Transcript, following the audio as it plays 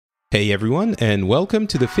Hey everyone, and welcome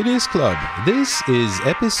to the Phileas Club. This is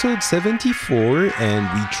episode 74,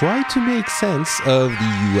 and we try to make sense of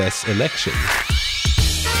the US election.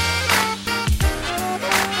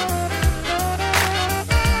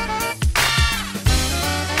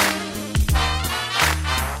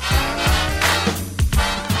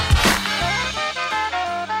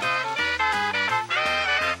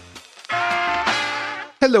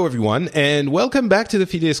 Hello everyone, and welcome back to the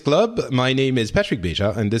Phileas Club. My name is Patrick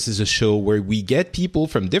Beja, and this is a show where we get people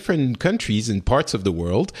from different countries and parts of the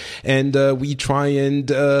world, and we try and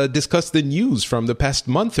discuss the news from the past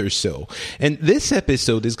month or so. And this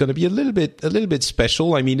episode is going to be a little bit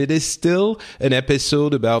special. I mean, it is still an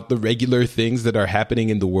episode about the regular things that are happening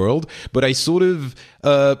in the world, but I sort of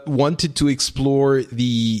wanted to explore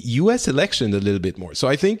the US election a little bit more. So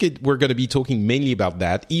I think we're going to be talking mainly about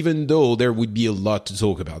that, even though there would be a lot to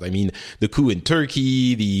talk about. I mean, the coup in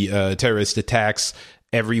Turkey, the terrorist attacks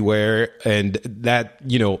everywhere, and that,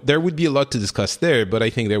 you know, there would be a lot to discuss there, but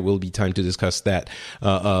I think there will be time to discuss that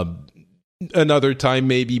another time.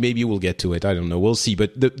 Maybe we'll get to it. I don't know. We'll see.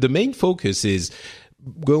 But the main focus is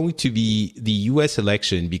going to be the US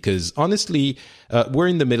election, because honestly, we're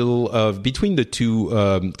in the middle of between the two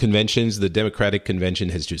conventions. The Democratic convention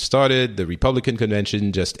has just started. The Republican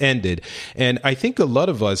convention just ended. And I think a lot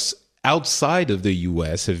of us outside of the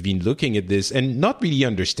US have been looking at this and not really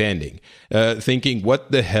understanding, thinking,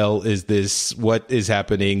 what the hell is this? What is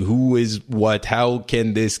happening? Who is what? How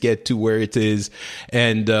can this get to where it is?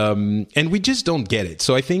 And we just don't get it.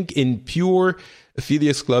 So I think in pure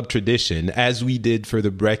Phileas Club tradition, as we did for the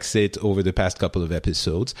Brexit over the past couple of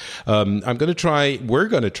episodes, we're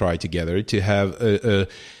going to try together to have a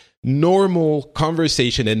normal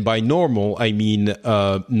conversation, and by normal I mean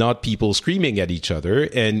not people screaming at each other,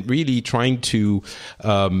 and really trying to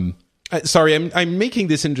sorry, I'm making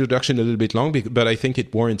this introduction a little bit long, but I think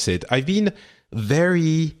it warrants it. I've been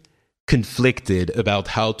very conflicted about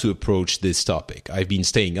how to approach this topic. I've been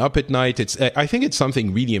staying up at night. I think it's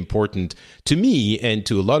something really important to me and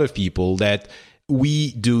to a lot of people that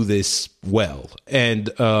we do this well,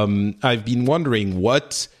 and I've been wondering,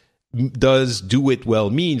 what does do it well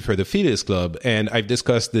mean for the Phileas Club? And I've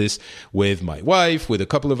discussed this with my wife, with a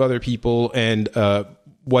couple of other people, and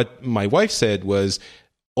what my wife said was,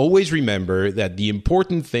 always remember that the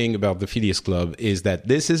important thing about the Phileas Club is that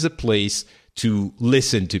this is a place to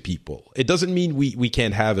listen to people. It doesn't mean we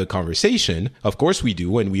can't have a conversation. Of course we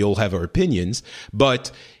do, and we all have our opinions,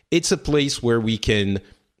 but it's a place where we can,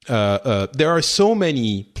 there are so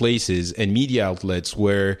many places and media outlets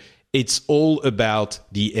where it's all about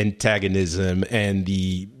the antagonism and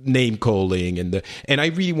the name calling, and I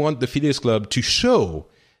really want the Phileas Club to show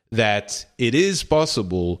that it is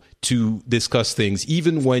possible to discuss things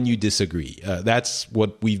even when you disagree. That's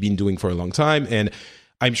what we've been doing for a long time, and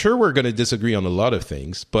I'm sure we're going to disagree on a lot of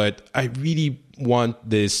things, but I really want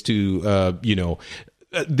this to,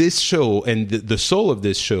 this show and the soul of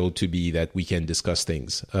this show to be that we can discuss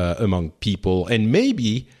things among people, and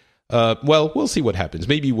maybe we'll see what happens.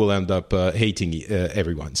 Maybe we'll end up hating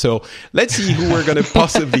everyone. So let's see who we're going to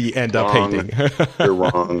possibly end up hating. You're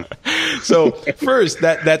wrong. So first,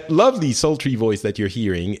 that lovely sultry voice that you're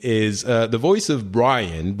hearing is the voice of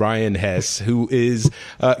Brian Hess, who is,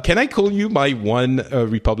 can I call you my one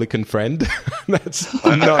Republican friend? That's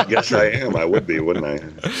not. Yes, I am. I would be, wouldn't I?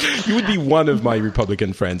 You would be one of my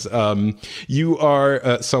Republican friends. You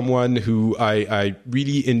are someone who I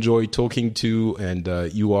really enjoy talking to,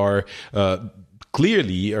 and you are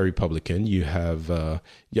clearly a Republican. You have,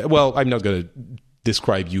 I'm not going to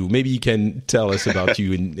describe you. Maybe you can tell us about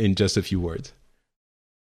you in just a few words.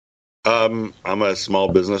 I'm a small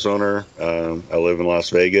business owner. I live in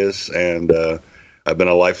Las Vegas, and I've been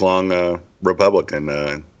a lifelong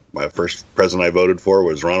Republican. My first president I voted for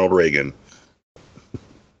was Ronald Reagan.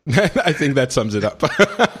 I think that sums it up.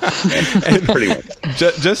 And pretty much.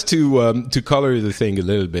 Just to color the thing a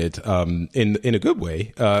little bit, in a good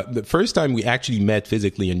way. The first time we actually met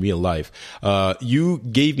physically in real life, you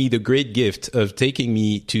gave me the great gift of taking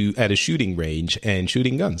me at a shooting range and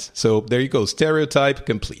shooting guns. So there you go, stereotype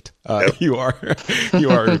complete. Yep. You are.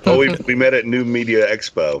 Oh, we met at New Media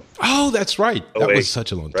Expo. Oh, that's right. That was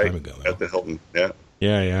such a long time ago. At the Hilton. Yeah.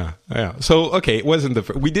 Yeah. So, okay, it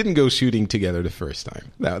wasn't we didn't go shooting together the first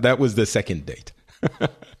time. That was the second date.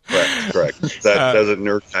 Correct. That does it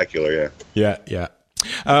spectacular, yeah. Yeah.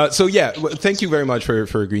 Thank you very much for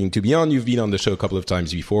agreeing to be on. You've been on the show a couple of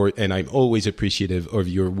times before, and I'm always appreciative of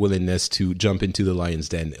your willingness to jump into the lion's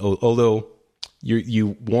den. Although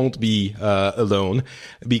you won't be alone,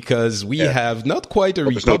 because we have not quite a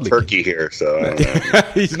Republican. There's no turkey here, so I don't know.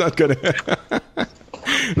 He's not gonna.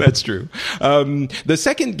 That's true. The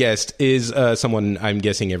second guest is someone I'm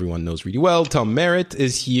guessing everyone knows really well. Tom Merritt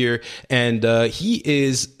is here, and he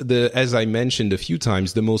is as I mentioned a few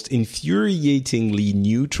times, the most infuriatingly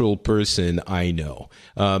neutral person I know.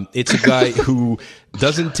 It's a guy who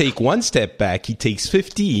doesn't take one step back; he takes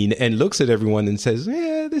 15 and looks at everyone and says,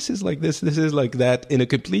 "Yeah, this is like this is like that," in a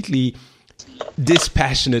completely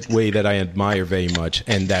dispassionate way that I admire very much,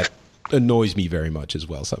 and that annoys me very much as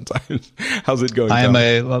well sometimes. How's it going, I Tom?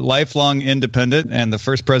 am a lifelong independent, and the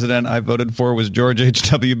first president I voted for was George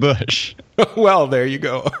H.W. Bush. Well, there you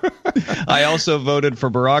go. I also voted for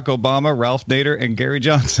Barack Obama, Ralph Nader, and Gary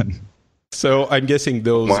Johnson. So I'm guessing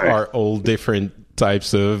those are all different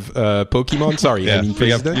types of Pokemon. Sorry, yeah, I mean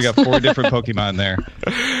presidents. You got 4 different Pokemon there.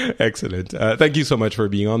 Excellent. Thank you so much for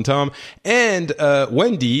being on, Tom. And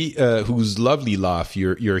Wendy, whose lovely laugh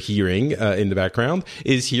you're hearing in the background,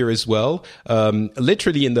 is here as well.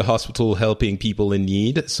 Literally in the hospital helping people in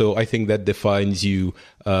need. So I think that defines you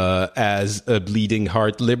as a bleeding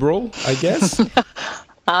heart liberal, I guess.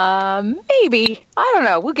 Maybe. I don't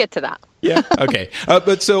know. We'll get to that. Yeah. Okay.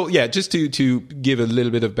 But so, yeah, just to give a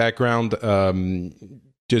little bit of background,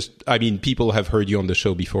 people have heard you on the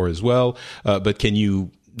show before as well. But can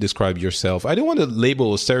you describe yourself? I don't want to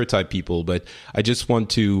label or stereotype people, but I just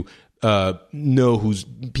want to know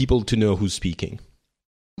who's speaking.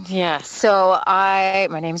 Yeah. So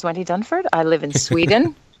my name's Wendy Dunford. I live in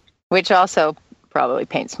Sweden, which also probably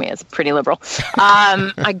paints me as pretty liberal.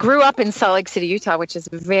 I grew up in Salt Lake City, Utah, which is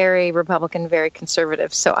very Republican, very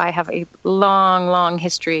conservative. So I have a long, long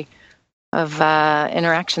history of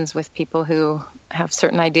interactions with people who have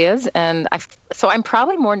certain ideas, and I'm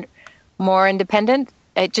probably more independent.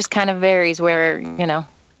 It just kind of varies where,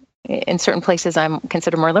 in certain places I'm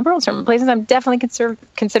considered more liberal, in certain places I'm definitely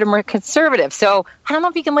considered more conservative. So I don't know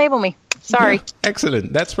if you can label me. Sorry. Yeah,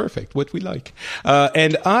 excellent. That's perfect. What we like.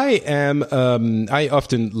 And I am, I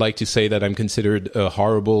often like to say that I'm considered a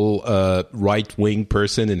horrible right-wing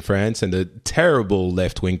person in France and a terrible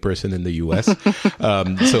left-wing person in the US.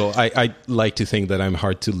 So I like to think that I'm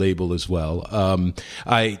hard to label as well.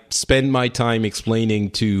 I spend my time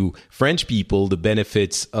explaining to French people the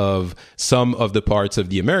benefits of some of the parts of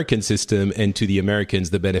the American system, and to the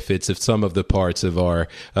Americans the benefits of some of the parts of our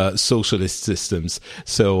socialist systems.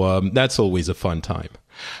 So that's always a fun time.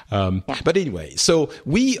 But anyway, so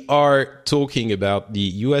we are talking about the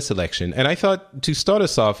U.S. election, and I thought to start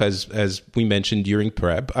us off, as we mentioned during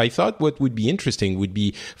prep, I thought what would be interesting would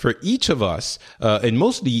be for each of us, and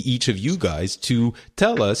mostly each of you guys, to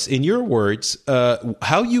tell us in your words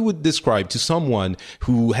how you would describe to someone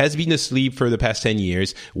who has been asleep for the past 10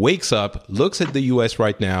 years, wakes up, looks at the U.S.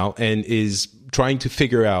 right now, and is trying to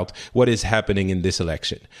figure out what is happening in this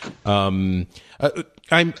election.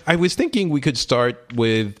 I was thinking we could start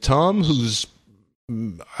with Tom, who's,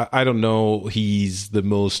 I don't know, he's the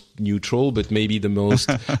most neutral, but maybe the most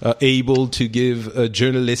able to give a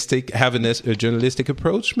journalistic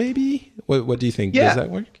approach, maybe? What do you think? Yeah. Does that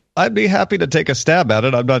work? I'd be happy to take a stab at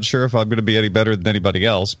it. I'm not sure if I'm going to be any better than anybody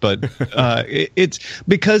else, but it's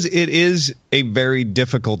because it is a very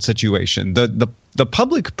difficult situation. The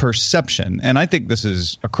public perception, and I think this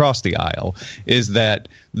is across the aisle, is that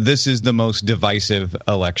this is the most divisive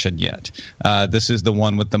election yet. This is the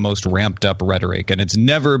one with the most ramped up rhetoric, and it's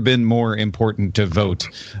never been more important to vote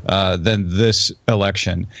than this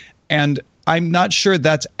election. And I'm not sure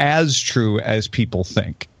that's as true as people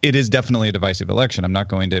think. It is definitely a divisive election. I'm not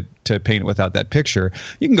going to paint it without that picture.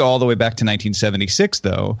 You can go all the way back to 1976,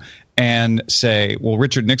 though, and say, well,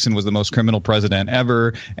 Richard Nixon was the most criminal president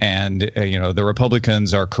ever, and the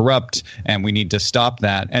Republicans are corrupt, and we need to stop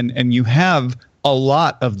that. And you have a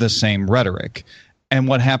lot of the same rhetoric. And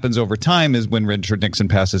what happens over time is when Richard Nixon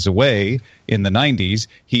passes away in the 90s,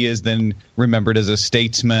 he is then remembered as a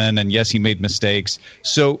statesman, and yes, he made mistakes.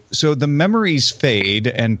 So the memories fade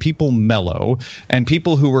and people mellow, and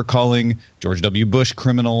people who were calling George W. Bush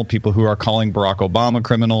criminal, people who are calling Barack Obama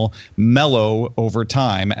criminal, mellow over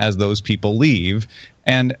time as those people leave.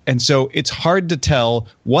 And so it's hard to tell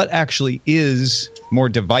what actually is more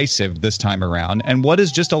divisive this time around and what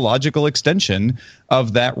is just a logical extension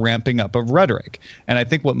of that ramping up of rhetoric. And I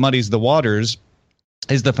think what muddies the waters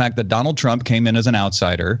is the fact that Donald Trump came in as an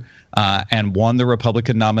outsider and won the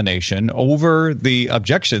Republican nomination over the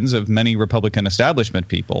objections of many Republican establishment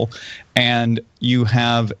people. And you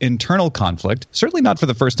have internal conflict, certainly not for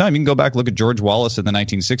the first time. You can go back, look at George Wallace in the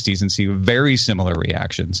 1960s and see very similar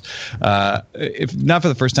reactions. If not for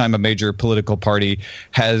the first time, a major political party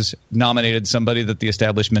has nominated somebody that the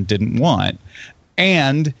establishment didn't want.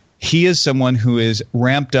 And he is someone who is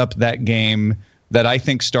ramped up that game that I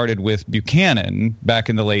think started with Buchanan back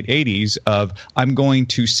in the late 80s of I'm going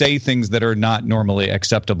to say things that are not normally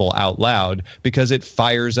acceptable out loud because it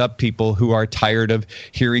fires up people who are tired of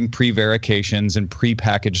hearing prevarications and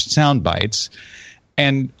prepackaged sound bites.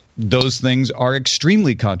 And those things are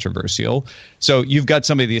extremely controversial. So you've got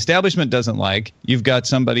somebody the establishment doesn't like. You've got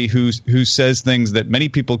somebody who says things that many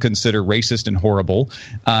people consider racist and horrible.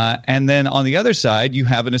 And then on the other side, you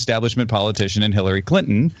have an establishment politician in Hillary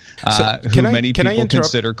Clinton, who many people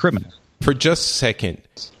consider criminal. For just a second.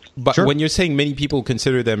 But Sure. when you're saying many people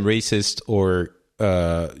consider them racist or,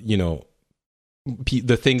 the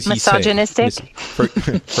things he said. Misogynistic? For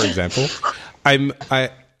example,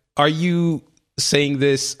 are you saying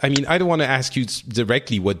this? I mean, I don't want to ask you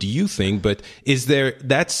directly what do you think, but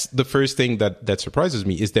that's the first thing that surprises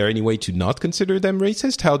me. Is there any way to not consider them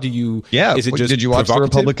racist? How do you is it just did you watch the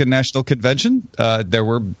provocative? Republican National Convention? There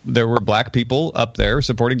were black people up there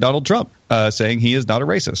supporting Donald Trump, saying he is not a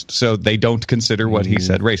racist. So they don't consider what he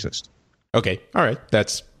said racist. Okay, all right,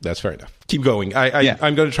 that's fair enough. Keep going.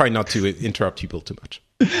 I'm going to try not to interrupt people too much.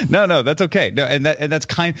 No, that's okay. No, and that's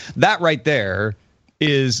that right there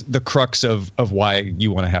is the crux of why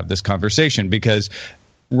you want to have this conversation, because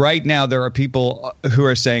right now there are people who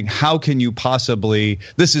are saying, how can you possibly,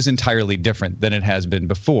 this is entirely different than it has been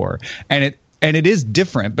before. And it is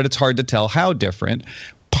different, but it's hard to tell how different.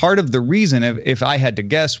 Part of the reason, if I had to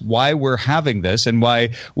guess, why we're having this and why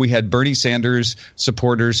we had Bernie Sanders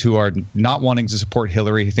supporters who are not wanting to support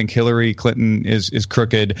Hillary, who think Hillary Clinton is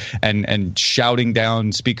crooked and shouting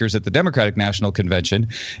down speakers at the Democratic National Convention,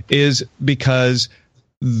 is because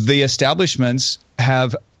the establishments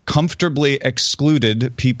have comfortably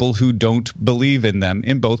excluded people who don't believe in them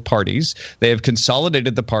in both parties. They have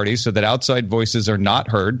consolidated the parties so that outside voices are not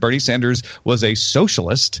heard. Bernie Sanders was a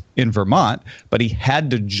socialist in Vermont, but he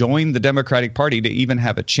had to join the Democratic Party to even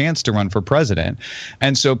have a chance to run for president.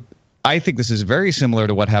 And so I think this is very similar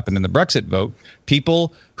to what happened in the Brexit vote.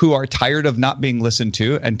 People who are tired of not being listened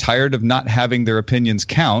to and tired of not having their opinions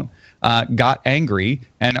count got angry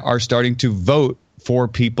and are starting to vote for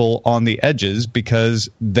people on the edges because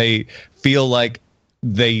they feel like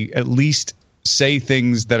they at least say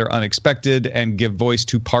things that are unexpected and give voice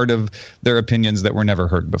to part of their opinions that were never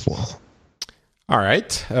heard before. All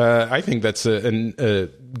right, I think that's a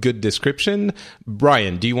good description.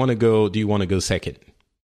 Brian, do you want to go second?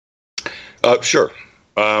 Sure.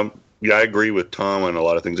 Yeah, I agree with Tom on a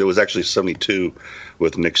lot of things. It was actually 72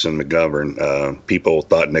 with Nixon McGovern. People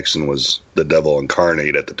thought Nixon was the devil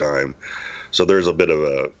incarnate at the time. So there's a bit of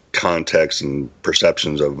a context and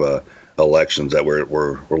perceptions of elections that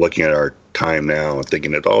we're looking at our time now and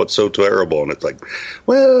thinking that, it's so terrible. And it's like,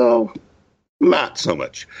 well, not so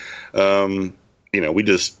much. We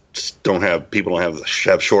just don't have, people don't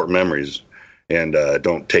have short memories and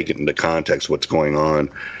don't take it into context what's going on.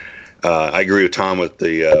 I agree with Tom with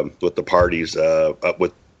the parties.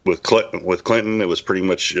 With Clinton, it was pretty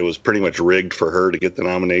much rigged for her to get the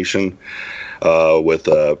nomination. With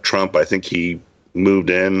Trump, I think he moved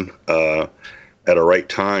in at a right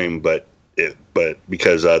time, but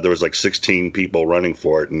because there was like 16 people running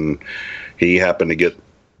for it, and he happened to get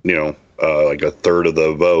like a third of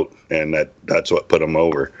the vote, and that's what put him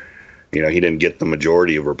over. He didn't get the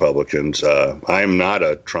majority of Republicans. I am not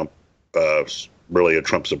a Trump. Really a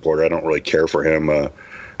Trump supporter. I don't really care for him.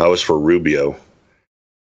 I was for Rubio.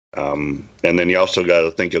 And then you also got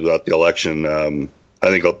to think about the election. I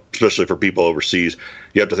think especially for people overseas,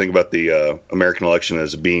 you have to think about the American election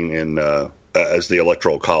as being as the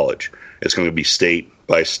electoral college. It's going to be state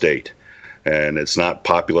by state, and it's not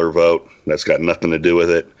popular vote. That's got nothing to do with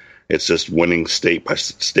it. It's just winning state by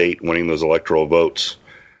state, winning those electoral votes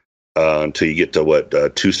until you get to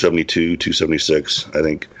 272, 276, I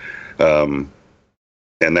think.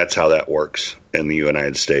 And that's how that works in the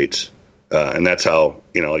United States. And that's how,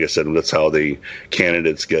 like I said, that's how the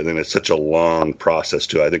candidates get. And it's such a long process,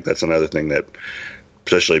 too. I think that's another thing that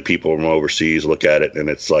especially people from overseas look at it. And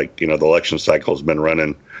it's like, the election cycle has been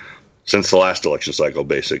running since the last election cycle,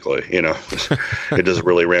 basically. It just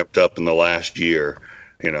really ramped up in the last year,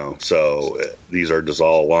 So these are just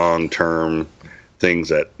all long-term things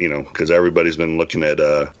that, because everybody's been looking at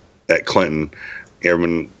Clinton.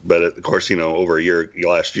 But of course, over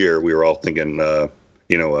last year, we were all thinking,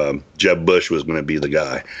 Jeb Bush was going to be the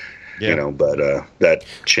guy, but that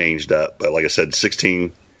changed up. But like I said,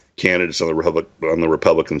 16 candidates on the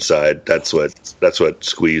Republican side. That's what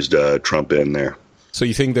squeezed Trump in there. So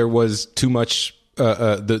you think there was too much?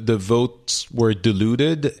 The votes were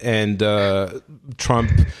diluted, and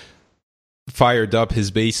Trump fired up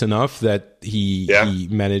his base enough that he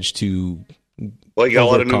managed to Well, you got a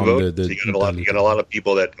lot of new overcome voters. You got a lot of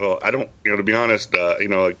people that. Well, I don't. To be honest,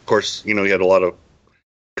 of course, you had a lot of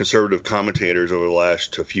conservative commentators over the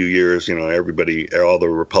last few years. Everybody, all the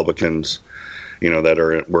Republicans,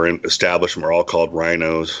 that were in establishment are all called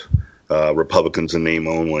rhinos, Republicans in name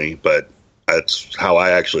only. But that's how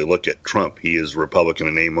I actually look at Trump. He is Republican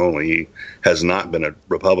in name only. He has not been a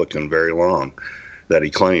Republican very long, that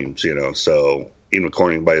he claims. So. Even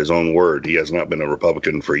according by his own word, he has not been a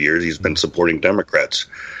Republican for years. He's been supporting Democrats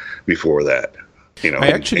before that,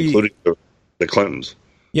 including the Clintons.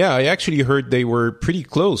 Yeah, I actually heard they were pretty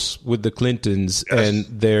close with the Clintons, yes. And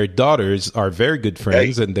their daughters are very good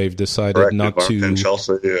friends, and they've decided not to. And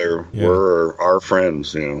Chelsea were our friends,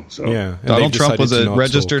 So yeah, Donald Trump was a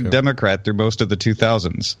registered Democrat through most of the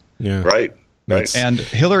 2000s. Yeah, right. Right. And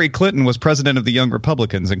Hillary Clinton was president of the Young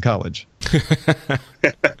Republicans in college.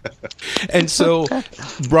 And so,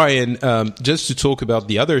 Brian, just to talk about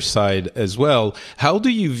the other side as well, how do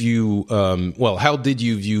you view, how did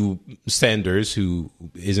you view Sanders, who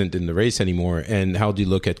isn't in the race anymore, and how do you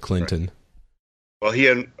look at Clinton? Well,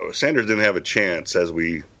 Sanders didn't have a chance, as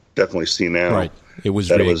we definitely see now. Right. It was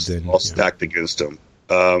that rigged. It was all stacked against him.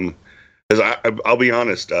 Because I'll be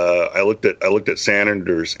honest, I looked at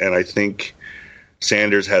Sanders, and I think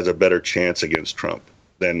Sanders has a better chance against Trump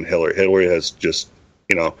than Hillary. Hillary has just,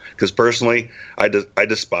 because personally, I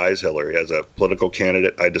despise Hillary as a political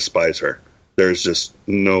candidate. I despise her. There's just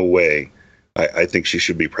no way. I think she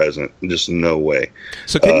should be president. Just no way.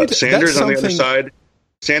 So can you Sanders on the other side.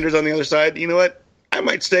 Sanders on the other side. You know what? I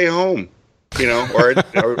might stay home. Or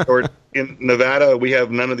in Nevada, we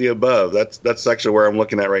have none of the above. That's actually where I'm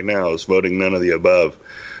looking at right now, is voting none of the above.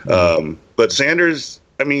 Mm-hmm. But Sanders.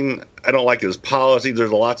 I mean, I don't like his policy.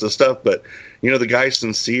 There's lots of stuff, but the guy's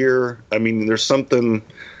sincere. I mean, there's something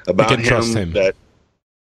about him that,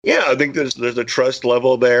 yeah, I think there's a trust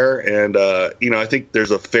level there, and I think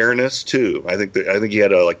there's a fairness too. I think he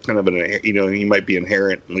had a kind of he might be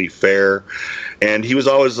inherently fair, and he was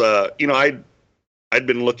always I'd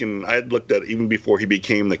looked at even before he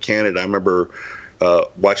became the candidate. I remember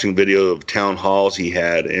watching video of town halls he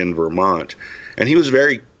had in Vermont, and he was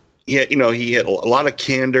very. He had a lot of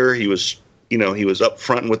candor. He was up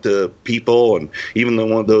front with the people, and even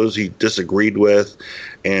one of those he disagreed with,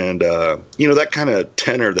 and that kind of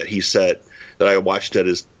tenor that he set that I watched at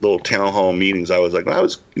his little town hall meetings. I was like, I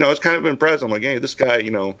was kind of impressed. I'm like, hey, this guy,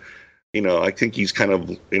 I think he's kind of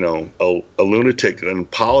a lunatic and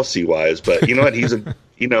policy wise, but what, he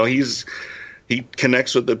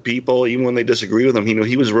connects with the people even when they disagree with him.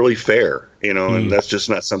 He was really fair, and that's just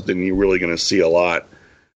not something you're really going to see a lot.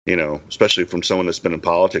 Especially from someone that's been in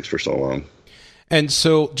politics for so long. And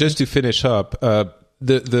so, just to finish up,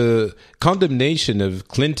 the condemnation of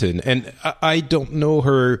Clinton, and I don't know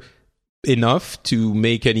her enough to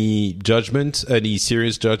make any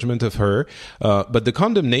serious judgment of her, but the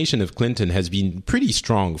condemnation of Clinton has been pretty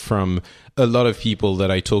strong from a lot of people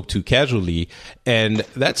that I talk to casually, and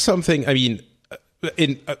that's something, I mean,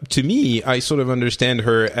 to me, I sort of understand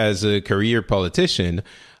her as a career politician,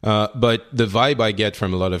 but the vibe I get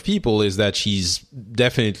from a lot of people is that she's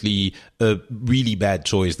definitely a really bad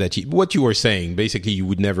choice. What you were saying, basically, you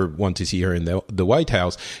would never want to see her in the White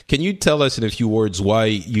House. Can you tell us in a few words why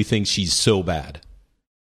you think she's so bad?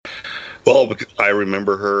 Well, because I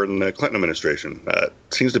remember her in the Clinton administration.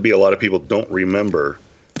 Seems to be a lot of people don't remember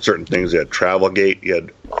certain things. You had Travelgate. You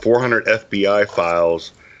had 400 FBI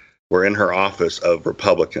files were in her office of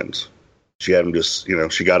Republicans. She had them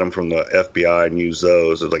she got them from the FBI and used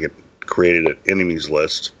those as it created an enemies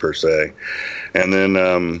list per se. And then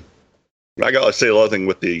I got to say another thing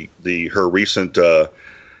with her recent the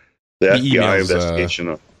FBI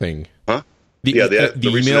investigation thing. Huh? The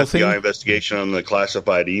recent FBI thing? Investigation on the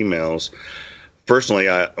classified emails. Personally,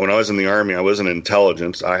 when I was in the Army, I was in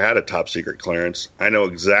intelligence. I had a top secret clearance. I know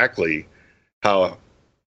exactly how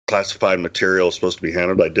classified material is supposed to be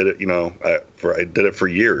handled. I did it, I did it for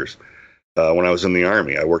years. When I was in the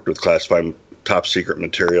Army, I worked with classified top secret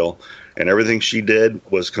material, and everything she did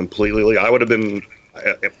was completely legal. I would have been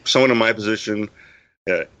someone in my position.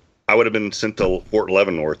 I would have been sent to Fort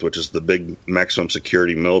Leavenworth, which is the big maximum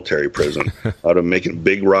security military prison. I would have making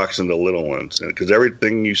big rocks into little ones, because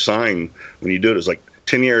everything you sign when you do it is like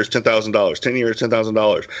 10 years, $10,000, 10 years,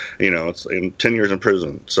 $10,000. It's in 10 years in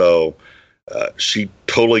prison. So. She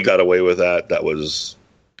totally got away with that. That was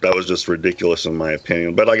just ridiculous in my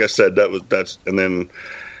opinion. But like I said, but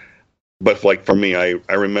for me, I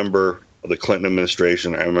remember the Clinton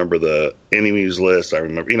administration. I remember the enemies list. I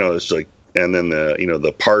remember, it's like, and then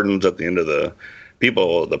the pardons at the end of the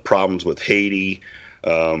people, the problems with Haiti.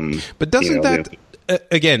 But doesn't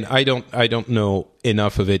again, I don't know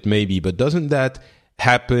enough of it, maybe, but doesn't that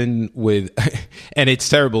happen with, and it's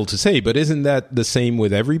terrible to say, but isn't that the same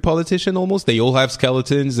with every politician almost? They all have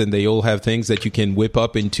skeletons and they all have things that you can whip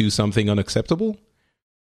up into something unacceptable?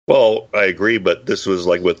 Well, I agree, but this was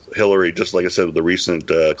like with Hillary, just like I said, with the recent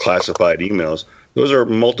classified emails, those are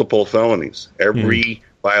multiple felonies. Every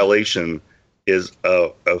violation is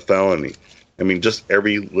a felony. I mean, just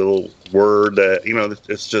every little word that,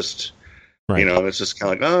 it's just, right. It's just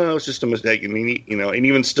kind of like, oh, it's just a mistake. And, and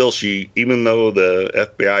even still, even though the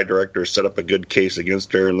FBI director set up a good case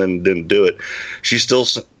against her and then didn't do it,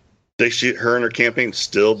 her and her campaign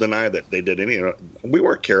still deny that they did any, we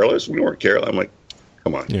weren't careless. I'm like,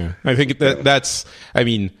 come on. Yeah, I think that's, I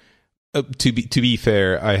mean, to be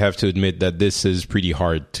fair, I have to admit that this is pretty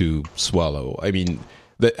hard to swallow. I mean,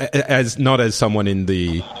 not as someone in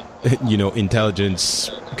the,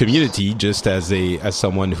 intelligence community, just as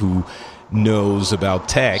someone who knows about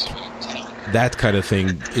tech, that kind of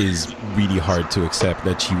thing is really hard to accept,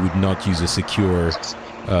 that she would not use a secure,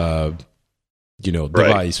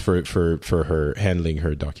 device for her handling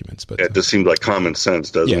her documents. But it just seems like common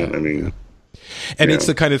sense, doesn't it? I mean. Yeah. And it's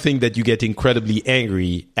the kind of thing that you get incredibly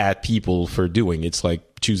angry at people for doing. It's like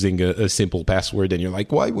choosing a simple password and you're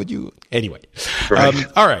like, why would you? Anyway. Right.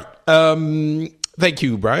 All right. Thank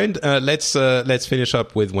you, Brian. Let's finish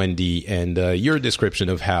up with Wendy and your description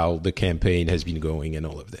of how the campaign has been going and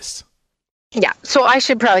all of this. Yeah. So I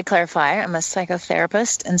should probably clarify. I'm a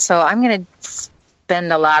psychotherapist. And so I'm going to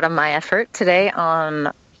spend a lot of my effort today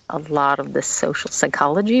on a lot of the social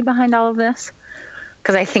psychology behind all of this,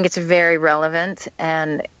 because I think it's very relevant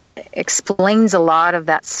and explains a lot of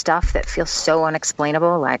that stuff that feels so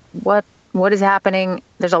unexplainable. Like what is happening?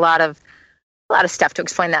 There's a lot of stuff to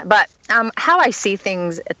explain that. But how I see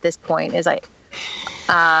things at this point is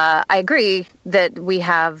I agree that we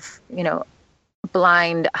have,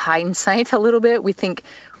 blind hindsight a little bit. We think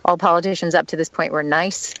all politicians up to this point were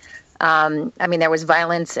nice. There was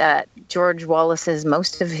violence at George Wallace's,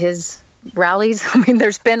 most of his rallies.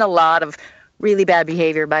 There's been a lot of really bad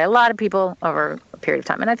behavior by a lot of people over a period of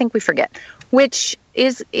time. And I think we forget, which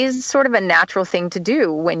is sort of a natural thing to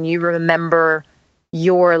do when you remember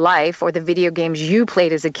your life or the video games you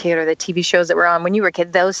played as a kid or the TV shows that were on when you were a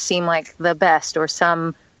kid. Those seem like the best, or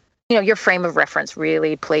some, your frame of reference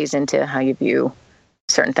really plays into how you view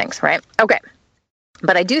certain things, right? Okay.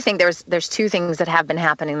 But I do think there's two things that have been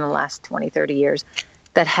happening in the last 20, 30 years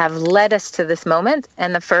that have led us to this moment.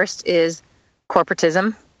 And the first is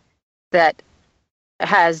corporatism, that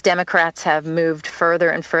Democrats have moved further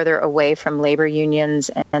and further away from labor unions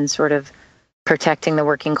and sort of protecting the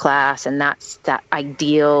working class, and that's that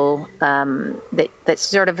ideal that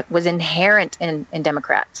sort of was inherent in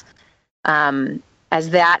Democrats. As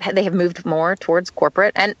that, they have moved more towards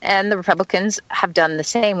corporate, and the Republicans have done the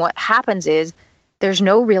same. What happens is there's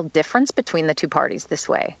no real difference between the two parties this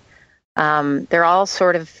way. They're all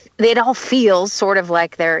it all feels sort of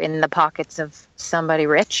like they're in the pockets of somebody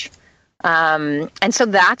rich. And so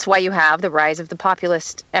that's why you have the rise of the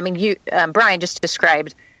populist. Brian just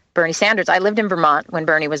described Bernie Sanders. I lived in Vermont when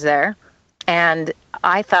Bernie was there, and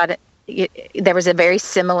I thought there was a very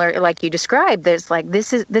similar, like you described. There's like,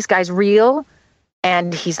 this guy's real,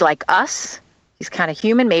 and he's like us. He's kind of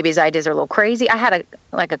human. Maybe his ideas are a little crazy. I had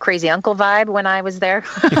a crazy uncle vibe when I was there.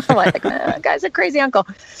 Like, guy's a crazy uncle.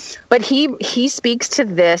 But he speaks to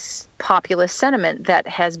this populist sentiment that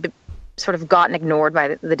has sort of gotten ignored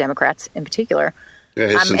by the Democrats in particular. Yeah,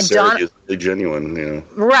 his sincerity is really genuine.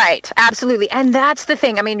 Right, absolutely. And that's the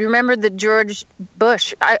thing. remember the George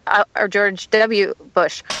Bush, or George W.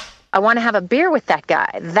 Bush, I want to have a beer with that guy.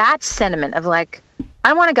 That sentiment of like,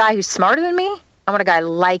 I want a guy who's smarter than me, I want a guy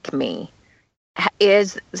like me,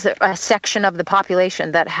 is a section of the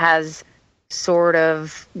population that has sort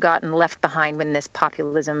of gotten left behind when this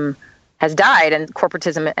populism has died, and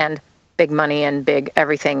corporatism and big money and big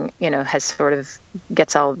everything, has sort of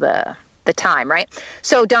gets all the time, right?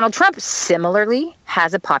 So Donald Trump similarly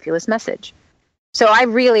has a populist message. So I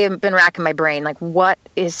really have been racking my brain, like, what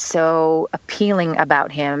is so appealing about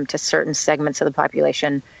him to certain segments of the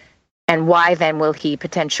population, and why then will he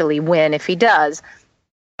potentially win if he does?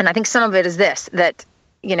 And I think some of it is this, that,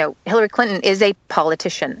 Hillary Clinton is a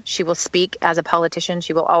politician. She will speak as a politician.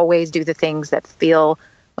 She will always do the things that feel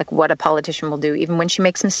like what a politician will do. Even when she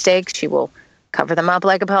makes mistakes, she will cover them up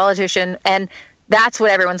like a politician. And that's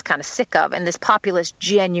what everyone's kind of sick of. And this populist,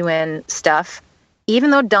 genuine stuff,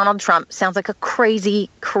 even though Donald Trump sounds like a crazy,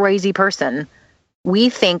 crazy person, we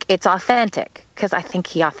think it's authentic, because I think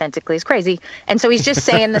he authentically is crazy. And so he's just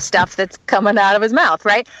saying the stuff that's coming out of his mouth,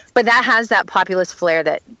 right? But that has that populist flair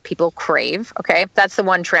that people crave, okay? That's the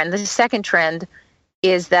one trend. The second trend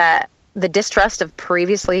is that the distrust of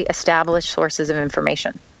previously established sources of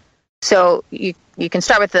information. So you can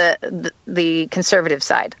start with the conservative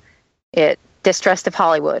side. Distrust of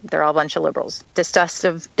Hollywood. They're all a bunch of liberals. Distrust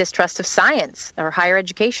of science or higher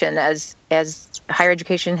education. As higher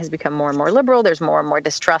education has become more and more liberal, there's more and more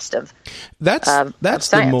distrust of that's of the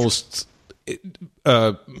science. most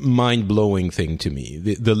mind-blowing thing to me.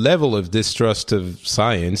 The level of distrust of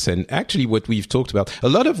science, and actually what we've talked about, a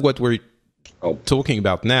lot of what we're talking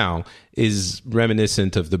about now is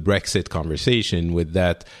reminiscent of the Brexit conversation, with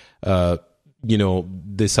that,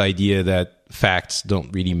 this idea that facts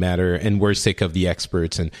don't really matter and we're sick of the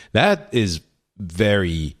experts. And that is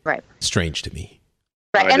very strange to me.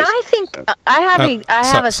 Right. And I think I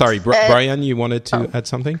have a... Sorry, Brian, you wanted to add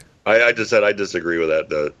something? I just said I disagree with that.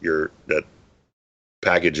 That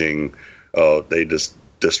packaging, they just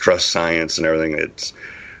distrust science and everything. It's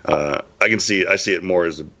I see it more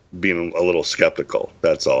as being a little skeptical.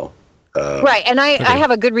 That's all. Right, and I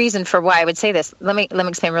have a good reason for why I would say this. Let me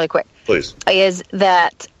explain really quick. Please. Is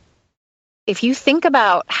that if you think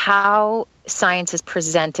about how science is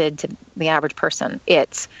presented to the average person,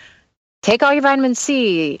 it's take all your vitamin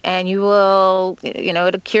C and you will,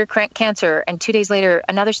 it'll cure cancer. And 2 days later,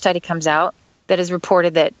 another study comes out that has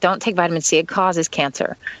reported that don't take vitamin C, it causes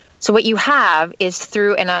cancer. So what you have is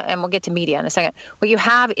through, and we'll get to media in a second, what you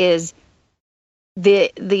have is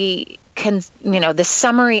the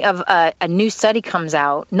summary of a new study comes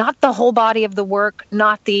out, not the whole body of the work,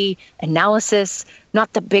 not the analysis,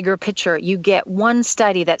 not the bigger picture. You get one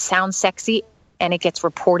study that sounds sexy and it gets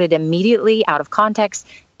reported immediately out of context.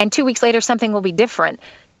 And 2 weeks later, something will be different.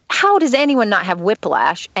 How does anyone not have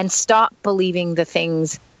whiplash and stop believing the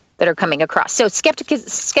things that are coming across? So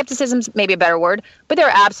skepticism's maybe a better word, but there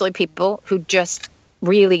are absolutely people who just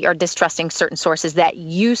really are distrusting certain sources that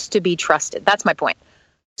used to be trusted. That's my point.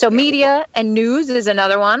 So media and news is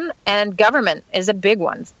another one, and government is a big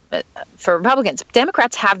one for Republicans.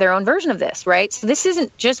 Democrats have their own version of this, right? So this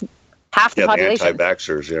isn't just half the population.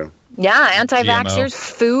 Anti-vaxxers, yeah. Yeah, anti-vaxxers,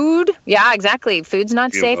 food. Yeah, exactly. Food's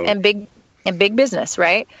not safe, and big business,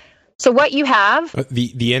 right? So what you have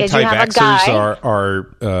the anti-vaxxers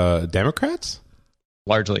are Democrats?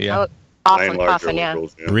 Largely, yeah. Often, yeah.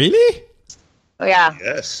 Really? Oh, yeah.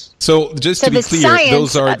 Yes. So just to be clear, science,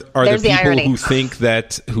 those are the people irony.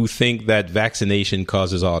 who think that vaccination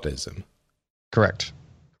causes autism. Correct.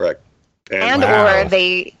 Or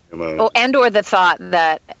the thought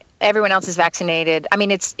that everyone else is vaccinated. I mean,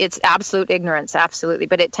 it's absolute ignorance, absolutely,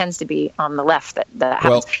 but it tends to be on the left that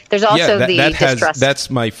happens. There's also distrust. That's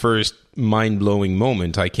my first mind-blowing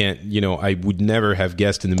moment. I would never have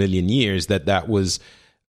guessed in a million years that was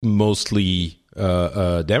mostly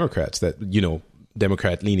Democrats, that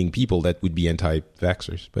Democrat-leaning people that would be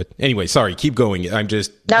anti-vaxxers. But anyway, sorry, keep going. I'm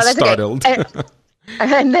just startled. Okay.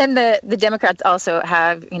 And then the Democrats also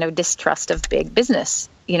have, distrust of big business.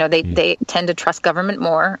 They tend to trust government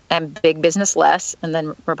more and big business less, and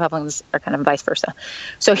then Republicans are kind of vice versa.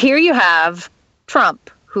 So here you have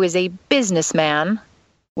Trump, who is a businessman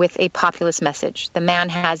with a populist message. The man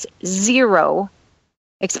has zero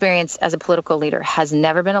experience as a political leader, has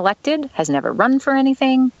never been elected, has never run for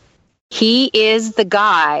anything. He is the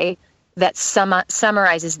guy that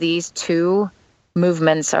summarizes these two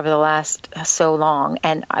movements over the last so long,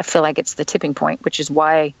 and I feel like it's the tipping point, which is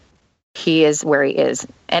why he is where he is,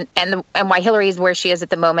 and why Hillary is where she is at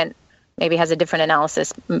the moment. Maybe has a different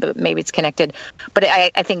analysis, but maybe it's connected. But I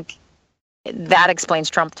think that explains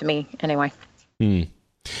Trump to me anyway.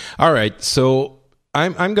 All right, so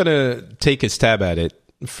I'm gonna take a stab at it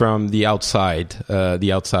from the outside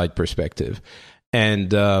perspective,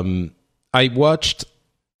 and I watched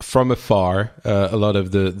from afar a lot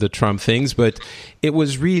of the Trump things, but it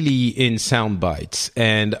was really in sound bites,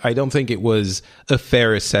 and I don't think it was a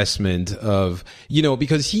fair assessment of,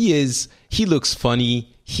 because he looks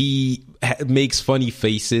funny, he makes funny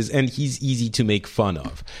faces, and he's easy to make fun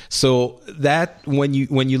of. So that when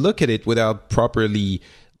you look at it without properly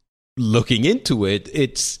looking into it,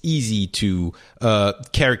 it's easy to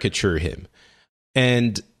caricature him.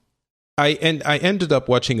 And I ended up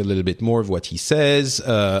watching a little bit more of what he says,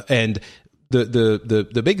 and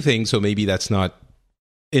the big thing. So maybe that's not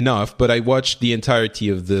enough, but I watched the entirety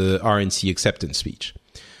of the RNC acceptance speech.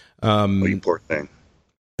 You poor thing.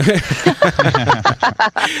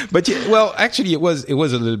 But actually, it was a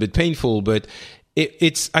little bit painful. But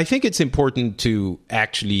I think it's important to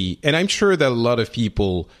actually, and I'm sure that a lot of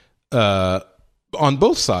people on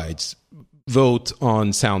both sides vote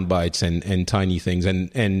on sound bites and tiny things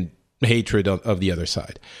and hatred of the other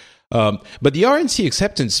side. But the RNC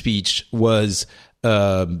acceptance speech was,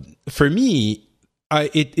 for me,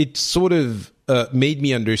 it sort of made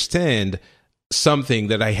me understand something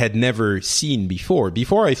that I had never seen before.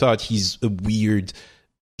 Before, I thought he's a weird,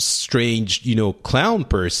 strange, clown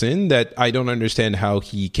person that I don't understand how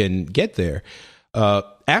he can get there.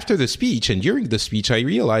 After the speech and during the speech, I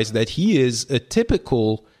realized that he is a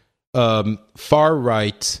typical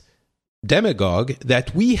far-right demagogue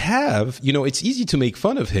that we have. It's easy to make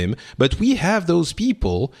fun of him, but we have those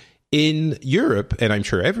people in Europe, and I'm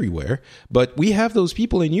sure everywhere, but we have those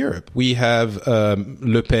people in Europe. We have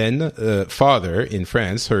Le Pen, father in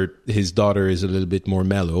France. His daughter is a little bit more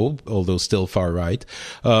mellow, although still far right.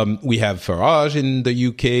 We have Farage in the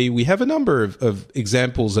UK. We have a number of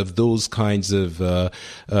examples of those kinds of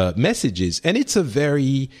messages, and it's a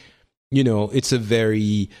very,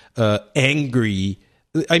 angry.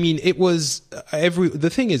 I mean, it was the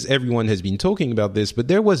thing is, everyone has been talking about this, but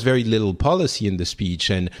there was very little policy in the speech,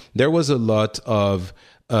 and there was a lot of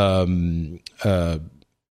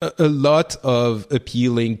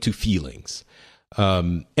appealing to feelings,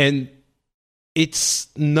 and it's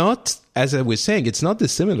not, as I was saying, it's not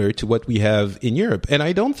dissimilar to what we have in Europe, and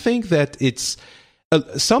I don't think that it's.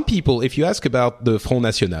 Some people, if you ask about the Front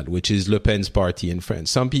National, which is Le Pen's party in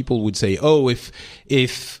France, some people would say, "Oh,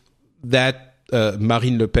 if that."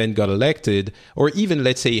 Marine Le Pen got elected, or even,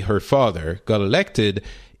 let's say, her father got elected,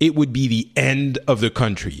 it would be the end of the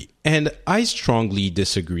country. And I strongly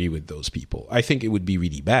disagree with those people. I think it would be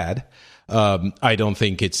really bad. I don't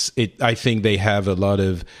think I think they have a lot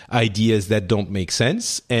of ideas that don't make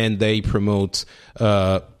sense, and they promote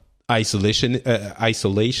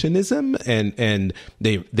isolationism, and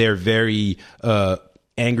they're very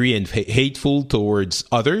angry and hateful towards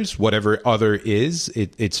others, whatever other is.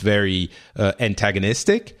 It's very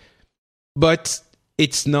antagonistic, but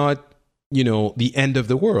it's not, the end of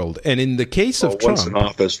the world. And in the case of Trump, once in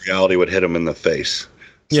office, reality would hit him in the face.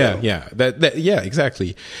 So. Yeah,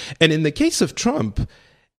 exactly. And in the case of Trump,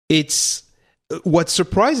 it's what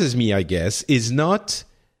surprises me, I guess, it's not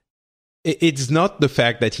the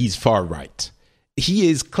fact that he's far right. He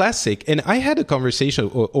is classic. And I had a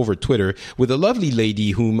conversation over Twitter with a lovely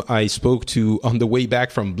lady whom I spoke to on the way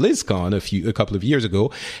back from BlizzCon a couple of years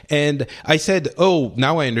ago. And I said, "Oh,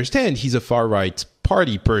 now I understand. He's a far right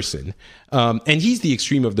party person. And he's the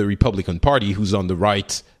extreme of the Republican Party who's on the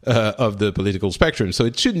right of the political spectrum. So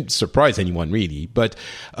it shouldn't surprise anyone, really." But,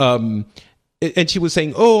 and she was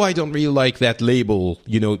saying, "Oh, I don't really like that label.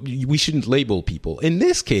 We shouldn't label people." In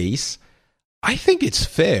this case, I think it's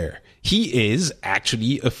fair. He is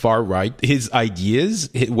actually a far right. His ideas,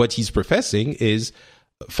 what he's professing, is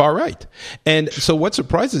far right. And so what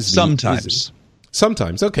surprises me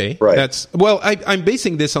sometimes, okay. Right. I'm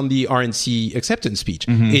basing this on the RNC acceptance speech.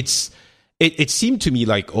 Mm-hmm. It seemed to me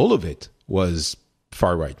like all of it was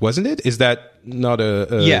far right, wasn't it? Is that not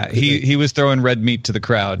he was throwing red meat to the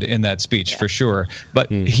crowd in that speech, for sure.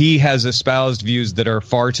 But he has espoused views that are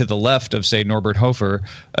far to the left of, say, Norbert Hofer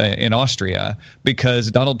in Austria,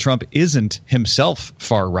 because Donald Trump isn't himself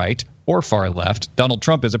far right or far left. Donald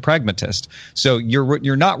Trump is a pragmatist. So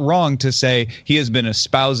you're not wrong to say he has been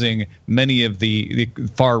espousing many of the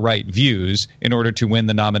far right views in order to win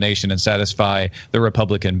the nomination and satisfy the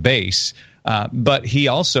Republican base. But he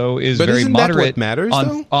also is very moderate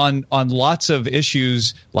on lots of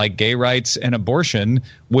issues like gay rights and abortion,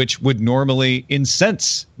 which would normally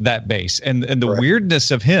incense that base. And the weirdness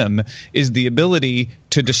of him is the ability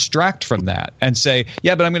to distract from that and say,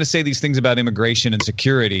 yeah, but I'm going to say these things about immigration and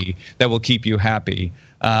security that will keep you happy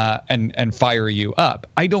and fire you up.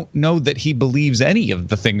 I don't know that he believes any of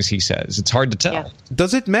the things he says. It's hard to tell. Yeah.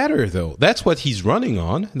 Does it matter, though? That's what he's running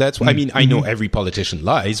on. I mean, I know every politician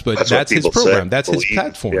lies, but that's his program. That's his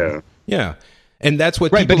platform. Yeah. And that's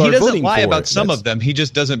what people are voting for. But he doesn't lie about some of them. He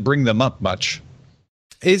just doesn't bring them up much.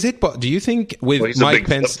 Is it? Do you think with he's Mike a big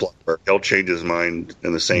Pence, he'll change his mind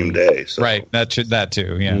in the same day? So. Right. That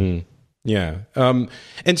too. Yeah. Yeah. And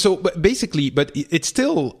so, but basically, it's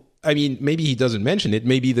still. I mean, maybe he doesn't mention it.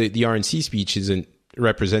 Maybe the RNC speech isn't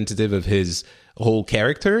representative of his whole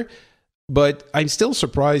character. But I'm still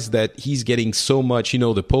surprised that he's getting so much.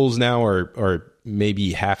 The polls now are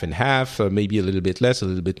maybe half and half, maybe a little bit less, a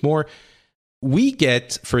little bit more. We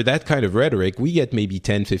get, for that kind of rhetoric, we get maybe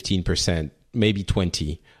 10, 15%, maybe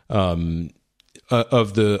 20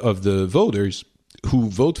 of the voters who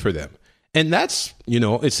vote for them. And that's,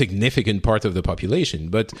 a significant part of the population.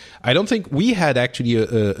 But I don't think we had actually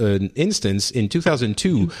an instance in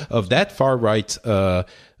 2002 of that far-right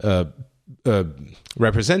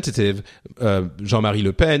representative, Jean-Marie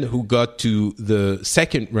Le Pen, who got to the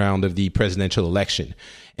second round of the presidential election.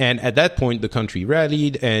 And at that point, the country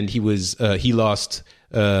rallied, and he lost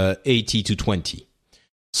 80 to 20.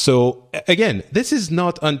 So again, this is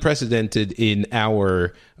not unprecedented in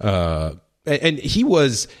our. And he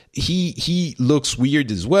looks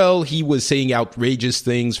weird as well. He was saying outrageous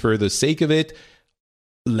things for the sake of it.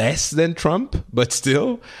 Less than Trump, but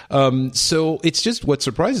still. So it's just what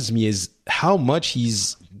surprises me is how much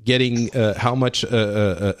he's getting, how much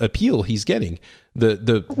appeal he's getting.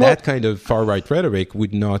 That kind of far right rhetoric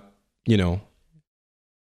would not, Go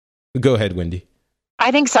ahead, Wendy.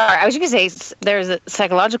 I think. Sorry, I was just going to say there's a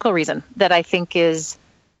psychological reason that I think is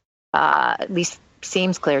at least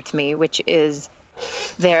seems clear to me, which is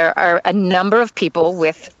there are a number of people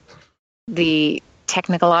with the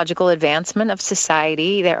technological advancement of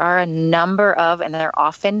society. There are a number of, and they're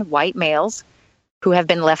often white males who have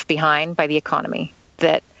been left behind by the economy.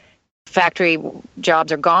 That factory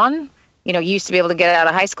jobs are gone. You used to be able to get out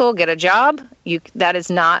of high school, get a job. That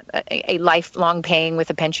is not a lifelong paying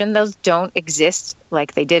with a pension. Those don't exist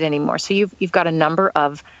like they did anymore. So you've got a number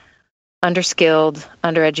of underskilled,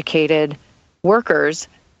 undereducated workers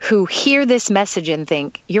who hear this message and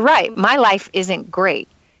think, you're right, my life isn't great.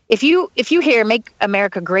 If you hear "Make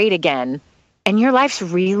America Great Again" and your life's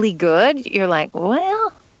really good, you're like,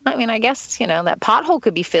 well, I mean, I guess, that pothole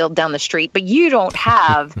could be filled down the street, but you don't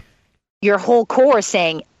have your whole core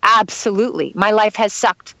saying, absolutely, my life has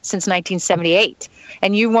sucked since 1978.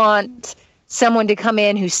 And you want someone to come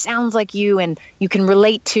in who sounds like you and you can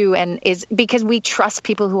relate to, and is because we trust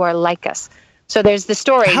people who are like us. So there's the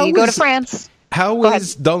story. You go to France. How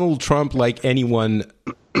is Donald Trump like anyone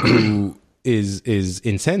who is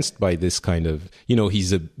incensed by this kind of,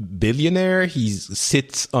 he's a billionaire. He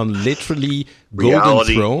sits on literally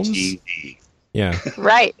golden thrones. TV. Yeah.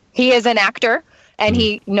 Right. He is an actor and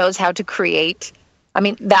he knows how to create. I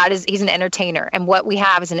mean, he's an entertainer. And what we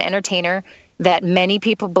have is an entertainer that many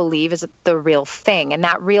people believe is the real thing. And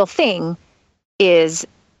that real thing is,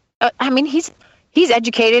 he's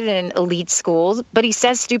educated in elite schools, but he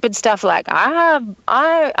says stupid stuff like, I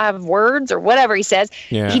have words or whatever he says.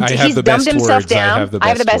 Yeah, he's dumbed himself down. I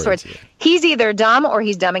have the best words. Yeah. He's either dumb or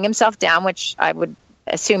he's dumbing himself down, which I would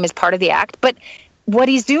assume is part of the act. But what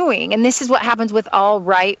he's doing, and this is what happens with all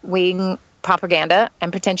right-wing propaganda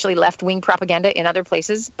and potentially left-wing propaganda in other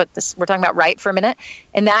places, but we're talking about right for a minute,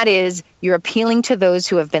 and that is you're appealing to those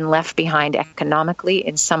who have been left behind economically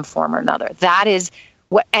in some form or another. That is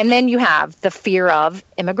what, and then you have the fear of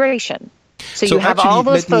immigration. So you have all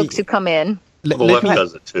those folks who come in. The left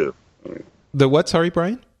does it too. The what? Sorry,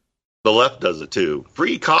 Brian? The left does it too.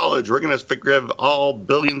 Free college. We're going to give all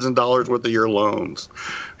billions of dollars worth of your loans.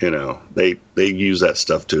 They use that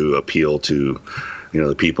stuff to appeal to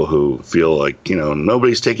the people who feel like,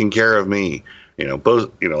 nobody's taking care of me.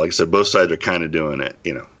 Both, like I said, both sides are kind of doing it,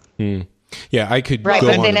 Yeah, I could. Right,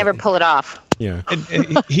 but they never pull it off. Yeah.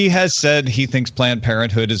 And he has said he thinks Planned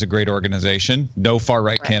Parenthood is a great organization. No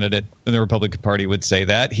far-right candidate in the Republican Party would say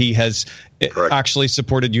that. He has actually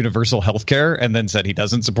supported universal health care and then said he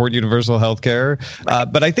doesn't support universal health care. Right.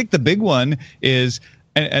 But I think the big one is,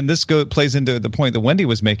 and this plays into the point that Wendy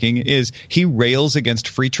was making, is he rails against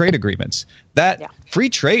free trade agreements. Free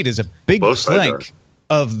trade is a big plank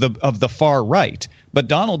of the far right. But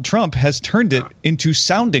Donald Trump has turned it into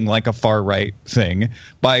sounding like a far right thing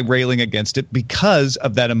by railing against it because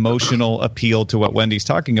of that emotional appeal to what Wendy's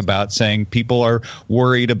talking about, saying people are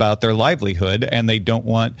worried about their livelihood and they don't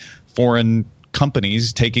want foreign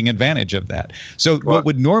companies taking advantage of that. So what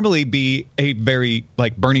would normally be a very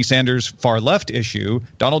like Bernie Sanders far left issue,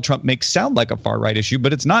 Donald Trump makes sound like a far right issue,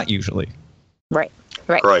 but it's not usually. Right.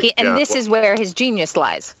 This is where his genius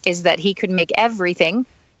lies, is that he could make everything.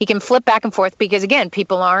 He can flip back and forth because, again,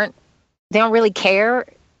 people they don't really care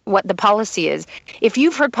what the policy is. If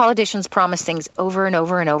you've heard politicians promise things over and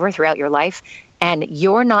over and over throughout your life and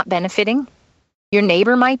you're not benefiting, your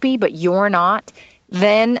neighbor might be, but you're not,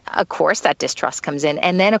 then, of course, that distrust comes in.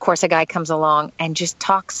 And then, of course, a guy comes along and just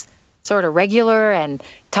talks sort of regular and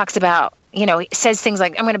talks about, says things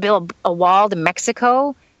like, I'm going to build a wall to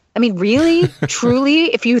Mexico. I mean, really, truly,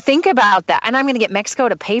 if you think about that, and I'm going to get Mexico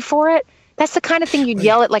to pay for it, that's the kind of thing you'd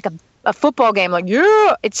yell at like a football game, like,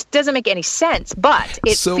 yeah, it doesn't make any sense, but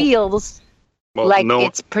it feels like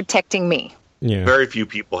it's protecting me. Yeah. Very few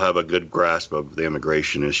people have a good grasp of the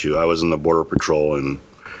immigration issue. I was in the Border Patrol, and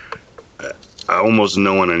almost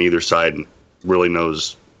no one on either side really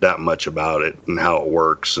knows that much about it and how it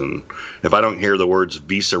works. And if I don't hear the words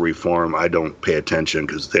visa reform, I don't pay attention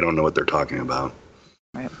because they don't know what they're talking about.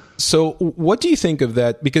 Right. So what do you think of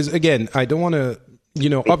that? Because, again, I don't want to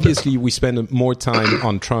obviously we spend more time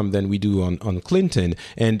on Trump than we do on Clinton.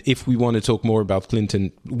 And if we want to talk more about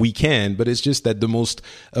Clinton, we can. But it's just that the most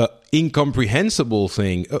incomprehensible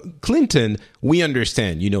thing, Clinton, we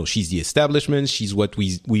understand, she's the establishment. She's what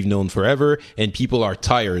we've known forever. And people are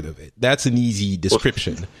tired of it. That's an easy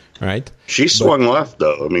description, right? She swung left,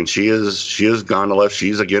 though. I mean, she has gone to left.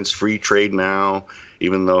 She's against free trade now,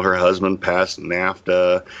 even though her husband passed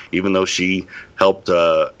NAFTA, even though she helped,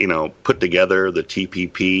 put together the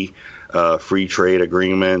TPP free trade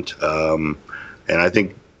agreement. And I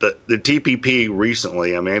think the TPP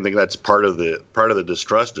recently, I think that's part of the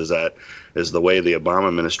distrust is the way the Obama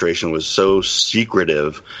administration was so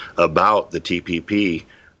secretive about the TPP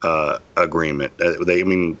agreement.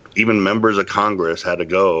 Even members of Congress had to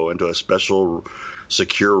go into a special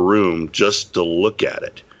secure room just to look at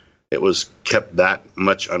it. It was kept that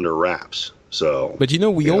much under wraps. So, but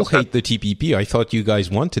we all hate the TPP. I thought you guys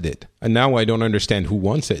wanted it, and now I don't understand who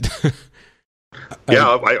wants it.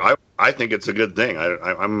 I think it's a good thing.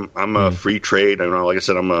 I'm a free trade. Like I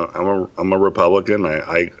said, I'm a Republican.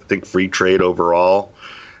 I think free trade overall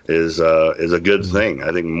is a good thing.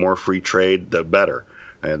 I think more free trade, the better.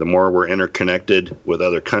 The more we're interconnected with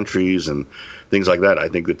other countries and things like that, I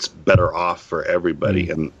think it's better off for everybody,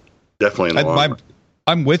 and definitely in the long run.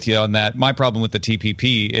 I'm with you on that. My problem with the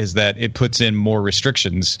TPP is that it puts in more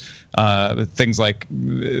restrictions, things like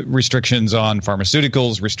restrictions on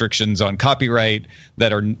pharmaceuticals, restrictions on copyright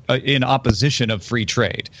that are in opposition of free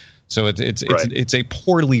trade. So it's a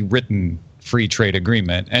poorly written free trade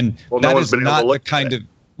agreement, and that is not the kind of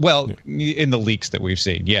in the leaks that we've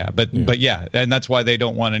seen, but yeah, and that's why they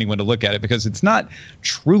don't want anyone to look at it, because it's not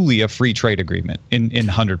truly a free trade agreement in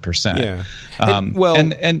 100%. Yeah.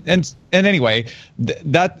 And anyway,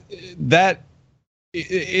 that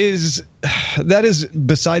is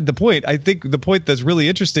beside the point. I think the point that's really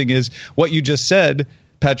interesting is what you just said,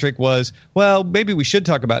 Patrick, was, well, maybe we should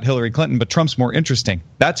talk about Hillary Clinton, but Trump's more interesting.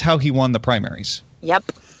 That's how he won the primaries.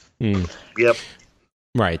 Yep. Yep.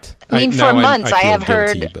 Right. For months I've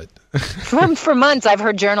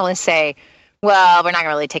heard journalists say, well, we're not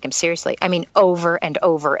going to really take him seriously. Over and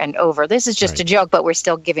over and over. This is just a joke, but we're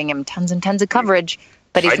still giving him tons and tons of coverage,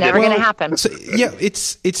 but it's never going to happen. So,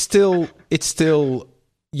 it's still,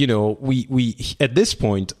 we at this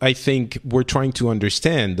point, I think we're trying to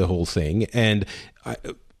understand the whole thing. And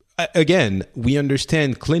again, we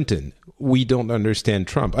understand Clinton. We don't understand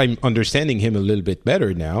Trump. I'm understanding him a little bit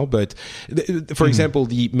better now. But for example,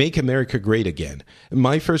 the Make America Great Again.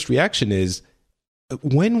 My first reaction is,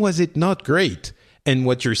 when was it not great? And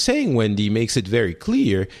what you're saying, Wendy, makes it very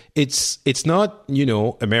clear. It's not,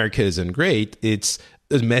 America isn't great. It's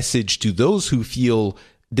a message to those who feel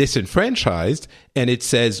disenfranchised. And it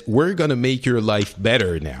says, we're going to make your life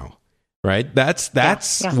better now. Right? That's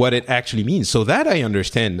what it actually means. So that I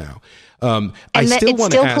understand now. It's still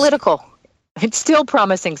political. It's still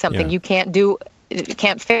promising something you can't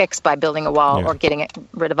fix by building a wall or getting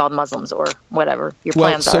rid of all Muslims or whatever your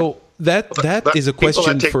plans are. So that is a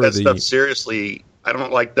question for the stuff seriously. I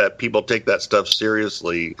don't like that people take that stuff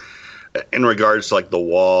seriously in regards to like the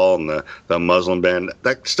wall and the Muslim ban.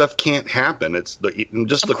 That stuff can't happen. It's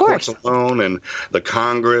the courts alone and the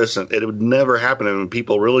Congress, and it would never happen. And when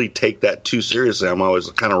people really take that too seriously, I'm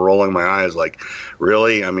always kind of rolling my eyes like,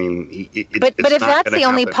 really? But if that's the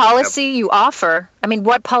only policy you offer,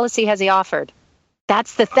 what policy has he offered?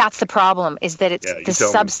 That's the problem, is that it's the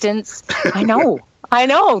substance. I know.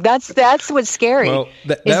 That's what's scary. Well,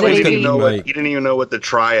 you didn't even know what the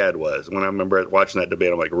triad was. When I remember watching that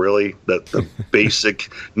debate, I'm like, really? The basic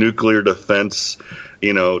nuclear defense,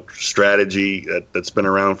 strategy that's been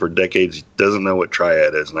around for decades doesn't know what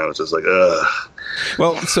triad is, and I was just like, ugh.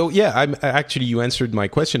 Well, so you answered my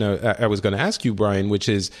question. I was going to ask you, Brian, which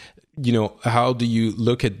is, how do you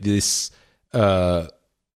look at this? At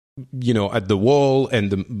the wall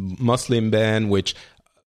and the Muslim ban, which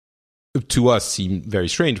to us seem very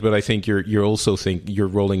strange, but I think you're also you're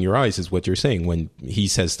rolling your eyes is what you're saying when he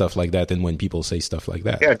says stuff like that and when people say stuff like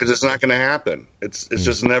that. Yeah, because it's not going to happen. It's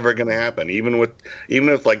just never going to happen. Even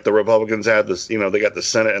if like the Republicans have this, they got the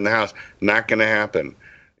Senate and the House, not going to happen.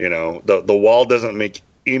 The wall doesn't make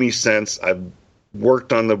any sense. I've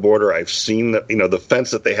worked on the border. I've seen the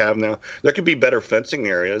fence that they have now. There could be better fencing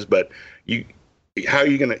areas, but how are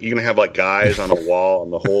you gonna have like guys on a wall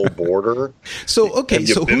on the whole border? So okay,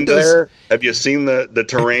 so who does? There? Have you seen the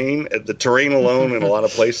terrain? The terrain alone in a lot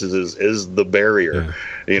of places is the barrier.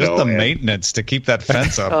 Just the maintenance to keep that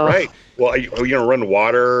fence up, right? Well, are you gonna run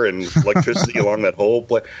water and electricity along that whole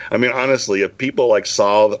place? Honestly, if people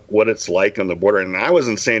saw what it's like on the border, and I was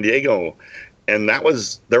in San Diego, and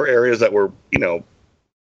there were areas that were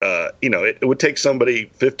it would take somebody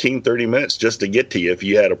 15, 30 minutes just to get to you if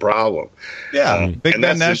you had a problem. Yeah, Big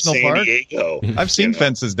Bend National Park. Diego, I've seen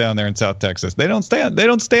fences down there in South Texas. They don't stand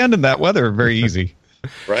in that weather very easy.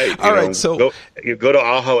 Right. All right. So go to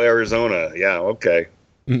Ajo, Arizona. Yeah. Okay.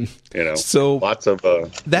 So lots of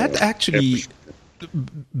that actually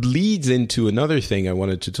leads into another thing I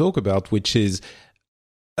wanted to talk about, which is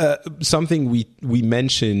something we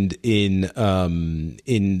mentioned in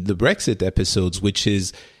the Brexit episodes, which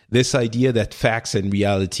is this idea that facts and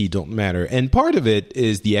reality don't matter. And part of it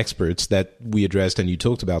is the experts that we addressed and you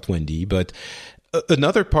talked about, Wendy, but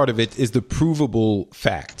another part of it is the provable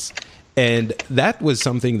facts. And that was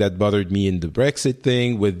something that bothered me in the Brexit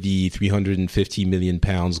thing, with the 350 million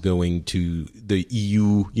pounds going to the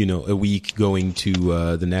EU, a week going to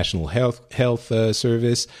the National Health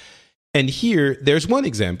Service. And here, there's one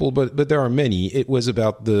example, but there are many. It was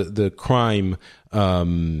about the crime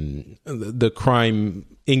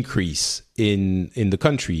increase in the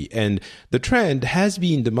country, and the trend has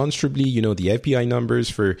been demonstrably, the FBI numbers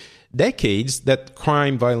for decades, that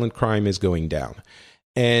violent crime is going down.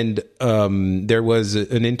 And there was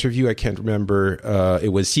an interview, I can't remember, it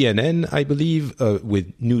was CNN, I believe,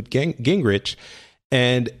 with Newt Gingrich,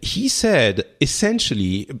 and he said,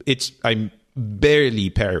 essentially, I'm barely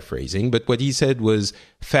paraphrasing, but what he said was,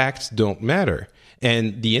 facts don't matter.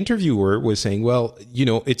 And the interviewer was saying, well,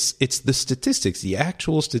 it's the statistics, the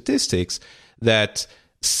actual statistics that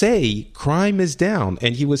say crime is down.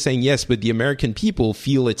 And he was saying, yes, but the American people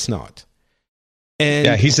feel it's not.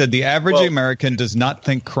 And he said the average American does not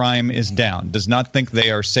think crime is down, does not think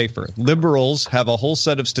they are safer. Liberals have a whole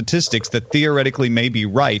set of statistics that theoretically may be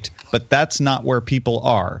right, but that's not where people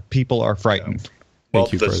are. People are frightened. Well,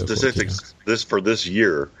 the statistics this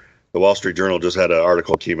year, the Wall Street Journal just had an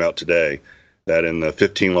article came out today that in the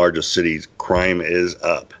 15 largest cities, crime is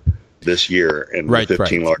up this year in the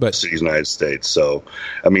 15 largest cities in the United States. So,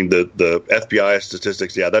 I mean, the FBI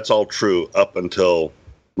statistics, that's all true up until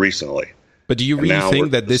recently. But do you really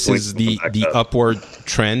think that this is the upward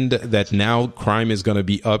trend, that now crime is going to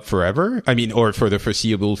be up forever? I mean, or for the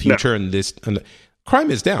foreseeable future, and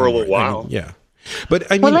crime is down for a little while. I mean, yeah.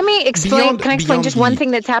 But I mean, well, let me explain. Can I explain just one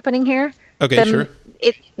thing that's happening here? Okay, sure.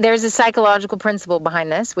 There's a psychological principle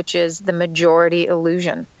behind this, which is the majority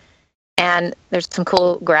illusion. And there's some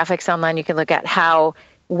cool graphics online you can look at how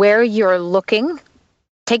where you're looking.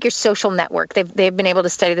 Take your social network. They've been able to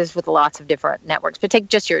study this with lots of different networks, but take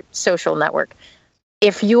just your social network.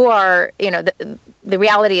 If you are, the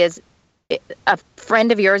reality is a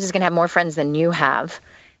friend of yours is going to have more friends than you have.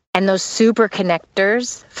 And those super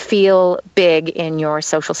connectors feel big in your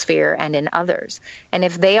social sphere and in others. And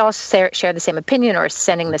if they all share the same opinion or are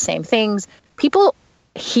sending the same things, people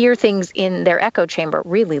hear things in their echo chamber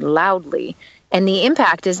really loudly. And the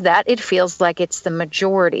impact is that it feels like it's the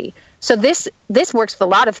majority. So this works with a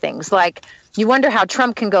lot of things. Like, you wonder how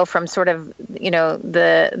Trump can go from sort of,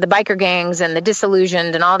 the biker gangs and the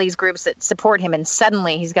disillusioned and all these groups that support him, and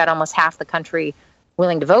suddenly he's got almost half the country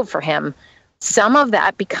willing to vote for him. Some of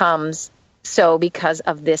that becomes so because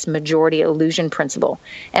of this majority illusion principle.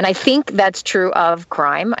 And I think that's true of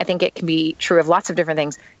crime. I think it can be true of lots of different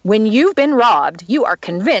things. When you've been robbed, you are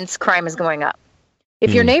convinced crime is going up.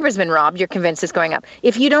 If your neighbor's been robbed, you're convinced it's going up.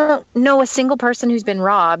 If you don't know a single person who's been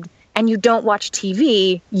robbed and you don't watch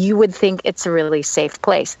TV, you would think it's a really safe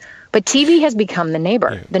place. But TV has become the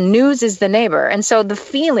neighbor. Yeah. The news is the neighbor. And so the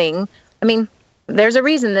feeling, there's a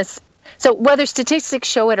reason this. So whether statistics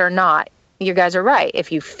show it or not, you guys are right.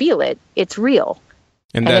 If you feel it, it's real.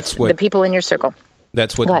 And that's what the people in your circle.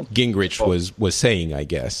 That's what Gingrich was saying, I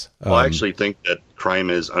guess. Well, I actually think that crime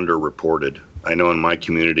is underreported. I know in my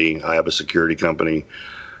community, I have a security company.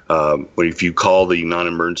 But if you call the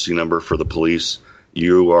non-emergency number for the police,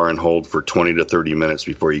 you are on hold for 20 to 30 minutes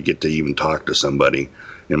before you get to even talk to somebody.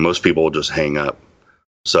 And most people will just hang up.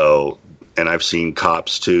 So, and I've seen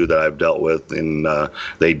cops too that I've dealt with, and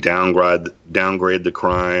they downgrade the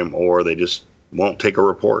crime, or they just won't take a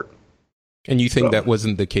report. And you think that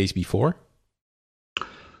wasn't the case before?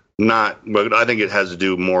 Not, but I think it has to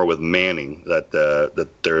do more with manning. That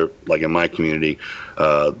they're, like in my community,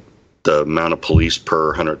 the amount of police per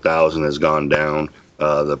 100,000 has gone down.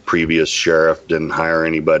 The previous sheriff didn't hire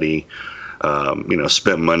anybody.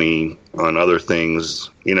 Spent money on other things.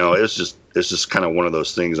 It's just kind of one of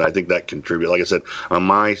those things. I think that contribute. Like I said, on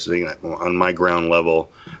my ground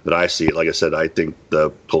level that I see it. Like I said, I think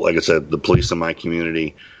the police in my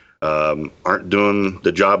community aren't doing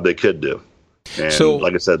the job they could do. And so,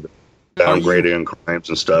 like I said, downgrading crimes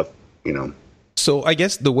and stuff. So I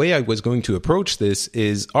guess the way I was going to approach this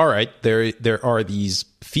is, all right, there are these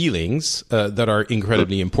feelings that are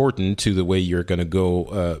incredibly important to the way you're going to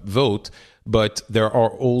go vote, but there are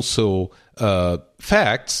also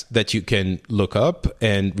facts that you can look up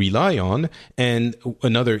and rely on. And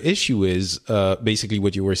another issue is basically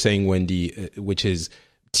what you were saying, Wendy, which is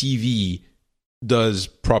TV does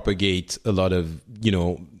propagate a lot of,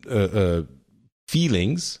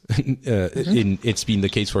 feelings. It's been the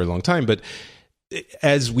case for a long time, but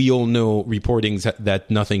as we all know, reporting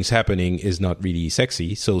that nothing's happening is not really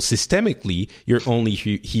sexy. So systemically, you're only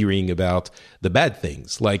hearing about the bad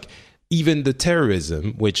things, like even the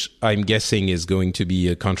terrorism, which I'm guessing is going to be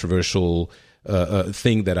a controversial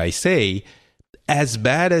thing that I say. As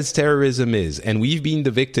bad as terrorism is, and we've been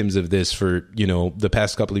the victims of this for, the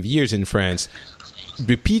past couple of years in France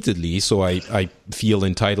repeatedly, so I feel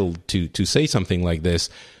entitled to say something like this.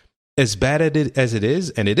 As bad as it is,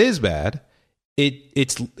 and it is bad,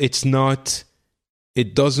 it's not,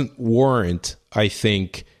 it doesn't warrant, I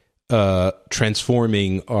think,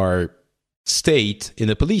 transforming our state in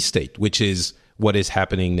a police state, which is what is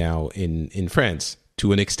happening now in France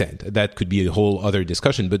to an extent. That could be a whole other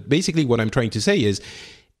discussion. But basically what I'm trying to say is,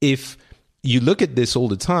 if you look at this all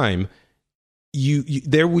the time,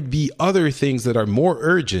 there would be other things that are more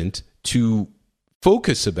urgent to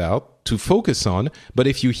focus on. But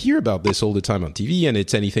if you hear about this all the time on TV, and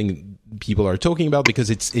it's anything people are talking about because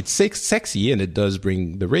it's sexy and it does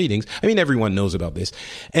bring the ratings. I mean, everyone knows about this.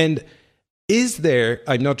 And is there,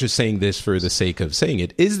 I'm not just saying this for the sake of saying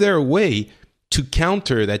it, is there a way to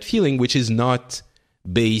counter that feeling which is not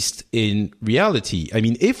based in reality? I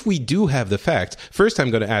mean, if we do have the facts, first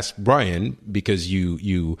I'm going to ask Brian, because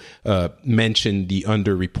you mentioned the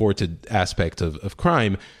underreported aspect of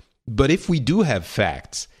crime. But if we do have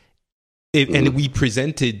facts, and we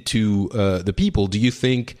present it to the people, do you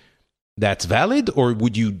think that's valid, or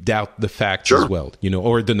would you doubt the facts as well?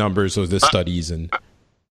 Or the numbers or the studies? And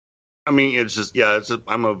I mean, it's just,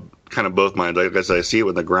 I'm a kind of both minds. Like I said, I see it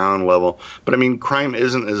with the ground level, but I mean, crime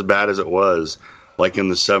isn't as bad as it was like in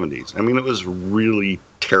the 70s. I mean, it was really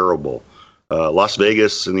terrible. Las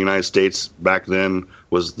Vegas in the United States back then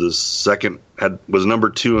was was number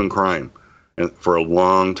 2 in crime, and for a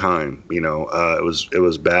long time. It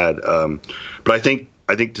was bad. But I think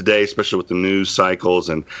today, especially with the news cycles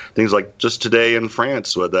and things like just today in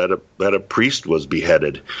France, that a priest was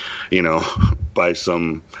beheaded, by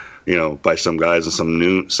some guys,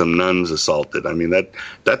 and some nuns assaulted. I mean,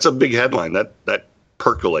 that's a big headline that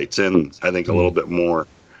percolates in, I think, a little bit more,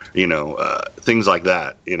 things like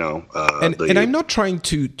that, and I'm not trying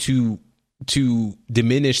to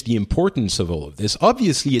diminish the importance of all of this.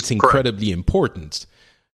 Obviously, it's incredibly important.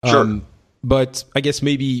 Sure. But I guess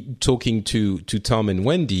maybe talking to Tom and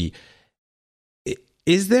Wendy,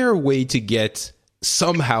 is there a way to get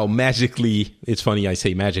somehow magically, it's funny I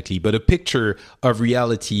say magically, but a picture of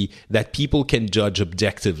reality that people can judge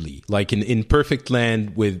objectively, like in perfect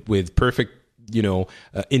land with perfect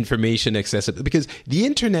information accessible? Because the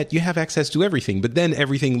internet, you have access to everything, but then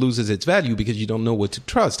everything loses its value because you don't know what to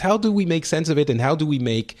trust. How do we make sense of it, and how do we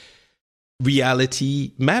make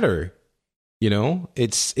reality matter?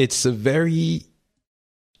 It's a very,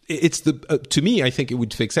 to me, I think it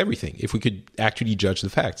would fix everything if we could actually judge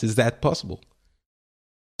the facts. Is that possible?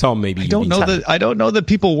 Tom, maybe I don't know that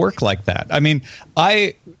people work like that. I mean,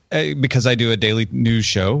 because I do a daily news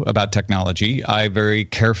show about technology, I very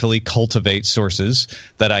carefully cultivate sources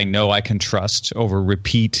that I know I can trust over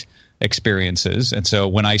repeat experiences. And so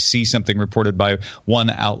when I see something reported by one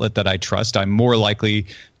outlet that I trust, I'm more likely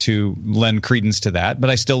to lend credence to that. But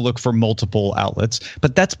I still look for multiple outlets.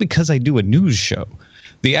 But that's because I do a news show.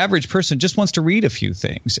 The average person just wants to read a few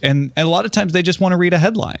things. And a lot of times they just want to read a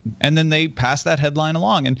headline. And then they pass that headline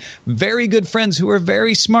along. And very good friends who are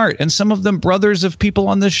very smart, and some of them brothers of people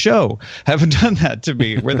on this show, have done that to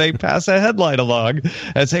me, where they pass a headline along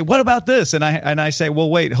and say, what about this? And I say,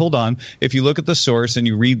 well, wait, hold on. If you look at the source and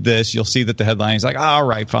you read this, you'll see that the headline is like, all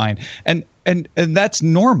right, fine. And that's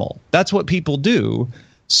normal. That's what people do.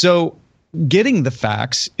 So getting the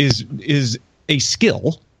facts is a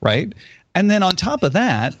skill, right? And then on top of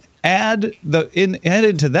that, add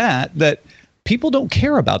into that people don't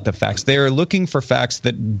care about the facts. They are looking for facts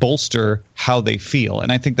that bolster how they feel.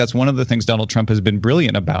 And I think that's one of the things Donald Trump has been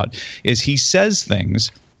brilliant about, is he says things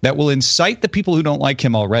that will incite the people who don't like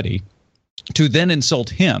him already to then insult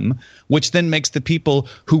him, which then makes the people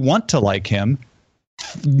who want to like him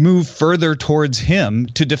move further towards him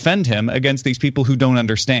to defend him against these people who don't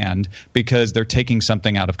understand because they're taking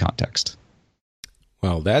something out of context.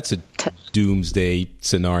 Well, that's a doomsday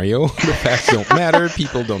scenario. The facts don't matter.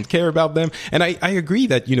 People don't care about them. And I agree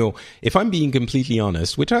that, if I'm being completely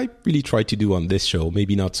honest, which I really try to do on this show,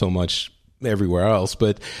 maybe not so much everywhere else,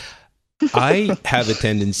 but I have a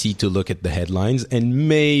tendency to look at the headlines and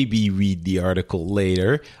maybe read the article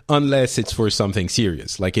later, unless it's for something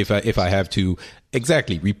serious. Like if I have to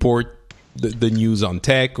report the news on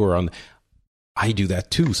tech I do that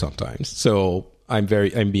too sometimes. So I'm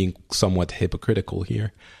being somewhat hypocritical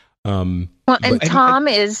here. Tom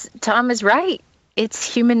is right.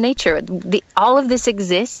 It's human nature. All of this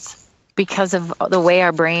exists because of the way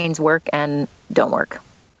our brains work and don't work,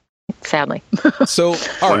 sadly. So,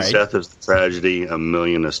 all one right. death is a tragedy, a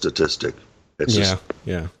million a statistic. It's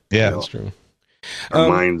yeah, that's true. Our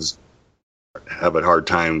minds have a hard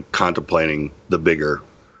time contemplating the bigger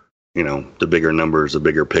numbers, the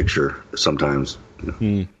bigger picture sometimes.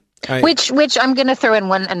 Which I'm going to throw in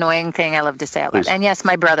one annoying thing I love to say out loud. And yes,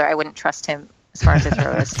 my brother, I wouldn't trust him as far as to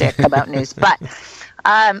throw a stick about news. But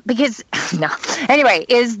because, no. Anyway,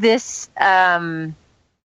 is this,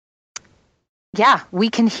 we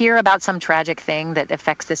can hear about some tragic thing that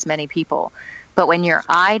affects this many people. But when you're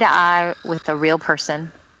eye to eye with a real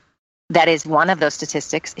person, that is one of those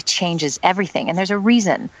statistics, it changes everything. And there's a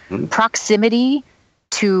reason. Proximity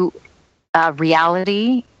to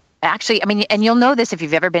reality. Actually, and you'll know this if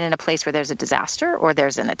you've ever been in a place where there's a disaster or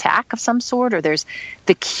there's an attack of some sort, or there's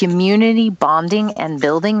the community bonding and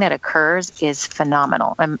building that occurs is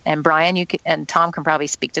phenomenal. And Brian, and Tom can probably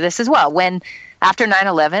speak to this as well. When after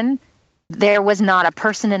 9/11, there was not a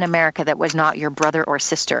person in America that was not your brother or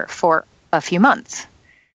sister for a few months.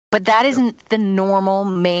 But that isn't the normal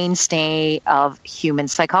mainstay of human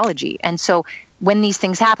psychology. And so when these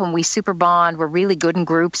things happen, we super bond. We're really good in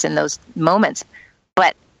groups in those moments.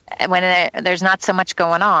 But when there's not so much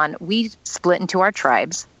going on, we split into our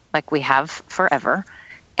tribes like we have forever,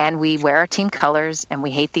 and we wear our team colors and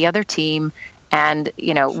we hate the other team. And,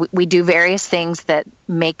 we do various things that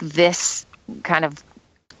make this kind of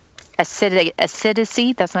acidity,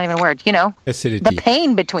 that's not even a word, acidity. The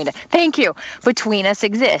pain between us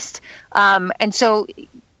exist. And so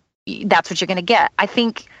that's what you're going to get. I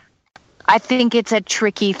think it's a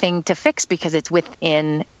tricky thing to fix because it's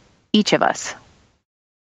within each of us.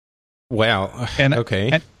 Wow. Okay.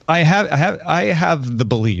 And I have the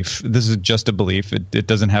belief. This is just a belief. It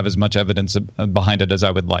doesn't have as much evidence behind it as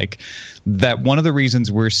I would like. That one of the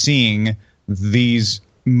reasons we're seeing these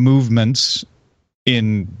movements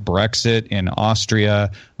in Brexit, in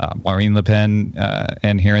Austria, Marine Le Pen,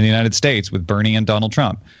 and here in the United States with Bernie and Donald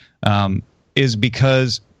Trump, is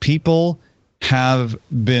because people have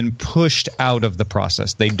been pushed out of the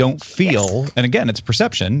process. They don't feel, and again, it's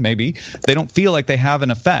perception, maybe, they don't feel like they have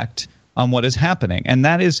an effect on what is happening. And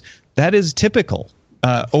that is typical.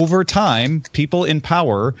 Over time, people in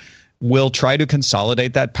power will try to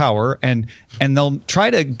consolidate that power, and they'll try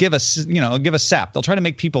to give a sap. They'll try to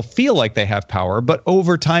make people feel like they have power, but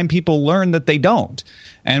over time people learn that they don't.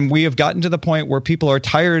 And we have gotten to the point where people are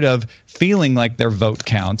tired of feeling like their vote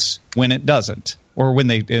counts when it doesn't. Or when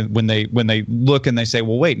they look and they say,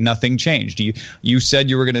 well, wait, nothing changed. You said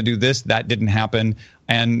you were going to do this, that didn't happen,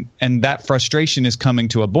 and that frustration is coming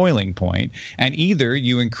to a boiling point. And either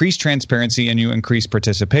you increase transparency and you increase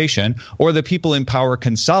participation, or the people in power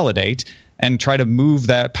consolidate and try to move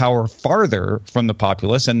that power farther from the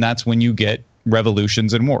populace, and that's when you get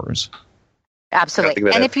revolutions and wars.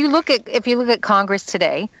 Absolutely. And if you look at Congress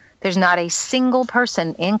today, there's not a single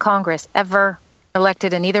person in Congress ever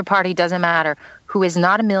elected in either party, doesn't matter, who is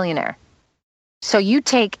not a millionaire. So you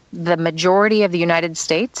take the majority of the United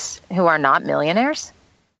States who are not millionaires,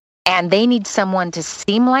 and they need someone to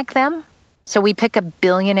seem like them. So we pick a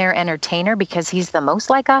billionaire entertainer because he's the most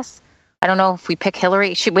like us. I don't know if we pick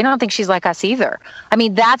Hillary. We don't think she's like us either.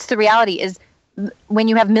 That's the reality, is when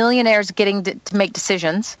you have millionaires getting to make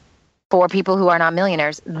decisions for people who are not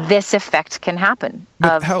millionaires, this effect can happen.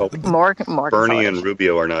 More Bernie and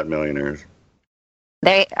Rubio are not millionaires.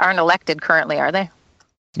 They aren't elected currently, are they?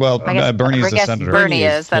 Well, Bernie's the senator. Bernie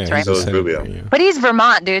is, that's right. So is Rubio. Yeah. But he's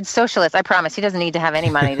Vermont, dude. Socialist, I promise. He doesn't need to have any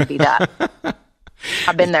money to be that.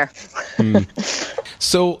 I've been there.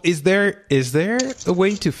 So is there a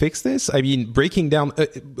way to fix this? Breaking down,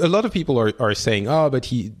 a lot of people are saying, but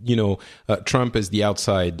Trump is the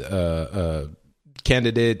outside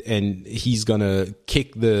candidate and he's gonna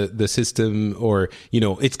kick the system, or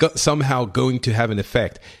it's somehow going to have an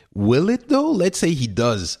effect. Will it though? Let's say he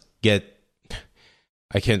does get.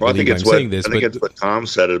 I can't believe I'm saying this. I think it's what Tom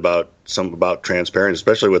said about transparency,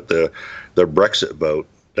 especially with the Brexit vote.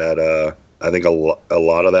 That I think a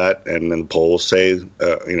lot of that, and then polls say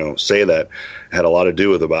that had a lot to do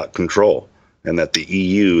with about control. and that the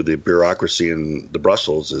EU, the bureaucracy in the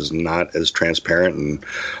Brussels, is not as transparent, and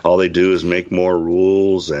all they do is make more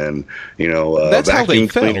rules, and that's how they vacuum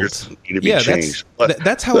cleaners felt. need to be changed.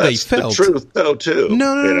 That's how they felt. That's the truth, though, too.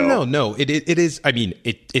 No. It is. I mean,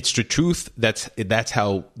 it's the truth. That's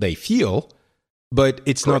how they feel, but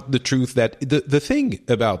it's not the truth. That the thing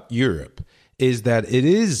about Europe is that it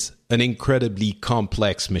is an incredibly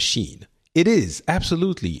complex machine. It is,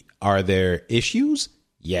 absolutely. Are there issues?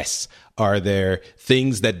 Yes. Are there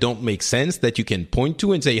things that don't make sense that you can point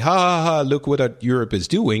to and say, ha, ha, ha, look what Europe is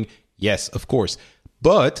doing? Yes, of course.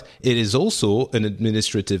 But it is also an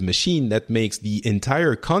administrative machine that makes the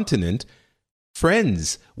entire continent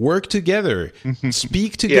friends, work together,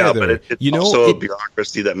 speak together. Yeah, but it's also a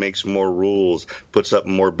bureaucracy that makes more rules, puts up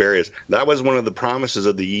more barriers. That was one of the promises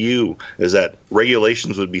of the EU, is that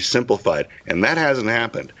regulations would be simplified, and that hasn't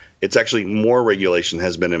happened. It's actually more regulation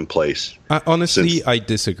has been in place. Honestly, I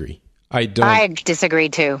disagree. I disagree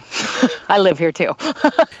too. I live here too.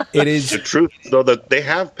 It is the truth, though, that they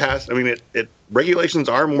have passed. I mean, regulations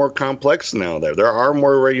are more complex now. There are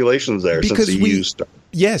more regulations there since the EU started.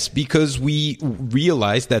 Yes, because we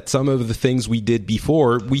realized that some of the things we did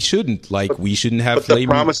before we shouldn't. We shouldn't have. But the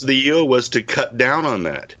promise of the EU was to cut down on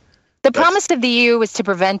that. The promise of the EU was to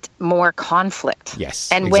prevent more conflict.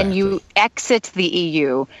 Yes, and exactly. when you exit the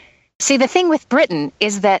EU. See, the thing with Britain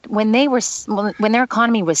is that when their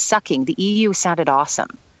economy was sucking, the EU sounded awesome.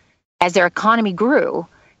 As their economy grew,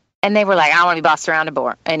 and they were like, I don't want to be bossed around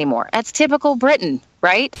anymore. That's typical Britain,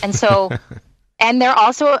 right? And so, and there are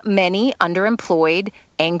also many underemployed,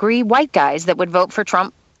 angry white guys that would vote for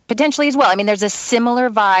Trump potentially as well. I mean, there's a similar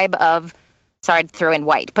vibe of, sorry, I'd throw in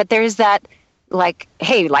white, but there's that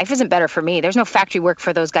hey, life isn't better for me. There's no factory work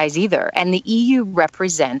for those guys either. And the EU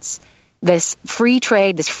represents this free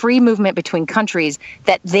trade, this free movement between countries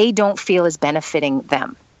that they don't feel is benefiting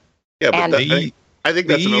them. Yeah, but I think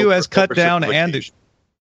that's the EU has cut down and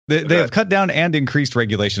they have cut down and increased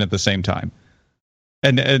regulation at the same time,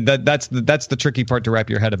 and that's the tricky part to wrap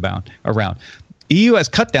your head around. EU has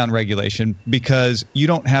cut down regulation because you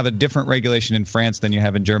don't have a different regulation in France than you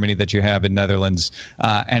have in Germany, that you have in Netherlands,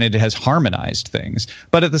 and it has harmonized things.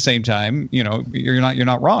 But at the same time, you're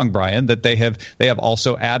not wrong, Brian, that they have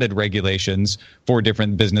also added regulations for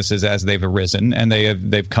different businesses as they've arisen, and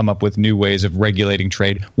they've come up with new ways of regulating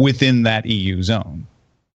trade within that EU zone.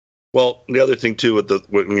 Well, the other thing too,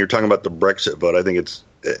 when you're talking about the Brexit vote, I think it's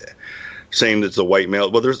saying it's a white male.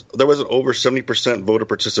 Well, there was over 70% voter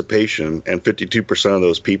participation, and 52% of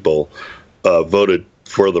those people voted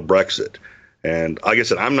for the Brexit. And like I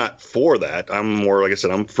said, I'm not for that. I'm more, like I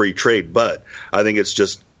said, I'm free trade. But I think it's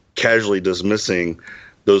just casually dismissing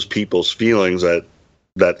those people's feelings that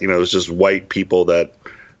it's just white people that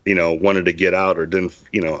wanted to get out or didn't.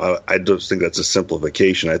 I just think that's a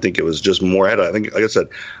simplification. I think it was just more. I think, like I said,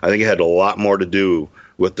 I think it had a lot more to do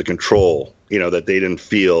with the control. That they didn't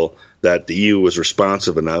feel that the EU was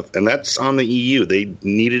responsive enough, and that's on the EU. They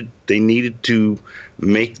needed to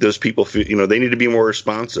make those people feel, they need to be more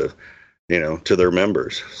responsive, to their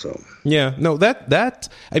members. So yeah, no, that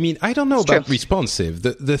I mean, I don't know about responsive.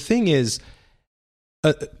 The thing is,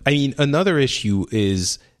 another issue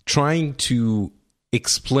is trying to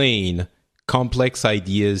explain complex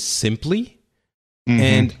ideas simply,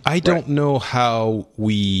 and I don't know how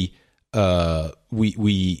we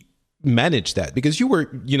manage that, because you were,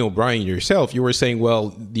 Brian, yourself, you were saying,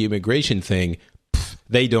 well, the immigration thing,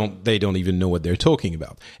 they don't even know what they're talking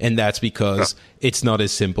about, and that's because it's not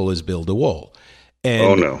as simple as build a wall. And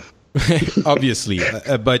oh no, obviously,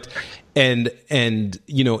 but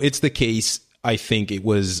it's the case. I think it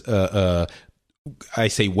was I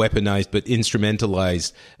say weaponized, but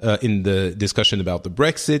instrumentalized in the discussion about the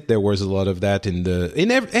Brexit. There was a lot of that in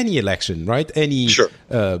any election, right? Sure.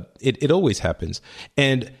 It always happens,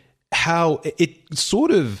 and how it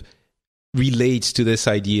sort of relates to this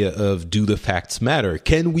idea of, do the facts matter?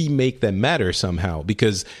 Can we make them matter somehow?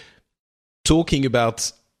 Because talking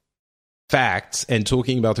about facts and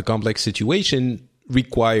talking about a complex situation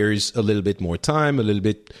requires a little bit more time, a little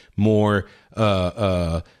bit more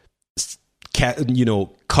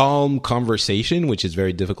calm conversation, which is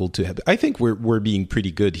very difficult to have. I think we're being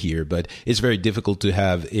pretty good here, but it's very difficult to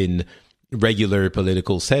have in regular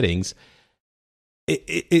political settings.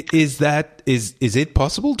 Is it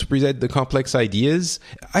possible to present the complex ideas?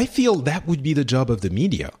 I feel that would be the job of the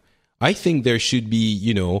media. I think there should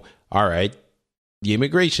be, all right, the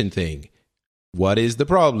immigration thing. What is the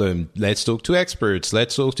problem? Let's talk to experts.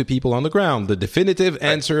 Let's talk to people on the ground. The definitive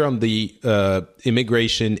answer on the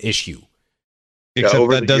immigration issue. Except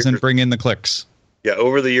that doesn't bring in the clicks. Yeah,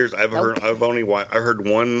 over the years, I've heard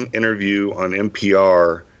one interview on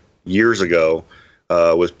NPR years ago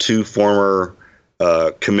with two former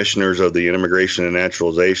commissioners of the Immigration and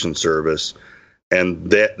Naturalization Service, and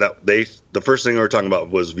the first thing they were talking about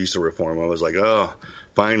was visa reform. I was like, oh,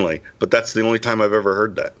 finally. But that's the only time I've ever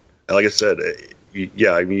heard that. And like I said,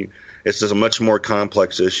 yeah, I mean, it's just a much more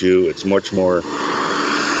complex issue. It's much more.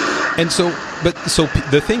 And so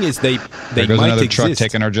the thing is, they there goes might another exist. truck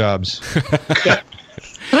taking our jobs.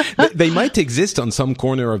 They might exist on some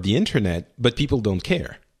corner of the internet, but people don't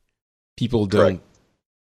care. People don't. Correct.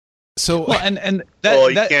 So and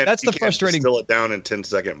that's the frustrating. Distill it down in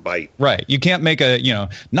 10-second bite. Right. You can't make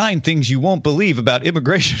 9 things you won't believe about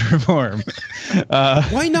immigration reform.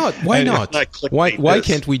 Why not? Why not? Why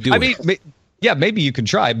can't we do it? I mean, yeah, maybe you can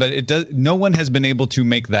try, but it does. No one has been able to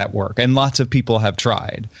make that work, and lots of people have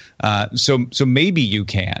tried. So maybe you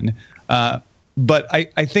can. But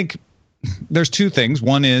I think there's two things.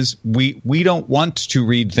 One is we don't want to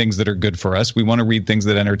read things that are good for us. We want to read things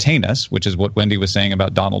that entertain us, which is what Wendy was saying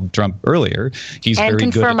about Donald Trump earlier. He's and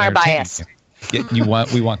very confirm good at our bias. We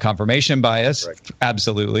want confirmation bias, right.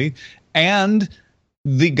 Absolutely, and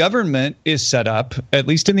the government is set up, at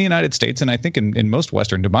least in the United States, and I think in most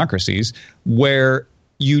Western democracies, where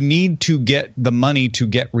you need to get the money to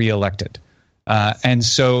get reelected, and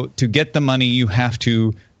so to get the money, you have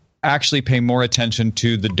to actually pay more attention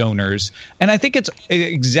to the donors. And I think it's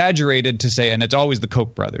exaggerated to say, and it's always the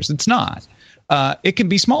Koch brothers. It's not. It can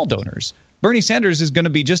be small donors. Bernie Sanders is going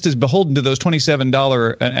to be just as beholden to those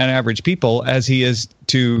 $27 an average people as he is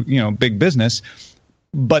to big business,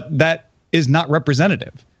 but that is not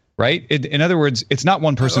representative, right? In other words, it's not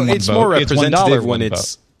one person, one it's vote. More representative when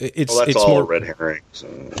it's that's all more red herring. So.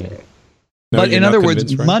 But in other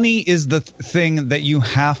words, money is the thing that you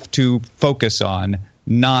have to focus on,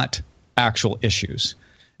 not actual issues.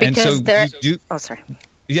 Because and so you do, oh, sorry.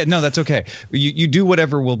 Yeah, no, that's okay. You do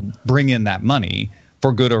whatever will bring in that money,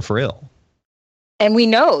 for good or for ill. And we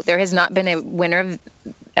know there has not been a winner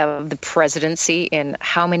of the presidency in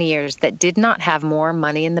how many years that did not have more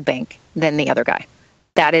money in the bank than the other guy.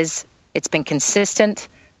 It's been consistent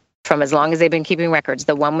from as long as they've been keeping records.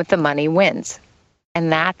 The one with the money wins.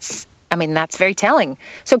 And that's very telling.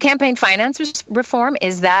 So campaign finance reform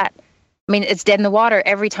is that, it's dead in the water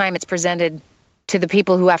every time it's presented to the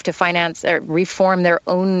people who have to finance or reform their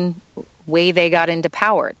own way they got into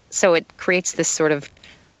power. So it creates this sort of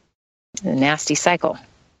nasty cycle.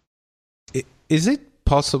 Is it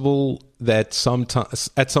possible that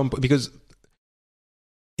at some point, because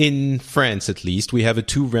in France at least, we have a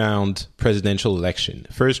 2-round presidential election.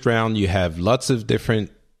 First round, you have lots of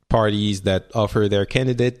different parties that offer their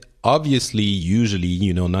candidate. Obviously, usually,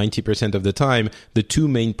 90% of the time, the two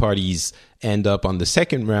main parties end up on the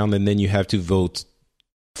second round, and then you have to vote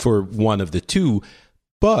for one of the two.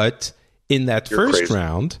 But in that first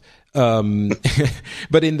round,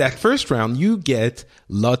 you get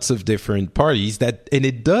lots of different parties and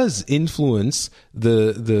it does influence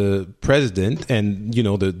the president and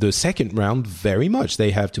the second round very much.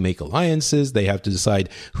 They have to make alliances. They have to decide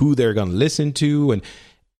who they're going to listen to. And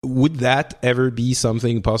would that ever be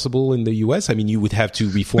something possible in the U.S.? You would have to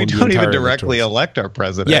reform. We don't even directly elect our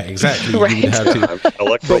president. Yeah, exactly. Right. You would have to.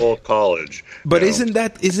 Electoral college. But isn't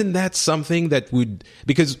that something that would,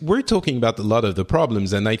 because we're talking about a lot of the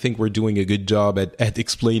problems, and I think we're doing a good job at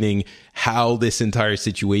explaining how this entire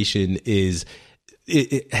situation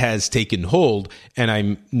it has taken hold, and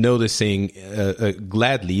I'm noticing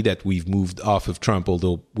gladly that we've moved off of Trump,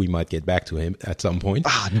 although we might get back to him at some point.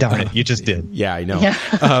 Darn it, you just did. Yeah, I know.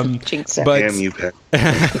 Jinx it. But, damn you, Pat.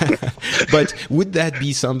 but would that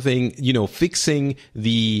be something, fixing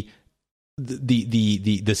the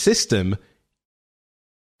system?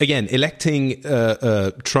 Again, electing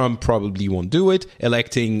Trump probably won't do it.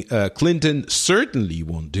 Electing Clinton certainly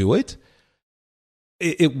won't do it.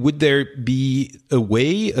 Would there be a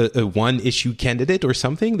way, a one-issue candidate or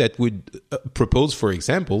something that would propose, for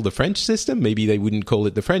example, the French system? Maybe they wouldn't call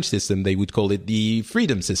it the French system. They would call it the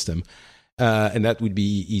freedom system. And that would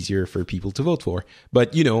be easier for people to vote for.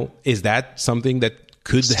 But, is that something that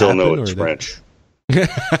could happen? Still know it's French.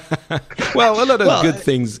 Well, a lot of good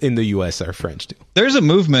things in the U.S. are French, too. There's a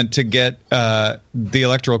movement to get the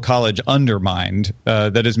Electoral College undermined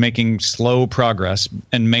that is making slow progress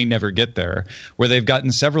and may never get there, where they've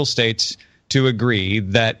gotten several states to agree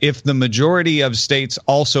that if the majority of states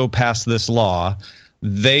also pass this law,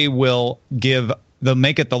 they'll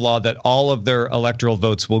make it the law that all of their electoral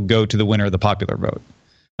votes will go to the winner of the popular vote.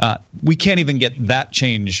 We can't even get that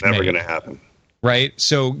change Never made. going to happen. Right.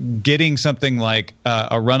 So getting something like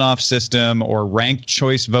a runoff system or ranked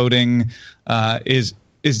choice voting is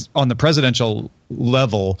is on the presidential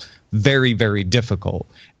level very, very difficult.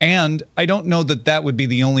 And I don't know that that would be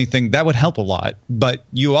the only thing that would help a lot, but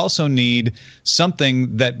you also need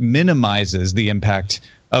something that minimizes the impact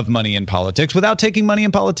of money in politics without taking money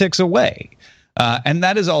in politics away. And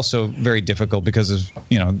that is also very difficult because of,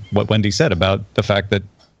 what Wendy said about the fact that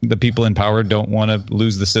the people in power don't want to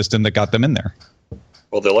lose the system that got them in there.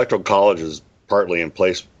 Well, the Electoral College is partly in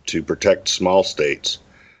place to protect small states.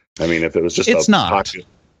 I mean, if it was just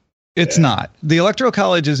It's not. The Electoral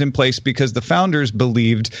College is in place because the founders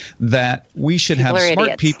believed that we should have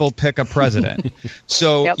smart people pick a president.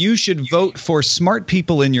 So you should vote for smart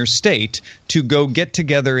people in your state to go get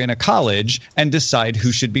together in a college and decide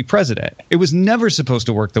who should be president. It was never supposed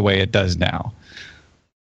to work the way it does now.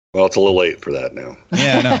 Well, it's a little late for that now.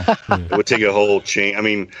 Yeah, I know. It would take a whole change. I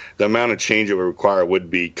mean, the amount of change it would require would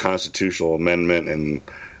be constitutional amendment, and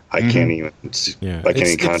I can't even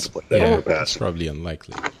contemplate that ever passing. It's probably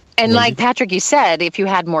unlikely. And like Patrick, you said, if you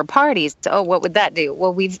had more parties, what would that do?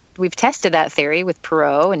 Well, we've tested that theory with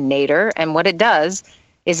Perot and Nader, and what it does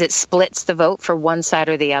is it splits the vote for one side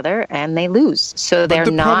or the other, and they lose. So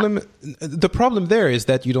The problem there is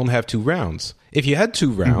that you don't have two rounds. If you had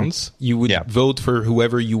two rounds, you would vote for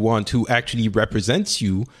whoever you want who actually represents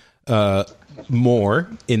you more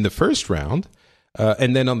in the first round.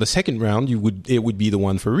 And then on the second round, it would be the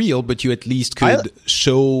one for real, but you at least could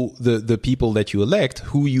show the people that you elect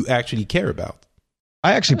who you actually care about.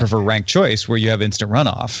 I actually prefer ranked choice, where you have instant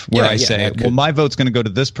runoff, where I say, well, my vote's going to go to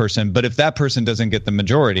this person, but if that person doesn't get the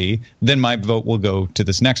majority, then my vote will go to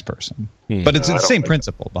this next person. But it's the same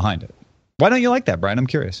principle behind it. Why don't you like that, Brian? I'm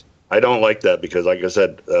curious. I don't like that because, like I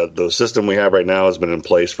said, the system we have right now has been in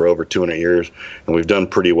place for over 200 years, and we've done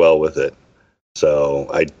pretty well with it. So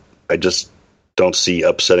I just don't see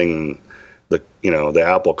upsetting the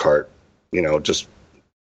apple cart, just.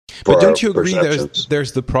 But don't you agree?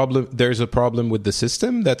 There's the problem. There's a problem with the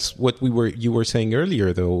system. That's what you were saying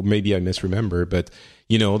earlier, though. Maybe I misremember, but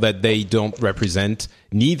that they don't represent.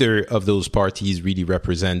 Neither of those parties really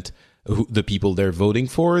represent the people they're voting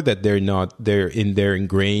for. That they're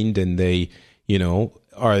ingrained, and they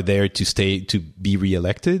are there to be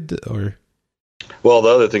reelected. Or well, the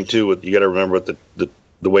other thing too, you got to remember with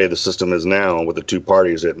the way the system is now with the two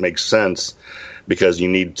parties, it makes sense. Because you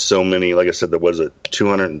need so many, like I said, there was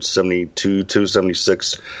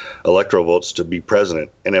 276 electoral votes to be president,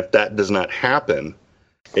 and if that does not happen,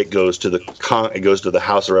 it goes to the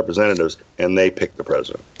House of Representatives, and they pick the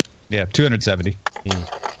president. Yeah, 270.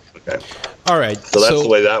 Okay. All right. So that's the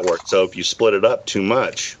way that works. So if you split it up too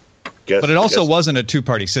much, but it also wasn't a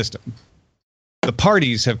two-party system. The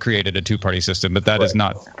parties have created a two-party system, but that is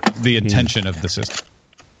not the intention of the system.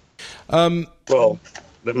 Well.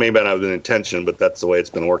 That may not have been intention, but that's the way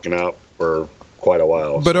it's been working out for quite a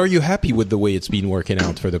while. But are you happy with the way it's been working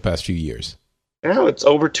out for the past few years? Yeah, it's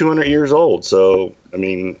over 200 years old. So, I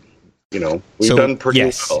mean, we've done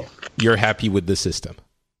pretty well. You're happy with the system?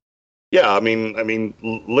 Yeah, I mean,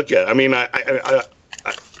 look at. I mean, I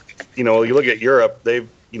you look at Europe. They've,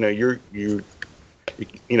 you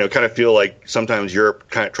kind of feel like sometimes Europe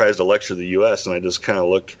kind of tries to lecture the U.S. and I just kind of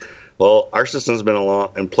look. Well, our system's been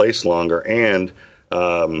in place longer, and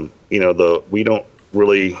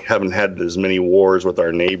we haven't had as many wars with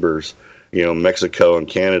our neighbors, Mexico and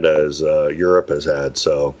Canada as Europe has had.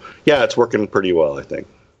 So, yeah, it's working pretty well, I think.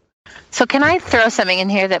 So can I throw something in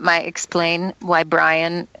here that might explain why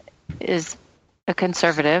Brian is a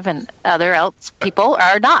conservative and people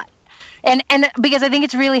are not? And because I think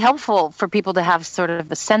it's really helpful for people to have sort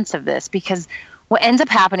of a sense of this, because what ends up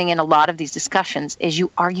happening in a lot of these discussions is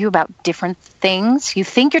you argue about different things. You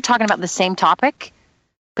think you're talking about the same topic,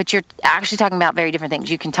 but you're actually talking about very different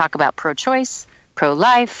things. You can talk about pro-choice,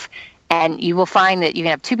 pro-life, and you will find that you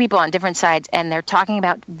can have two people on different sides, and they're talking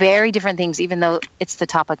about very different things, even though it's the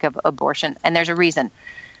topic of abortion. And there's a reason.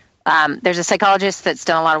 There's a psychologist that's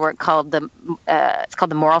done a lot of work called it's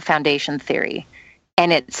called the moral foundation theory.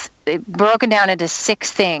 And it's broken down into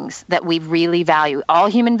 6 things that we really value. All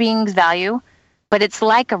human beings value. But it's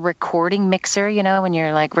like a recording mixer, when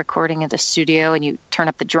you're like recording at the studio and you turn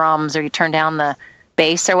up the drums or you turn down the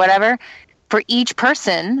bass or whatever. For each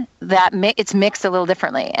person, it's mixed a little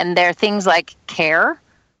differently. And there are things like care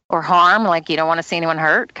or harm, like you don't want to see anyone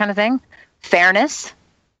hurt kind of thing. Fairness,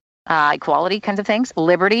 equality kinds of things.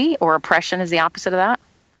 Liberty or oppression is the opposite of that.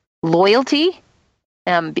 Loyalty,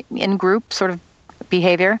 in-group sort of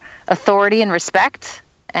behavior. Authority and respect.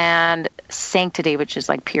 And sanctity, which is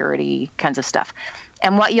like purity kinds of stuff.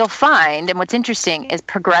 And what you'll find, and what's interesting, is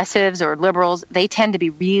progressives or liberals, they tend to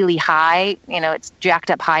be really high. It's jacked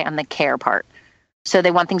up high on the care part. So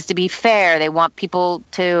they want things to be fair. They want people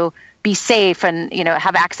to be safe and,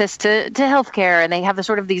 have access to healthcare. And they have the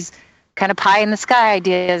sort of these kind of pie in the sky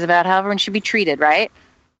ideas about how everyone should be treated, right?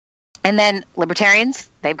 And then libertarians,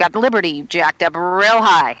 they've got the liberty jacked up real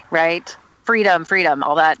high, right? Freedom,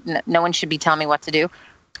 all that. No one should be telling me what to do.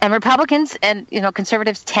 And Republicans and,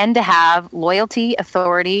 conservatives tend to have loyalty,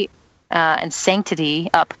 authority, and sanctity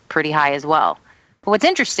up pretty high as well. But what's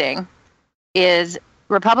interesting is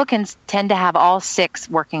Republicans tend to have all six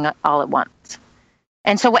working all at once.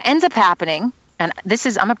 And so what ends up happening, and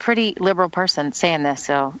I'm a pretty liberal person saying this,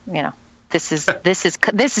 so, this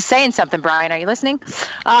is saying something, Brian. Are you listening?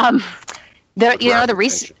 The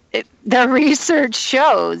research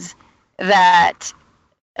shows that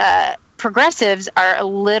progressives are a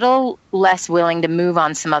little less willing to move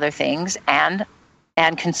on some other things, and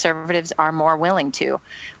conservatives are more willing to.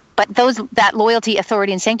 But that loyalty,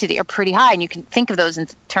 authority, and sanctity are pretty high, and you can think of those in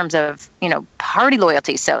terms of party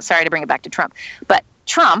loyalty. So sorry to bring it back to Trump, but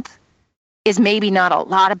Trump is maybe not a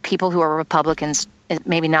lot of people who are Republicans,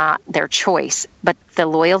 maybe not their choice, but the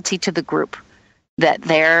loyalty to the group, that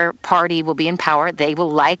their party will be in power. They will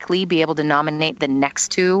likely be able to nominate the next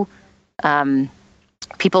two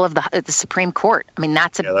people of the Supreme Court. I mean,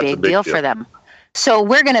 that's a big deal for them. So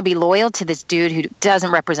we're going to be loyal to this dude who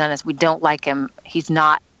doesn't represent us. We don't like him. He's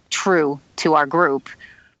not true to our group,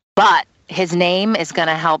 but his name is going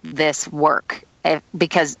to help this work.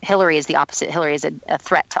 Because Hillary is the opposite. Hillary is a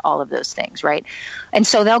threat to all of those things, right? And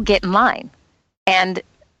so they'll get in line. And,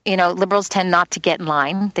 liberals tend not to get in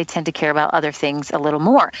line. They tend to care about other things a little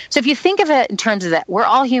more. So if you think of it in terms of that, we're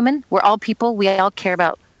all human. We're all people. We all care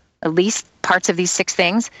about at least parts of these six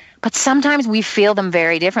things. But sometimes we feel them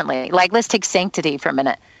very differently. Like, let's take sanctity for a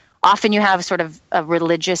minute. Often you have sort of a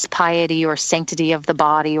religious piety or sanctity of the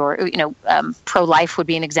body, or, pro-life would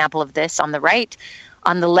be an example of this on the right.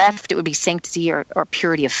 On the left, it would be sanctity or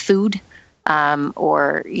purity of food,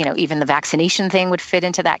 or, even the vaccination thing would fit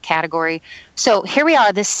into that category. So here we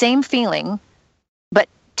are, this same feeling, but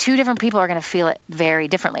two different people are going to feel it very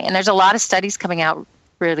differently. And there's a lot of studies coming out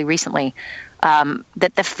really recently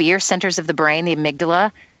that the fear centers of the brain, the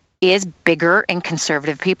amygdala, is bigger in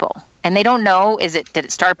conservative people. And they don't know, did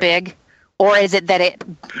it start big? Or is it that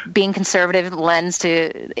being conservative lends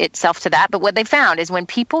to itself to that? But what they found is when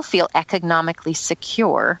people feel economically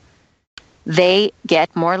secure, they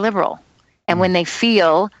get more liberal. And when they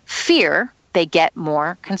feel fear, they get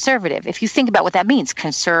more conservative. If you think about what that means,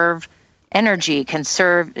 conserve energy, keep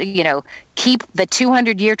the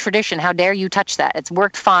 200-year tradition. How dare you touch that? It's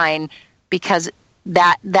worked fine because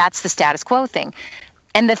that's the status quo thing.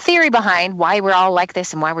 And the theory behind why we're all like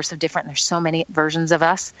this and why we're so different, and there's so many versions of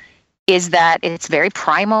us, is that it's very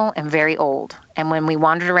primal and very old. And when we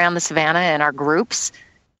wandered around the savannah in our groups,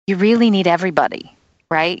 you really need everybody,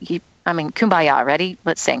 right? Kumbaya, ready?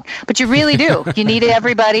 Let's sing. But you really do. You need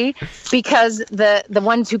everybody, because the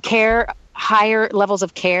ones who care, higher levels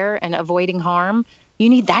of care and avoiding harm, you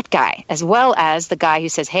need that guy, as well as the guy who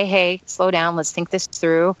says, hey, slow down, let's think this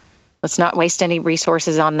through. Let's not waste any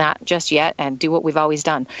resources on that just yet and do what we've always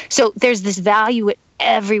done. So there's this value that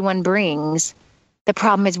everyone brings. The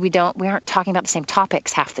problem is we aren't talking about the same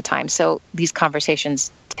topics half the time. So these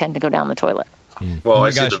conversations tend to go down the toilet. Well, I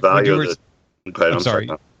see the value of it. I'm sorry.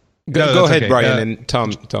 Go ahead, okay. Brian, and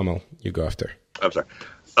Tom, you go after. I'm sorry.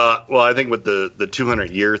 Well, I think with the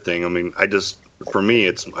 200-year thing, for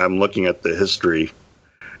me, I'm looking at the history,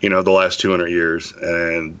 the last 200 years,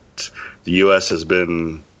 and the U.S. has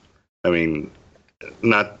been,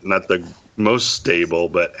 not the most stable,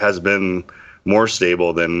 but has been more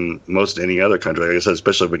stable than most any other country. Like I said,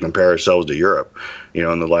 especially if we compare ourselves to Europe,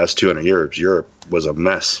 in the last 200 years, Europe was a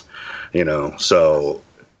mess, so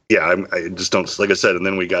yeah, I just don't, like I said, and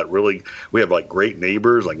then we have like great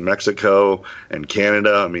neighbors like Mexico and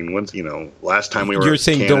Canada. Last time we were You're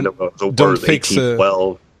saying Canada don't fix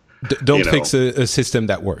 1812. Don't fix a system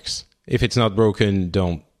that works. If it's not broken,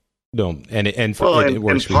 don't. And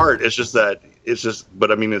works. In part, it's just that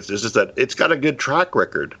it's got a good track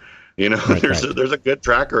record. There's a good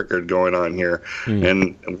track record going on here,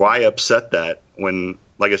 and why upset that when,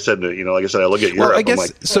 like I said, I look at Europe.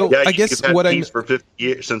 Well, I guess what I'm for 50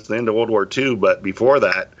 years since the end of World War II, but before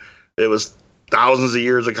that, it was thousands of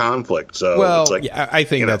years of conflict. So I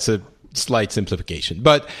think that's a slight simplification,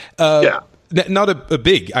 but not a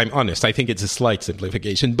big. I'm honest. I think it's a slight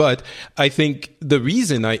simplification, but I think the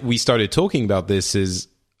reason we started talking about this is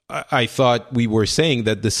I thought we were saying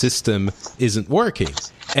that the system isn't working.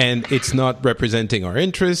 and it's not representing our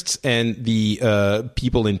interests, and the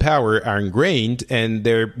people in power are ingrained, and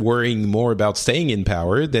they're worrying more about staying in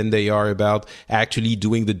power than they are about actually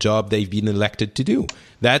doing the job they've been elected to do.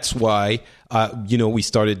 That's why, we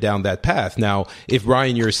started down that path. Now, if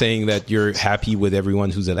Brian, you're saying that you're happy with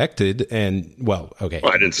everyone who's elected, and okay.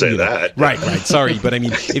 Well, I didn't say that. Right. Sorry. But I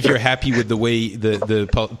mean, if you're happy with the way the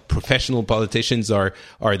professional politicians are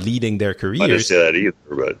leading their careers. I didn't say that either,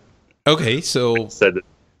 but. Okay. So. I said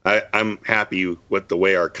I'm happy with the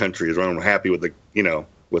way our country is run. I'm happy with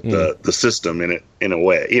the system in a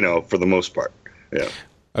way, for the most part. Yeah.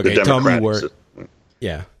 Okay.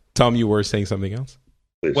 Tom, you were saying something else?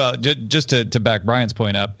 Please. Well, just to back Brian's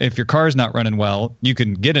point up, if your car's not running well, you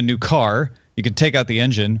can get a new car, you can take out the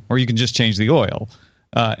engine, or you can just change the oil.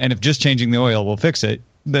 And if just changing the oil will fix it,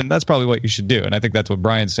 then that's probably what you should do. And I think that's what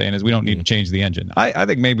Brian's saying is we don't need to change the engine. I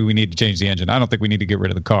think maybe we need to change the engine. I don't think we need to get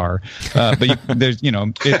rid of the car. But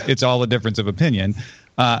it's all a difference of opinion.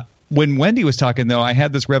 When Wendy was talking, though, I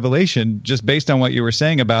had this revelation just based on what you were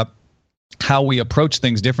saying about how we approach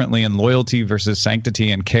things differently in loyalty versus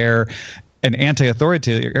sanctity and care and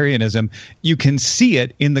anti-authoritarianism. You can see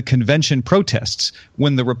it in the convention protests.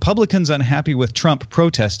 When the Republicans unhappy with Trump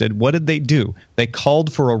protested, what did they do? They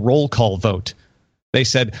called for a roll call vote. They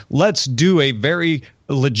said, let's do a very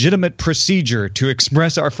legitimate procedure to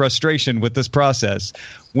express our frustration with this process.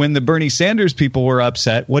 When the Bernie Sanders people were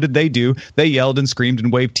upset, what did they do? They yelled and screamed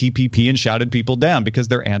and waved TPP and shouted people down because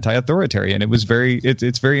they're anti-authoritarian. It's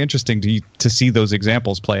very interesting to see those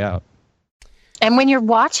examples play out. And when you're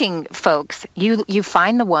watching folks, you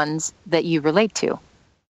find the ones that you relate to,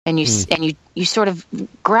 and you sort of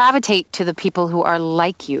gravitate to the people who are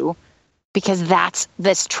like you, because that's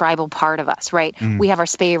this tribal part of us, right? We have our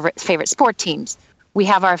favorite sport teams. We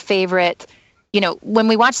have our favorite, when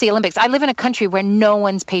we watch the Olympics. I live in a country where no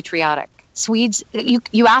one's patriotic. Swedes,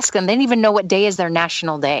 you ask them, they don't even know what day is their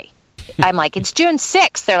national day. I'm like, it's June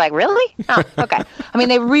 6th. They're like, really? Oh, okay. I mean,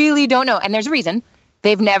 they really don't know, and there's a reason.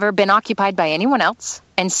 They've never been occupied by anyone else.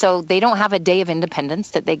 And so they don't have a day of independence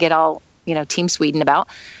that they get all, Team Sweden about.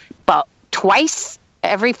 But twice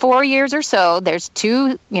every 4 years or so, there's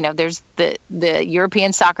there's the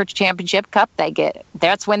European Soccer Championship Cup.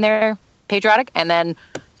 That's when they're patriotic. And then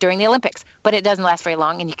during the Olympics. But it doesn't last very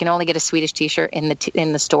long. And you can only get a Swedish T-shirt in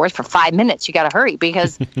the stores for 5 minutes. You got to hurry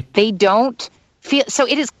because they don't feel. So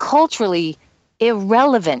it is culturally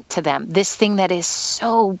irrelevant to them, this thing that is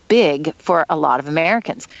so big for a lot of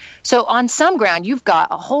Americans. So on some ground, you've got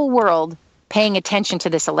a whole world paying attention to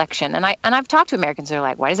this election. And I've talked to Americans who are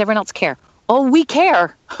like, why does everyone else care? Oh, we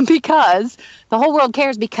care because the whole world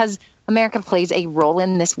cares, because America plays a role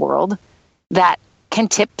in this world that can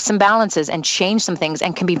tip some balances and change some things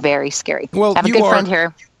and can be very scary. Well, I have a good friend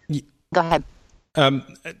here. Go ahead.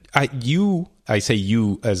 I say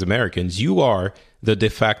you as Americans, you are the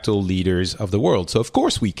de facto leaders of the world. So of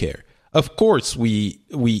course we care. Of course we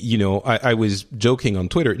I was joking on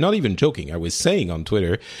Twitter, not even joking. I was saying on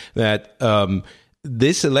Twitter that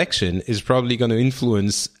this election is probably going to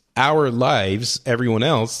influence our lives, everyone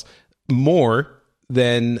else, more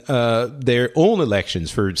than their own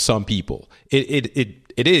elections for some people.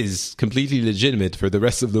 It is completely legitimate for the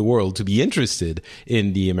rest of the world to be interested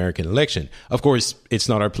in the American election. Of course, it's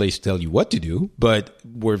not our place to tell you what to do, but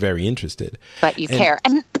we're very interested. But you care.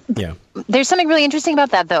 And yeah, there's something really interesting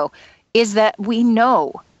about that, though, is that we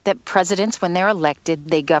know that presidents, when they're elected,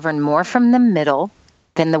 they govern more from the middle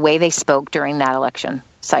than the way they spoke during that election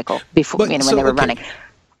cycle before, when they were running.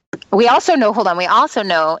 We also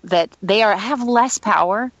know that they have less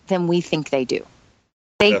power than we think they do.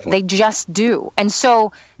 They just do. And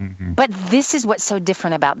so, but this is what's so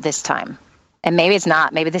different about this time. And maybe it's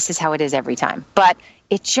not. Maybe this is how it is every time. But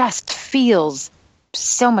it just feels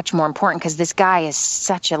so much more important because this guy is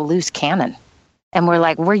such a loose cannon. And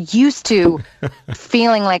we're used to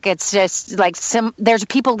feeling like it's just like there's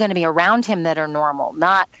people going to be around him that are normal,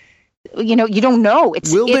 not, you don't know.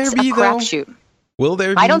 It's a crapshoot. Will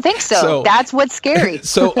there be? I don't think so. That's what's scary.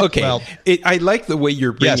 So, okay. Well, I like the way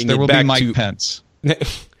you're bringing it back to... Yes, there will be Mike Pence.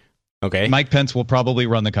 Okay. Mike Pence will probably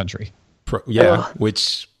run the country.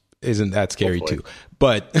 Which isn't that scary too.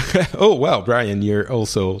 But, oh, wow, Brian, you're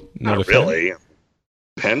also not a fan? Really.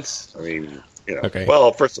 Pence? I mean, Okay.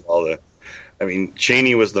 Well, first of all,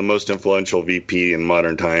 Cheney was the most influential VP in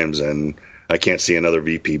modern times, and I can't see another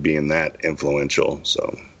VP being that influential.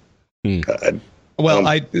 So,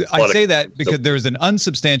 I say that because there's an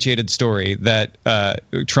unsubstantiated story that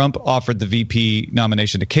Trump offered the VP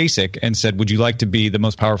nomination to Kasich and said, would you like to be the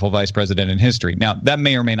most powerful vice president in history? Now, that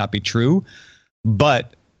may or may not be true,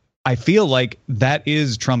 but I feel like that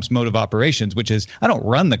is Trump's mode of operations, which is, I don't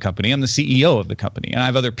run the company. I'm the CEO of the company, and I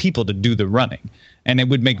have other people to do the running. And it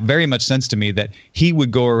would make very much sense to me that he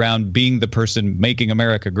would go around being the person making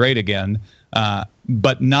America great again,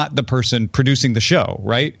 but not the person producing the show,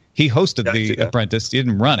 right? He hosted The Apprentice, he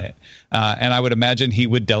didn't run it. And I would imagine he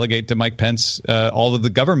would delegate to Mike Pence all of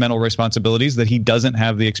the governmental responsibilities that he doesn't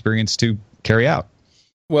have the experience to carry out.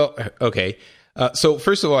 Well, okay. So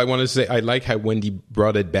first of all, I want to say I like how Wendy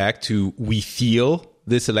brought it back to we feel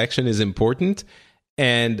this election is important.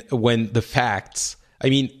 And when the facts, I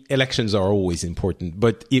mean, elections are always important,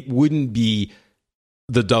 but it wouldn't be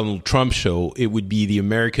the Donald Trump show. It would be the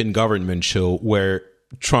American government show where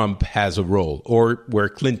Trump has a role or where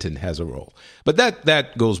Clinton has a role. But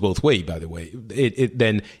that goes both ways, by the way.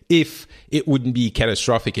 Then if it wouldn't be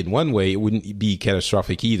catastrophic in one way, it wouldn't be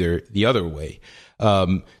catastrophic either the other way.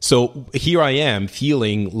 So here I am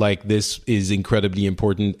feeling like this is incredibly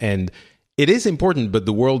important, and it is important, but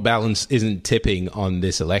the world balance isn't tipping on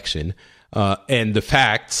this election. And the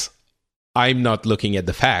facts, I'm not looking at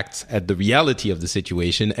the facts, at the reality of the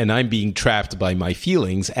situation, and I'm being trapped by my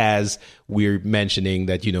feelings as we're mentioning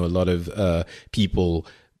that, a lot of people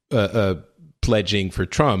pledging for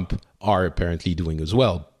Trump are apparently doing as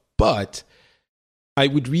well. But I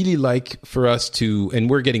would really like for us to, and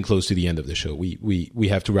we're getting close to the end of the show, we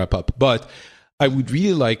have to wrap up, but I would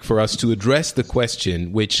really like for us to address the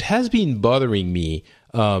question which has been bothering me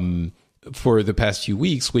for the past few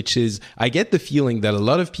weeks, which is I get the feeling that a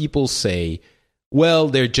lot of people say, well,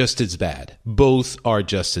 they're just as bad. Both are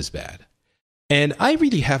just as bad. And I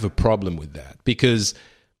really have a problem with that because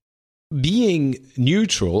being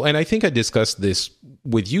neutral, and I think I discussed this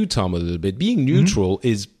with you, Tom, a little bit, being neutral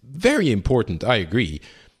is very important, I agree.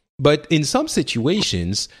 But in some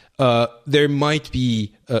situations, there might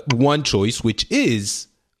be one choice which is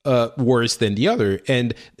worse than the other.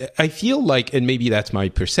 And I feel like, and maybe that's my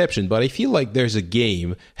perception, but I feel like there's a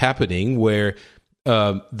game happening where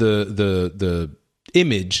the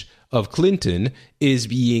image of Clinton is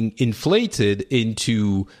being inflated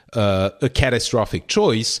into a catastrophic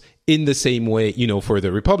choice in the same way, for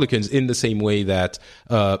the Republicans, in the same way that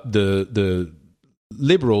the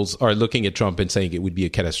liberals are looking at Trump and saying it would be a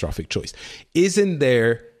catastrophic choice. Isn't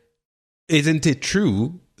it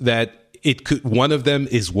true that one of them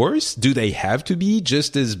is worse? Do they have to be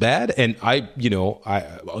just as bad? And I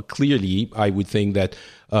clearly would think that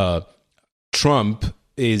Trump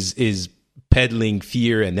is peddling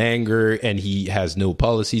fear and anger, and he has no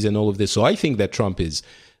policies and all of this. So I think that Trump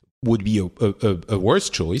would be a worse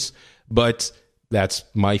choice, but that's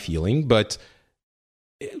my feeling. But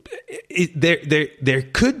there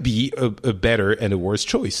could be a better and a worse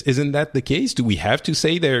choice. Isn't that the case? Do we have to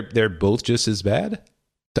say they're both just as bad?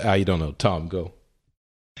 I don't know. Tom, go.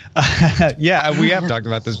 Yeah, we have talked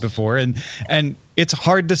about this before, and it's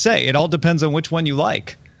hard to say. It all depends on which one you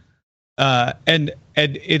like. And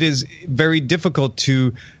it is very difficult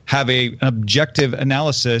to have an objective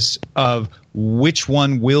analysis of which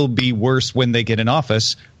one will be worse when they get in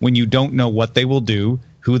office when you don't know what they will do,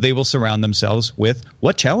 who they will surround themselves with,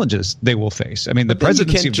 what challenges they will face. I mean, the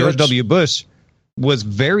presidency of George W. Bush was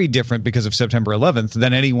very different because of September 11th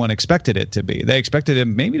than anyone expected it to be. They expected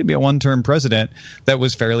him maybe to be a one-term president that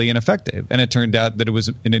was fairly ineffective, and it turned out that it was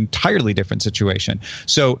an entirely different situation.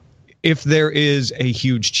 So if there is a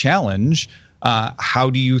huge challenge, how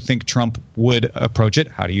do you think Trump would approach it?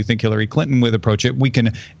 How do you think Hillary Clinton would approach it? We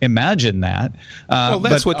can imagine that. Well,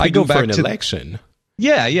 that's what we do for an election.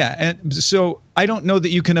 Yeah. And so I don't know that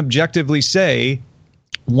you can objectively say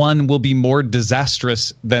one will be more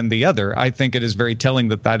disastrous than the other. I think it is very telling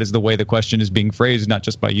that is the way the question is being phrased, not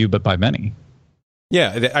just by you, but by many.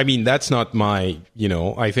 Yeah, I mean, that's not my,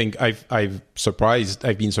 I think I've been surprised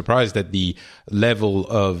at the level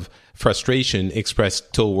of frustration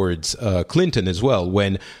expressed towards Clinton as well,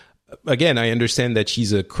 when, again, I understand that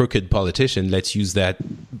she's a crooked politician. Let's use that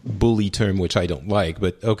bully term, which I don't like,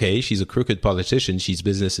 but okay, she's a crooked politician. She's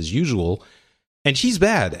business as usual, and she's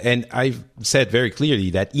bad. And I've said very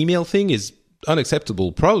clearly that email thing is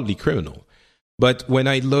unacceptable, probably criminal. But when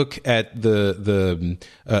I look at the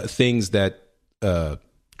things that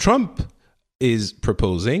Trump is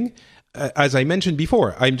proposing, as I mentioned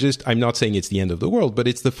before, I'm not saying it's the end of the world, but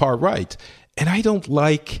it's the far right, and I don't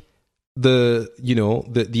like the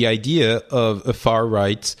idea of a far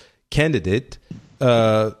right candidate.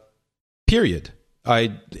 Period.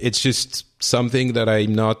 It's just something that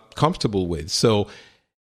I'm not comfortable with. So,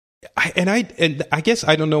 I guess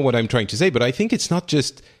I don't know what I'm trying to say, but I think it's not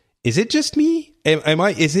just. Is it just me? Am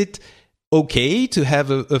I? Is it? okay to have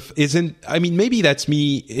isn't, I mean, maybe that's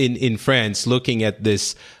me in France looking at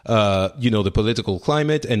this, the political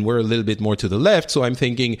climate, and we're a little bit more to the left. So I'm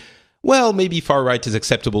thinking, well, maybe far right is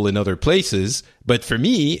acceptable in other places. But for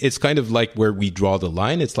me, it's kind of like where we draw the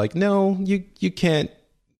line. It's like, no, you can't,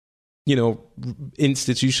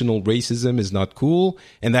 institutional racism is not cool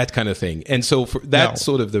and that kind of thing. And so for that's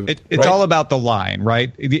sort of it's all about the line,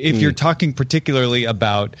 right? If you're talking particularly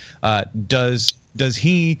about, is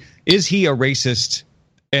he a racist?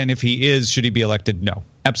 And if he is, should he be elected? No,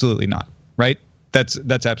 absolutely not. Right. That's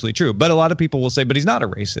absolutely true. But a lot of people will say, but he's not a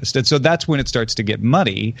racist. And so that's when it starts to get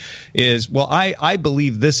muddy is, well, I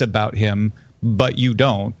believe this about him, but you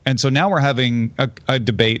don't. And so now we're having a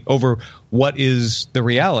debate over what is the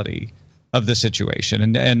reality of the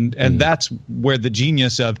situation. And that's where the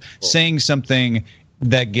genius of saying something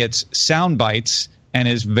that gets sound bites and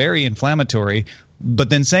is very inflammatory, but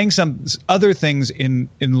then saying some other things in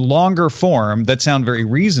longer form that sound very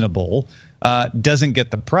reasonable doesn't get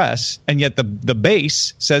the press, and yet the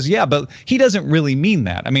base says, yeah, but he doesn't really mean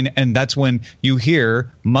that. I mean, and that's when you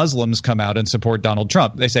hear Muslims come out and support Donald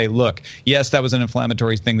Trump. They say, look, yes, that was an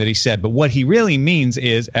inflammatory thing that he said, but what he really means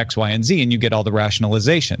is X, Y, and Z, and you get all the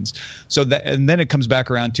rationalizations. So that, and then it comes back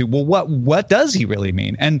around to, well, what does he really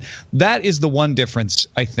mean? And that is the one difference,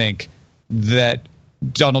 I think, that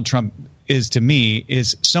Donald Trump is to me,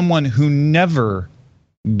 is someone who never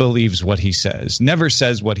believes what he says, never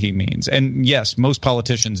says what he means. And yes, most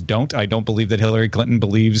politicians don't. I don't believe that Hillary Clinton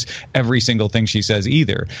believes every single thing she says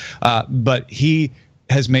either. But he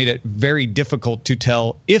has made it very difficult to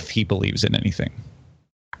tell if he believes in anything.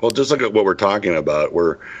 Well, just look at what we're talking about.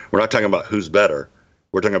 We're not talking about who's better.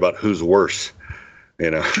 We're talking about who's worse.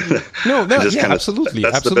 No, absolutely.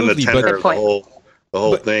 That's been the tenor of the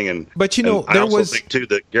whole thing. And I also think too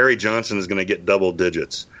that Gary Johnson is going to get double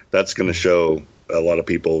digits. That's going to show a lot of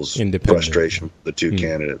people's frustration with the two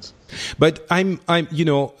candidates. But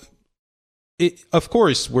of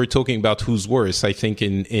course we're talking about who's worse. I think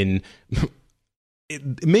in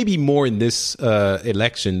maybe more in this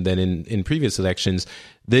election than in previous elections,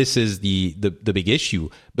 this is the big issue.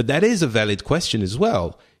 But that is a valid question as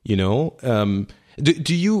well. Do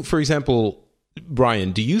you, for example,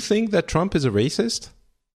 Brian, do you think that Trump is a racist?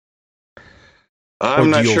 I'm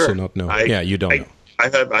not sure. Also not know? You don't know.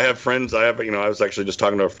 I have friends. I was actually just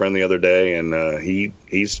talking to a friend the other day, and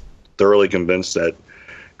he's thoroughly convinced that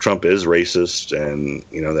Trump is racist, and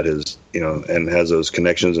that his and has those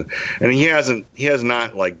connections, and he has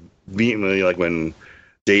not like vehemently, like when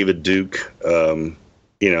David Duke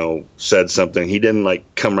said something, he didn't like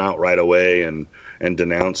come out right away and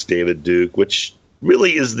denounce David Duke, which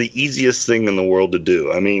really is the easiest thing in the world to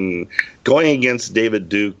do. I mean, going against David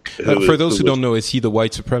Duke. For those who don't know, is he the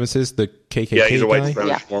white supremacist, the KKK Yeah, he's a white guy?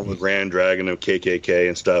 supremacist, former Grand Dragon of KKK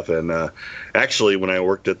and stuff. And actually, when I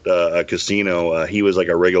worked at a casino, he was like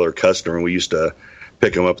a regular customer, and we used to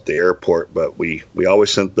pick him up at the airport. But we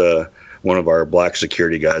always sent one of our black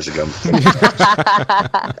security guys to come.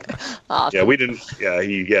 Awesome. Yeah, we didn't.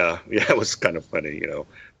 Yeah, it was kind of funny,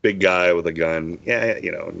 Big guy with a gun. Yeah,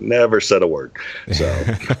 never said a word. So,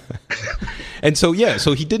 and so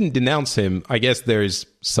he didn't denounce him. I guess there's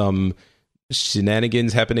some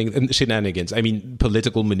shenanigans happening. Shenanigans. I mean,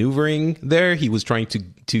 political maneuvering there. He was trying to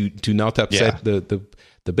not upset the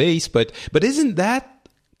base, but isn't that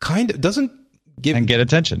kind of doesn't give and get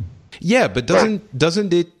attention? Yeah, but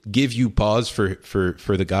doesn't it give you pause for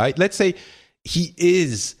the guy? Let's say he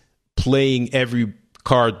is playing every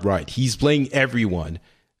card right. He's playing everyone.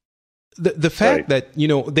 The fact that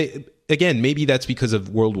they, again, maybe that's because of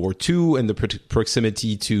World War II and the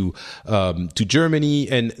proximity to Germany,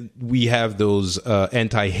 and we have those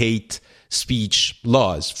anti-hate speech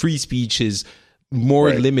laws. Free speech is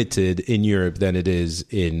more limited in Europe than it is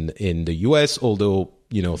in the US, although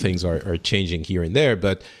things are changing here and there.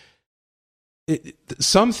 But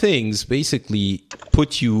some things basically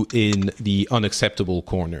put you in the unacceptable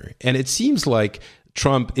corner, and it seems like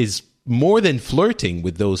Trump is more than flirting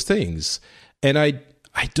with those things. And I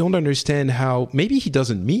don't understand how, maybe he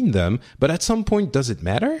doesn't mean them, but at some point, does it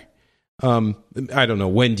matter? I don't know.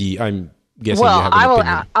 Wendy, I'm guessing you have an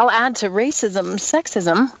opinion. I'll add to racism,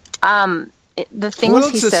 sexism. The things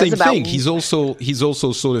he says same about thing. He's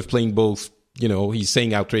also sort of playing both. He's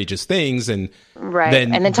saying outrageous things and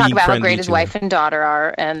then talk about how great his wife and daughter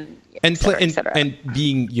are, and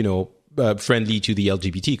being friendly to the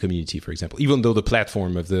LGBT community, for example, even though the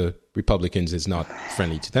platform of the Republicans is not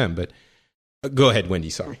friendly to them. But go ahead, Wendy.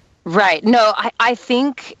 Sorry. Right. No, I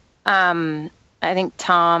think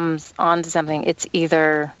Tom's onto something. It's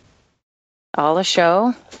either all a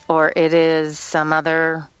show or it is some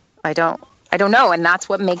other. I don't I don't know. And that's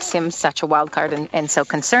what makes him such a wild card and so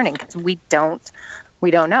concerning, because we don't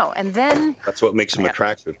know. And then that's what makes him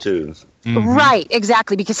attractive too. Mm-hmm. Right,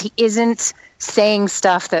 exactly, because he isn't saying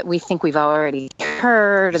stuff that we think we've already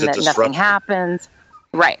heard and that nothing happens.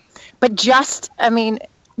 Right. But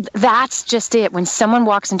that's just it. When someone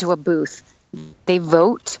walks into a booth, they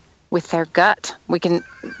vote with their gut. We got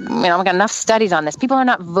enough studies on this. People are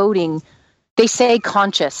not voting. They say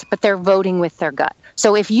conscious, but they're voting with their gut.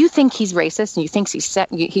 So if you think he's racist and you think he's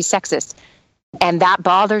sexist, and that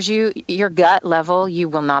bothers you, your gut level, you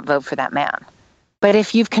will not vote for that man. But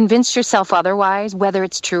if you've convinced yourself otherwise, whether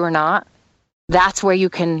it's true or not, that's where you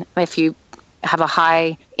can, if you have a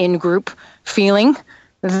high in-group feeling,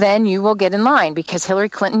 then you will get in line, because Hillary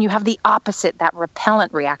Clinton, you have the opposite, that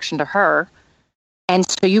repellent reaction to her. And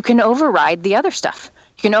so you can override the other stuff.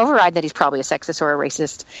 You can override that he's probably a sexist or a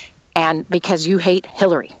racist, and because you hate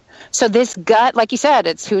Hillary. So this gut, like you said,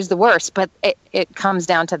 it's who's the worst, but it comes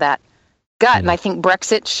down to that gut. And I think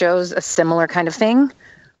Brexit shows a similar kind of thing.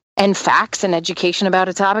 And facts and education about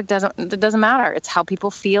a topic doesn't matter. It's how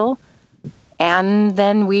people feel, and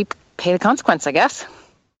then we pay the consequence, I guess.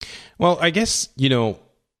 Well, I guess,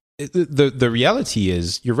 the reality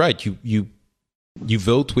is, you're right. You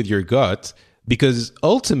vote with your gut, because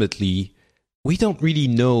ultimately we don't really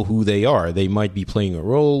know who they are. They might be playing a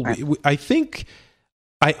role. Right.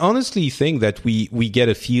 I honestly think that we get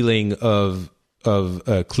a feeling of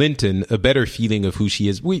Clinton, a better feeling of who she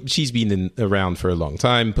is. She's been around for a long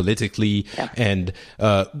time politically, and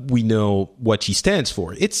we know what she stands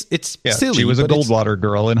for. It's silly. She was a Goldwater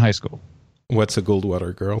girl in high school. What's a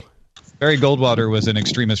Goldwater girl? Barry Goldwater was an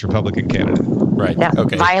extremist Republican candidate. Right. Yeah.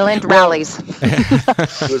 Okay. Violent rallies.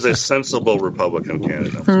 He was a sensible Republican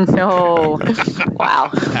candidate. No.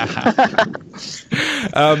 Wow.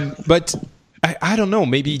 But I don't know.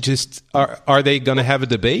 Maybe just are they going to have a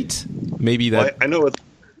debate? Maybe that. Well,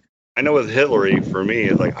 I know with Hillary, for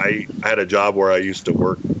me, like I had a job where I used to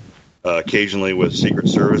work occasionally with Secret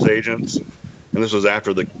Service agents, and this was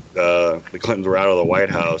after the Clintons were out of the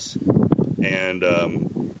White House, and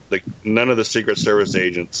none of the Secret Service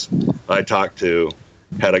agents I talked to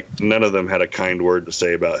none of them had a kind word to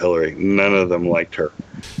say about Hillary. None of them liked her.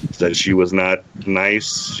 Said she was not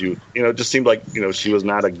nice. She, it just seemed like, she was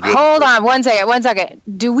not a good. Hold on, one second.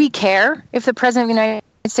 Do we care if the president of the United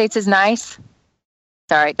States is nice?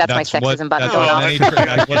 Sorry, that's my sexism button.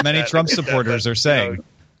 That's what many Trump supporters are saying.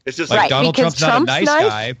 It's just like Donald Trump's not a nice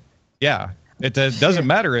guy. Yeah, it doesn't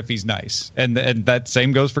matter if he's nice, and that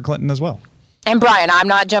same goes for Clinton as well. And Brian, I'm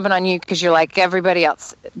not jumping on you because you're like everybody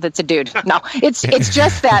else that's a dude. No, it's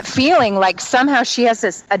just that feeling like somehow she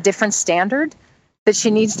has a different standard, that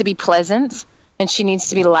she needs to be pleasant and she needs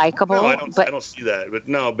to be likable. No, I don't see that.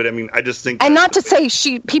 But I mean, I just think. And not to say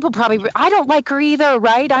people probably, I don't like her either,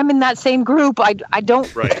 right? I'm in that same group. I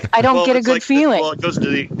don't get a good feeling. Well, it goes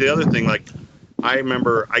to the other thing. Like, I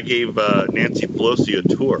remember I gave Nancy Pelosi a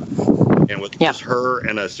tour, and with just her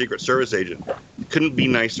and a Secret Service agent. Couldn't be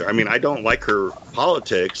nicer. I mean, I don't like her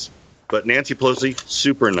politics, but Nancy Pelosi,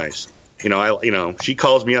 super nice. She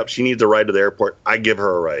calls me up. She needs a ride to the airport. I give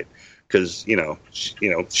her a ride because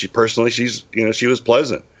she personally, she was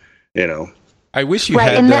pleasant. I wish you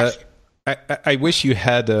had. I wish you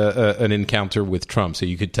had an encounter with Trump so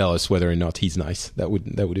you could tell us whether or not he's nice. That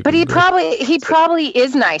would. But he probably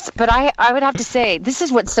is nice. But I would have to say, this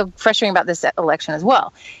is what's so frustrating about this election as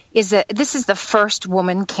well, is that this is the first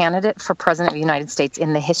woman candidate for president of the United States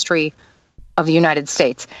in the history of the United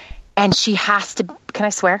States, and she has to. Can I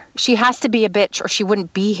swear? She has to be a bitch, or she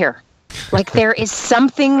wouldn't be here. Like, there is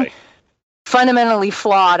something fundamentally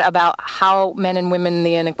flawed about how men and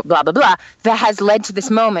women, blah blah blah, that has led to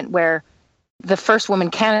this moment where the first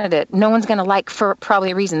woman candidate, no one's going to like, for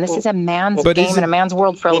probably a reason. This is a man's game and a man's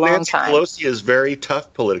world for a long Nancy time. Pelosi is very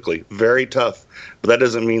tough politically, very tough. But that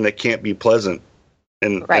doesn't mean they can't be pleasant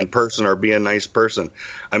in person or be a nice person.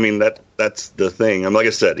 I mean, that's the thing. And like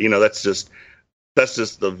I said, that's just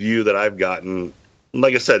the view that I've gotten.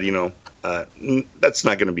 Like I said, that's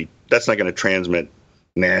not going to transmit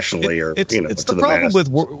nationally it's the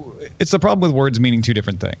problem it's the problem with words meaning two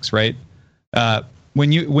different things, right?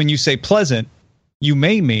 When you say pleasant, you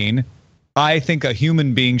may mean, I think a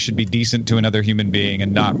human being should be decent to another human being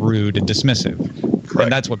and not rude and dismissive. Correct.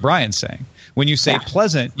 And that's what Brian's saying. When you say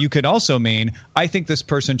pleasant, you could also mean, I think this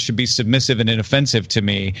person should be submissive and inoffensive to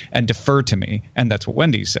me and defer to me. And that's what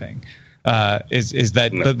Wendy's saying,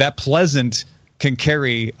 that pleasant can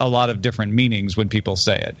carry a lot of different meanings when people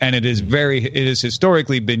say it. And it is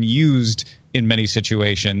historically been used in many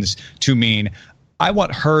situations to mean, I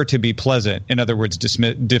want her to be pleasant. In other words,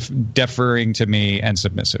 deferring to me and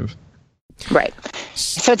submissive. Right.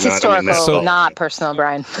 So it's No, I don't mean that historical, at all. not personal,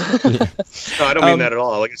 Brian. No, I don't mean that at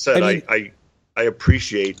all. Like I said, I mean- I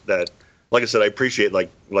appreciate that. Like I said, I appreciate like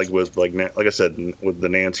I said with the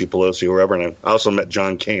Nancy Pelosi or whoever, and I also met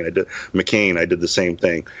John McCain. I did the same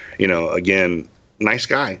thing. You know, again, nice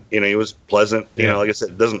guy. You know, he was pleasant. You know, like I said,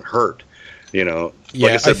 it doesn't hurt. You know,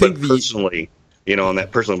 like I said, but personally, you know, on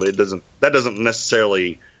that personally, but that doesn't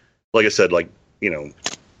necessarily, like I said, like, you know,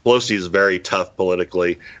 Pelosi is very tough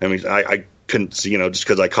politically. I mean, I couldn't see, you know, just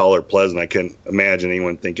because I call her pleasant, I couldn't imagine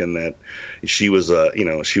anyone thinking that she was a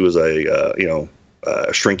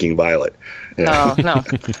shrinking violet. No.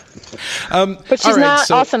 But she's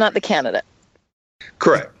also not the candidate.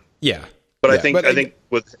 Correct. Yeah. But I think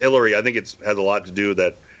with Hillary, I think it has a lot to do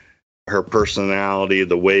that her personality,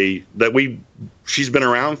 the way that she's been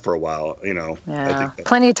around for a while, you know. Yeah.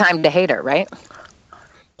 Plenty of time to hate her, right?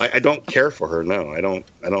 I don't care for her. No, I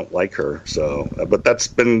don't like her. So, but that's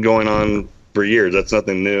been going on for years. That's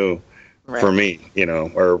nothing new for me, you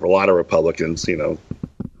know, or a lot of Republicans, you know.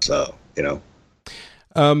 So, you know.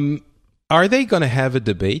 Are they going to have a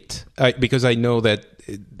debate? Because I know that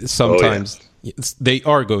sometimes they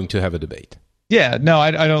are going to have a debate. Yeah, no,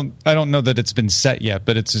 I don't know that it's been set yet,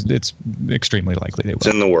 but it's extremely likely they will. It's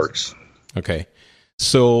in the works. Okay,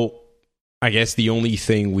 so I guess the only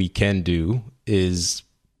thing we can do is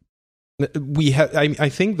we have. I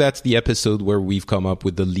think that's the episode where we've come up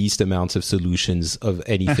with the least amounts of solutions of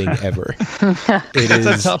anything ever. It's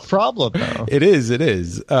a tough problem, though. It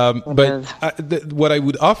is. What I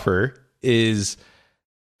would offer is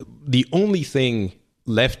the only thing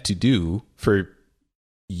left to do for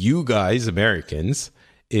you guys, Americans,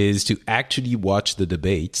 is to actually watch the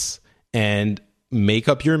debates and make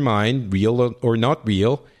up your mind, real or not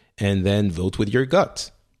real, and then vote with your gut.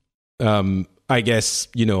 I guess,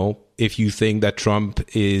 you know, if you think that Trump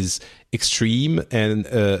is extreme and,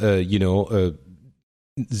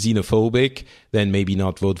 xenophobic, then maybe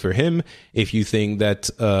not vote for him. If you think that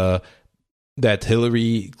that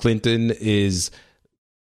Hillary Clinton is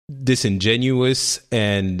disingenuous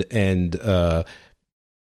and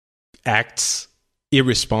acts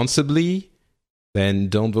irresponsibly, then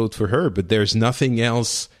don't vote for her. But there's nothing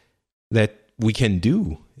else that we can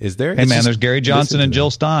do, is there? Hey, man, there's Gary Johnson and Jill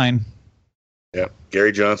Stein. Yeah,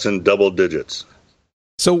 Gary Johnson, double digits.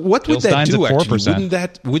 So what would that do, actually?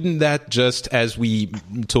 4%. Wouldn't that just, as we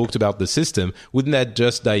talked about the system, wouldn't that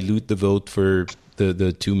just dilute the vote for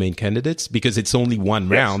the two main candidates? Because it's only one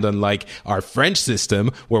round, unlike our French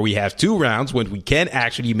system, where we have two rounds when we can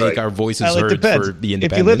actually make our voices heard for the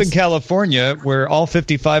independents. If you live in California, where all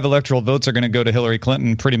 55 electoral votes are going to go to Hillary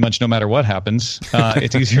Clinton pretty much no matter what happens,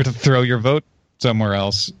 it's easier to throw your vote somewhere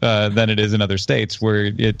else than it is in other states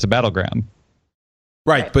where it's a battleground.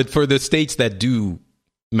 Right, but for the states that do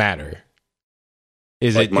matter,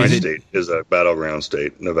 my state is a battleground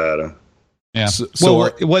state, Nevada. Yeah.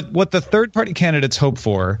 What the third party candidates hope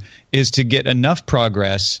for is to get enough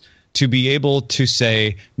progress to be able to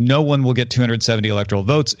say no one will get 270 electoral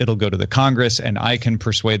votes. It'll go to the Congress, and I can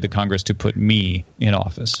persuade the Congress to put me in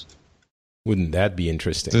office. Wouldn't that be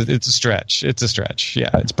interesting? It's a stretch. Yeah,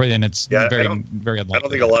 it's very unlikely. I don't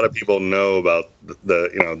think a lot of people know about the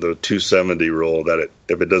 270 rule. That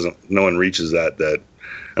no one reaches that.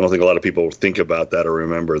 I don't think a lot of people think about that or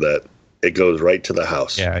remember that it goes right to the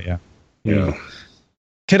House. Yeah. You know.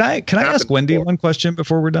 Can I ask Wendy one question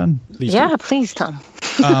before we're done? Please, Tom.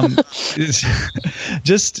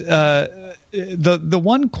 Just the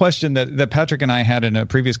one question that Patrick and I had in a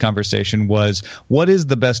previous conversation was, what is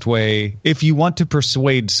the best way if you want to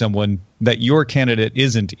persuade someone that your candidate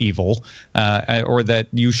isn't evil or that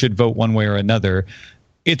you should vote one way or another?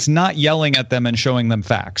 It's not yelling at them and showing them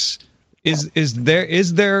facts. Is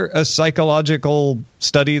there a psychological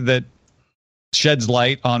study that sheds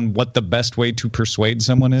light on what the best way to persuade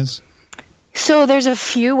someone is? So there's a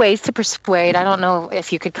few ways to persuade. I don't know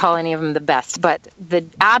if you could call any of them the best, but the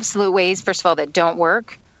absolute ways, first of all, that don't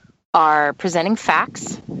work are presenting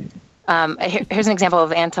facts. Here's an example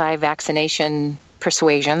of anti-vaccination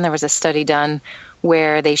persuasion. There was a study done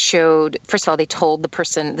where they showed, first of all, they told the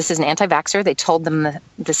person, this is an anti-vaxxer, they told them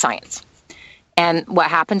the science. And what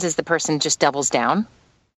happens is the person just doubles down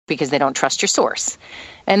because they don't trust your source.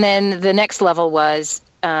 And then the next level was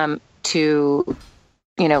to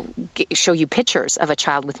show you pictures of a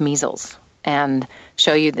child with measles and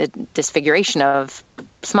show you the disfiguration of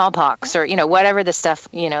smallpox or, whatever the stuff,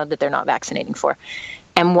 that they're not vaccinating for.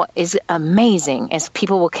 And what is amazing is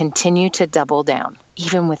people will continue to double down,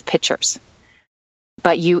 even with pictures.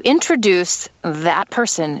 But you introduce that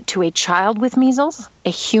person to a child with measles, a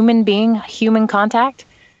human being, human contact,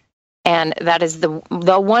 and that is the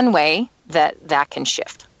one way that can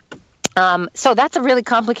shift. So that's a really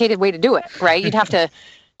complicated way to do it, right? That'd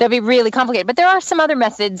be really complicated. But there are some other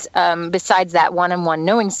methods besides that one-on-one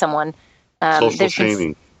knowing someone. Social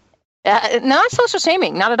shaming. Not social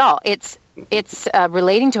shaming, not at all. It's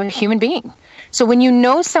relating to a human being. So when you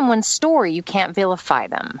know someone's story, you can't vilify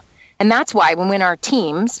them. And that's why when we're in our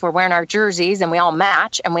teams, we're wearing our jerseys and we all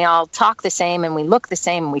match and we all talk the same and we look the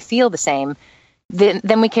same and we feel the same,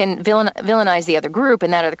 then we can villainize the other group,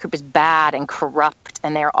 and that other group is bad and corrupt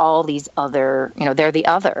and they're all these other, they're the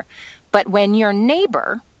other. But when your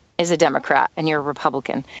neighbor is a Democrat and you're a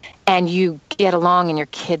Republican and you get along and your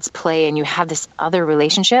kids play and you have this other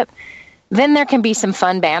relationship, then there can be some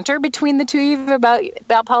fun banter between the two of you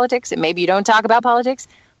about politics, and maybe you don't talk about politics,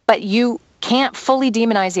 but you can't fully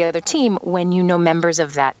demonize the other team when you know members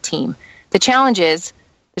of that team. The challenge is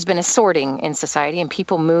there's been a sorting in society and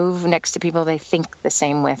people move next to people they think the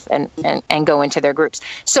same with and go into their groups.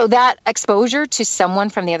 So that exposure to someone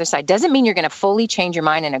from the other side doesn't mean you're going to fully change your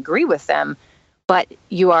mind and agree with them, but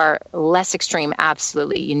you are less extreme.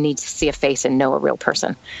 Absolutely. You need to see a face and know a real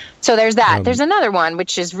person. So there's that. There's another one,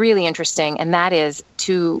 which is really interesting, and that is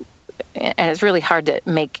and it's really hard to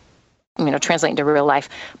make, translate into real life,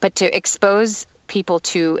 but to expose people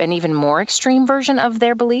to an even more extreme version of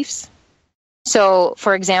their beliefs. So,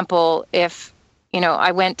 for example, if,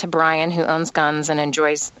 I went to Brian, who owns guns and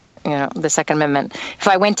enjoys, the Second Amendment, if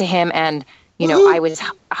I went to him and, I was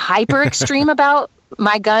hyper extreme about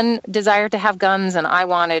my desire to have guns, and I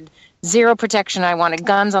wanted zero protection, I wanted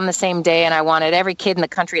guns on the same day, and I wanted every kid in the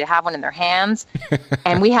country to have one in their hands,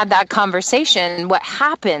 and we had that conversation, what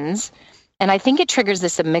happens, and I think it triggers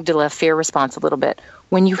this amygdala fear response a little bit,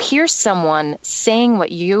 when you hear someone saying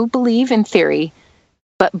what you believe in theory,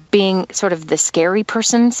 but being sort of the scary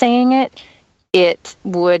person saying it, it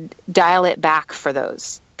would dial it back for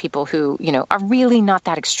those people who, are really not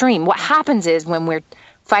that extreme. What happens is when we're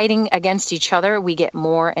fighting against each other, we get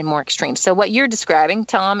more and more extreme. So what you're describing,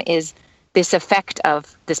 Tom, is this effect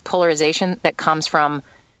of this polarization that comes from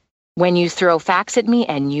when you throw facts at me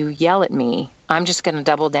and you yell at me, I'm just going to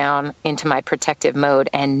double down into my protective mode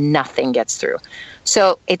and nothing gets through.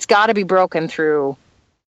 So it's got to be broken through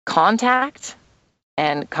contact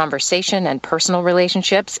and conversation and personal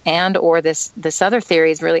relationships, and or this other theory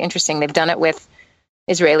is really interesting. They've done it with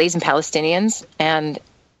Israelis and Palestinians, and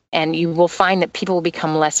you will find that people will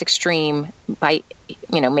become less extreme by,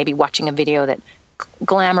 maybe watching a video that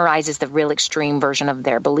glamorizes the real extreme version of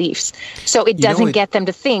their beliefs. So it doesn't get them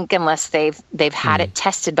to think unless they've had it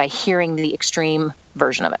tested by hearing the extreme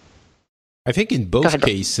version of it. I think in both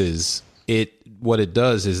cases, what it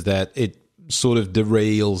does is that it sort of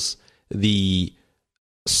derails the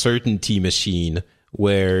certainty machine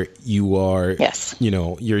where you are,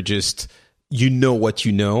 you're just, what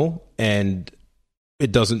you know, and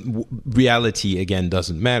reality again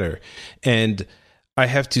doesn't matter. And I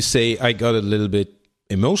have to say, I got a little bit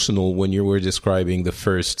emotional when you were describing the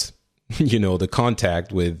first, the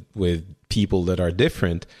contact with people that are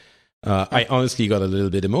different. I honestly got a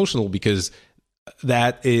little bit emotional because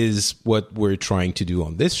that is what we're trying to do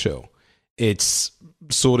on this show. It's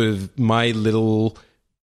sort of my little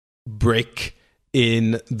brick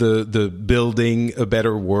in the building a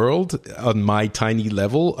better world on my tiny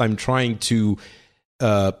level. I'm trying to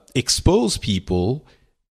expose people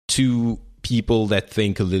to people that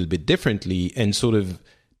think a little bit differently and sort of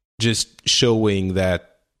just showing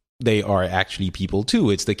that they are actually people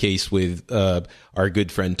too. It's the case with our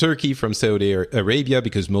good friend Turkey from Saudi Arabia,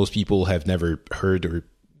 because most people have never heard or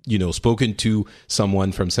spoken to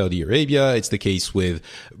someone from Saudi Arabia. It's the case with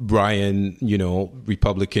Brian,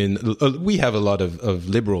 Republican. We have a lot of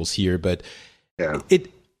liberals here, but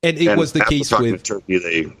it was the case with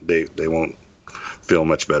Turkey. They won't feel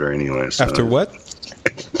much better anyway. So. After what?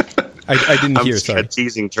 I didn't hear. Sorry,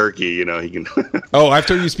 teasing Turkey. He can. Oh,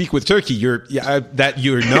 after you speak with Turkey, you're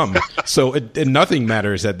numb. So nothing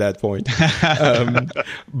matters at that point.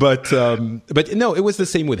 But no, it was the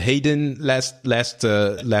same with Hayden last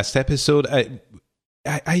episode.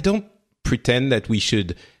 I don't pretend that we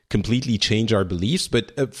should completely change our beliefs,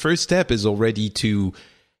 but a first step is already to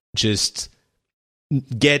just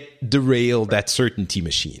derail that certainty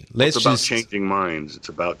machine. It's about changing minds. It's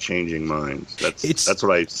about changing minds. That's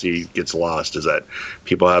what I see gets lost, is that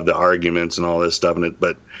people have the arguments and all this stuff,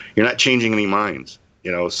 but you're not changing any minds.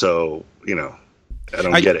 So I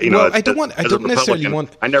don't get it. I don't necessarily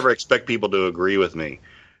want. I never expect people to agree with me.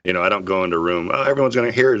 I don't go into a room, oh, everyone's going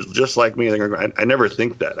to hear just like me. I never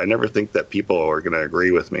think that. I never think that people are going to agree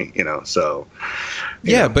with me, so.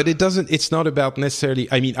 Yeah, but it's not about necessarily,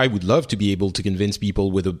 I mean, I would love to be able to convince people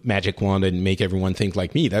with a magic wand and make everyone think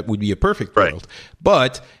like me. That would be a perfect world. Right.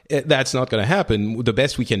 But that's not going to happen. The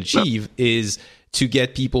best we can achieve is to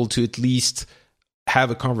get people to at least have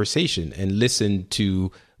a conversation and listen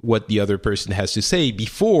to what the other person has to say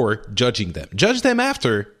before judging them. Judge them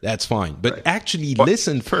after, that's fine. But actually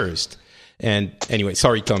listen first. And anyway,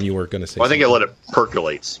 sorry, Tom, you were going to say I think you let it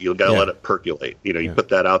percolate. You got to let it percolate. You put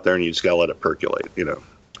that out there and you just got to let it percolate,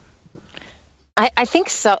 I think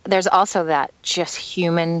so. There's also that just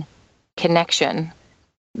human connection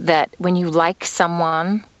that when you like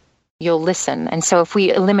someone, you'll listen. And so if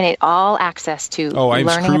we eliminate all access to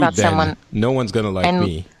learning about someone, no one's going to like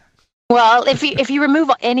me. Well, if you remove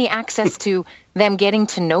any access to them getting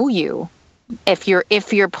to know you, if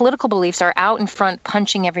your political beliefs are out in front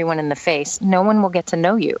punching everyone in the face, no one will get to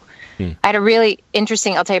know you. I had a really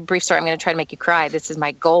interesting, I'll tell you a brief story. I'm going to try to make you cry. This is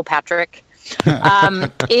my goal, Patrick.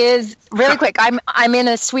 Is really quick. I'm in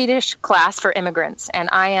a Swedish class for immigrants, and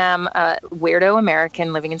I am a weirdo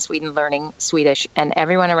American living in Sweden learning Swedish, and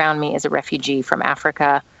everyone around me is a refugee from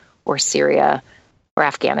Africa or Syria or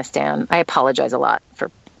Afghanistan. I apologize a lot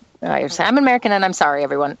for I'm American and I'm sorry,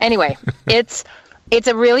 everyone. Anyway, it's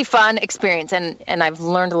a really fun experience, and I've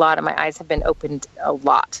learned a lot, and my eyes have been opened a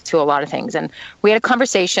lot to a lot of things. And we had a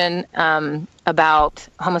conversation about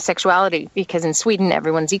homosexuality, because in Sweden,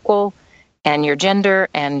 everyone's equal, and your gender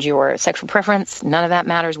and your sexual preference, none of that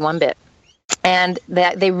matters one bit. And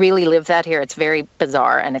that they really live that here. It's very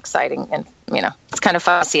bizarre and exciting, and it's kind of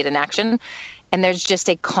fun to see it in action. And there's just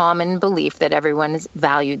a common belief that everyone is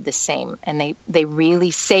valued the same. And they really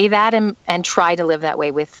say that and try to live that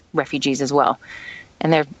way with refugees as well.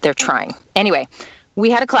 And they're trying. Anyway, we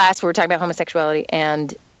had a class where we were talking about homosexuality,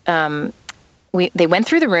 and they went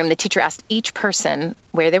through the room. The teacher asked each person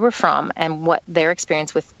where they were from and what their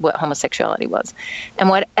experience with what homosexuality was. And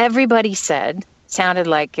what everybody said sounded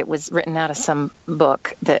like it was written out of some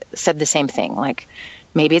book that said the same thing. Like,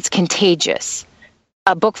 maybe it's contagious.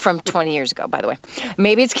 A book from 20 years ago, by the way.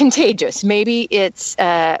 Maybe it's contagious. Maybe it's,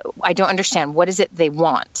 I don't understand. What is it they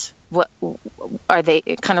want? What are they,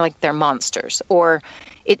 kind of like they're monsters? Or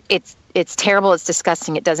it's terrible, it's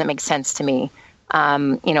disgusting, it doesn't make sense to me.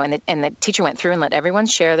 And the teacher went through and let everyone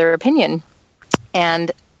share their opinion.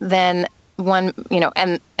 And then one,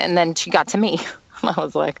 and then she got to me. I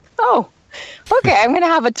was like, oh, okay, I'm going to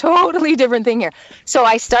have a totally different thing here. So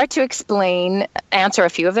I start to answer a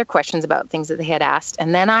few of their questions about things that they had asked.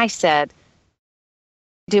 And then I said,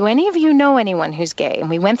 do any of you know anyone who's gay? And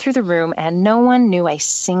we went through the room, and no one knew a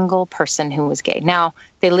single person who was gay. Now,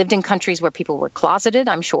 they lived in countries where people were closeted,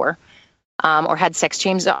 I'm sure, or had sex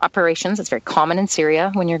change operations. It's very common in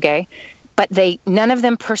Syria when you're gay. But none of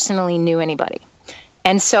them personally knew anybody.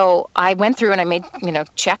 And so I went through and I made,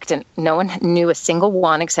 checked, and no one knew a single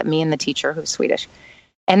one except me and the teacher, who's Swedish.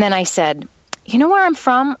 And then I said, you know where I'm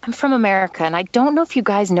from? I'm from America. And I don't know if you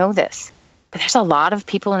guys know this, but there's a lot of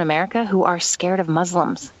people in America who are scared of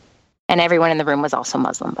Muslims. And everyone in the room was also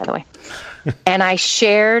Muslim, by the way. And I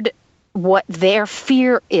shared what their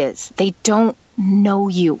fear is. They don't know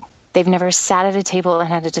you. They've never sat at a table and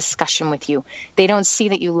had a discussion with you. They don't see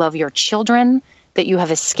that you love your children, that you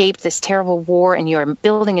have escaped this terrible war and you're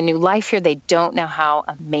building a new life here. They don't know how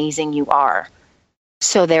amazing you are.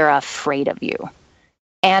 So they're afraid of you.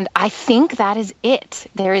 And I think that is it.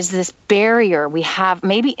 There is this barrier we have.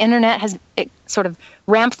 Maybe internet has sort of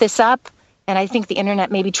ramped this up. And I think the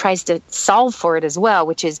internet maybe tries to solve for it as well,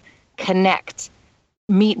 which is connect,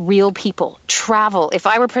 meet real people, travel. If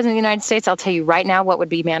I were president of the United States, I'll tell you right now what would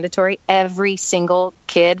be mandatory. Every single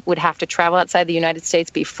kid would have to travel outside the United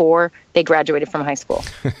States before they graduated from high school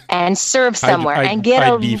and serve somewhere. I'd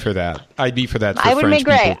be for that. I'd be for that for French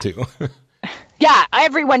people too. Yeah,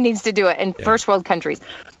 everyone needs to do it in first world countries.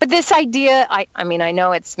 But this idea, I mean, I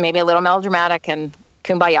know it's maybe a little melodramatic and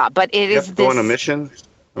kumbaya, but it is this. Go on a mission?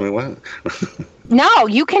 I mean, what? No,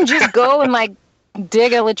 you can just go and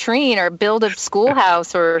dig a latrine or build a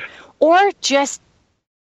schoolhouse or just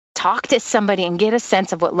talk to somebody and get a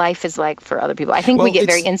sense of what life is like for other people. I think we get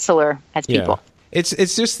very insular as people.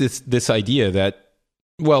 It's just this idea that,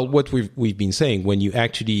 well, what we've been saying, when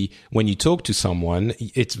you talk to someone,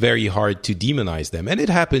 it's very hard to demonize them. And it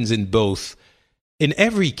happens in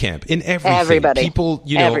every camp, in everything. Everybody. People,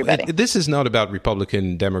 Everybody. This is not about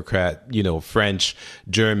Republican, Democrat, French,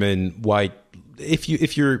 German, white. If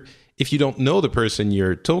you don't know the person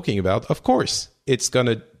you're talking about, of course,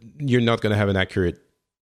 you're not gonna have an accurate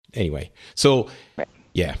anyway. So, right.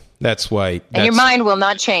 Yeah. That's why. And your mind will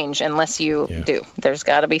not change unless you do. There's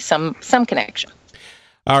got to be some connection.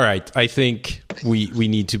 All right. I think we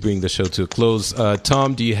need to bring the show to a close.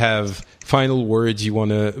 Tom, do you have final words you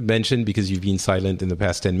want to mention because you've been silent in the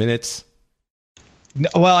past 10 minutes?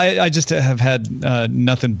 Well, I just have had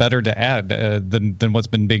nothing better to add than what's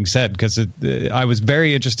been being said, because I was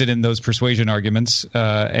very interested in those persuasion arguments,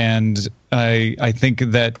 and I think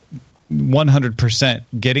that 100%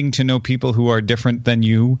 getting to know people who are different than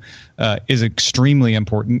you is extremely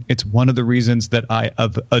important. It's one of the reasons that I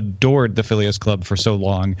have adored the Phileas Club for so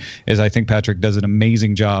long, is I think Patrick does an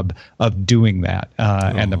amazing job of doing that.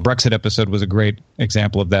 And the Brexit episode was a great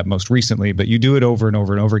example of that most recently, but you do it over and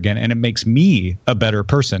over and over again, and it makes me a better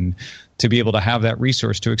person to be able to have that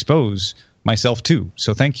resource to expose myself to.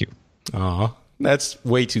 So thank you. That's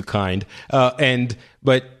way too kind.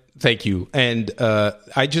 But thank you. And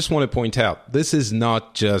I just want to point out, this is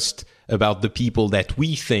not just about the people that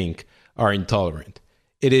we think are intolerant.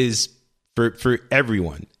 It is for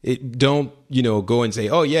everyone. Don't, go and say,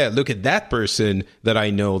 oh, yeah, look at that person that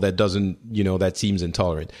I know that doesn't, that seems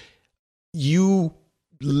intolerant. You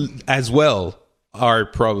as well are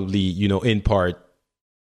probably, in part,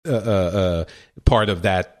 part of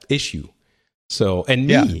that issue. So, and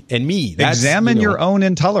me. Examine your own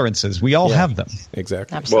intolerances. We all have them.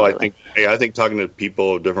 Exactly. Absolutely. Well, I think talking to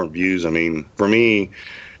people of different views, I mean, for me,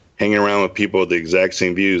 hanging around with people with the exact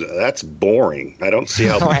same views, that's boring. I don't see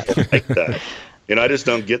how people like that. I just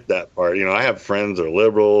don't get that part. I have friends that are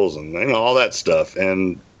liberals and all that stuff.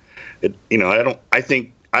 And I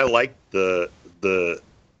think I like the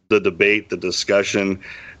debate, the discussion.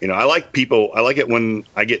 I like it when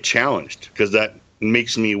I get challenged, because that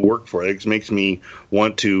makes me work for it. It makes me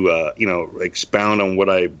want to, expound on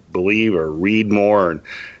what I believe or read more and,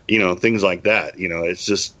 things like that. It's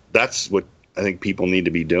just, that's what I think people need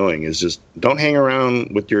to be doing, is just don't hang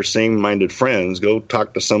around with your same-minded friends. Go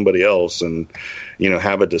talk to somebody else and,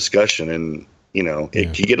 have a discussion. And,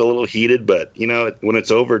 it can get a little heated, but, when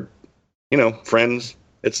it's over, friends,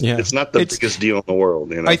 it's not the biggest deal in the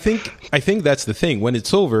world. I think that's the thing. When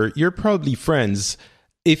it's over, you're probably friends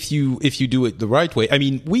if you do it the right way. I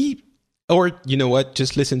mean, you know what?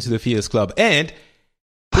 Just listen to the Phileas Club and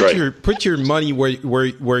put your money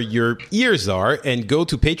where your ears are, and go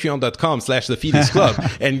to patreon.com/the Phileas Club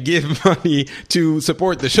and give money to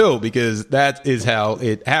support the show, because that is how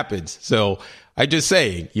it happens. So I'm just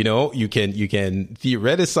saying, you can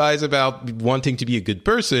theorize about wanting to be a good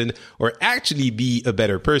person or actually be a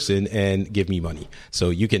better person and give me money.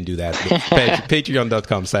 So you can do that.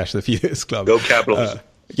 Patreon.com/the Phileas Club. Go capitalism.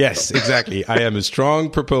 Yes, exactly. I am a strong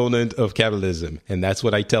proponent of capitalism, and that's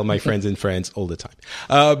what I tell my friends in France all the time.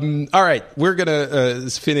 All right, we're going to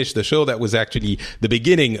finish the show. That was actually the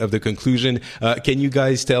beginning of the conclusion. Can you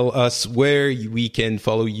guys tell us where we can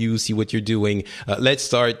follow you, see what you're doing? Let's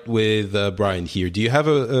start with Brian here. Do you have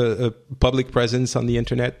a public presence on the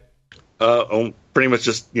internet? Pretty much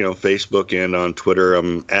just, Facebook and on Twitter.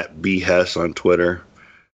 I'm at BHess on Twitter.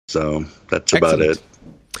 So that's about it.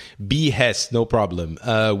 B. Hess, no problem.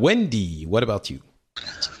 Wendy, what about you?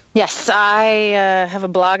 Yes, I have a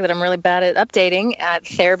blog that I'm really bad at updating at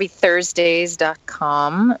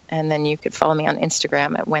therapythursdays.com. And then you could follow me on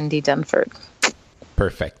Instagram at Wendy Dunford.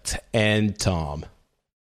 Perfect. And Tom?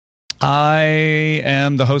 I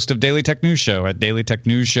am the host of Daily Tech News Show at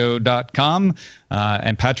dailytechnewsshow.com.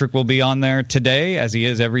 And Patrick will be on there today, as he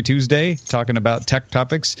is every Tuesday, talking about tech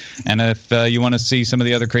topics. And if you want to see some of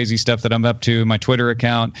the other crazy stuff that I'm up to, my Twitter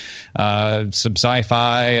account, some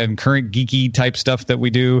sci-fi and current geeky type stuff that we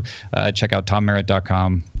do, check out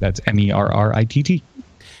tommerritt.com. That's MERRITT.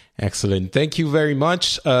 Excellent. Thank you very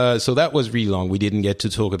much. So that was really long. We didn't get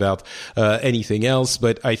to talk about anything else,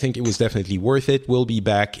 but I think it was definitely worth it. We'll be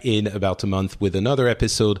back in about a month with another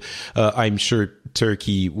episode. I'm sure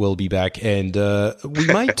Turkey will be back, and we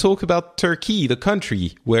might talk about Turkey, the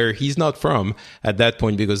country where he's not from at that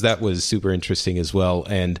point, because that was super interesting as well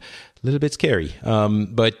and a little bit scary.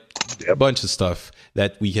 But a bunch of stuff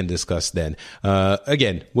that we can discuss then.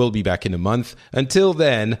 Again, we'll be back in a month. Until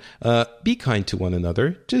then, be kind to one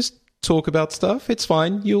another. Just talk about stuff. It's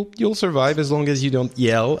fine. You'll survive as long as you don't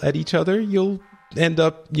yell at each other. You'll end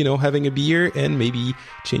up, having a beer and maybe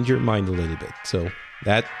change your mind a little bit. So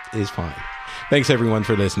that is fine. Thanks everyone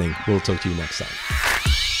for listening. We'll talk to you next time.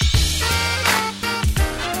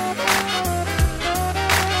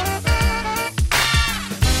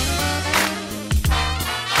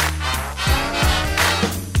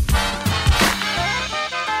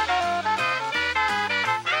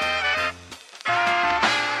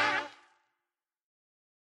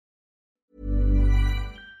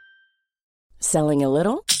 Selling a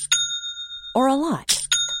little or a lot?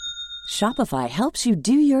 Shopify helps you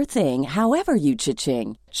do your thing however you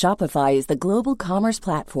cha-ching. Shopify is the global commerce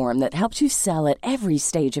platform that helps you sell at every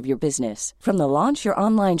stage of your business. From the launch your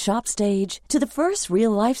online shop stage to the first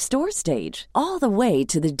real-life store stage, all the way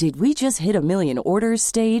to the did we just hit a million orders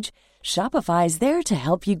stage. Shopify is there to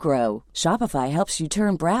help you grow. Shopify helps you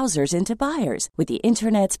turn browsers into buyers with the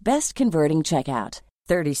internet's best converting checkout.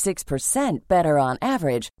 36% better on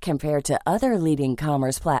average compared to other leading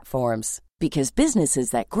commerce platforms. Because businesses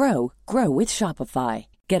that grow, grow with Shopify.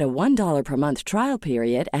 Get a $1 per month trial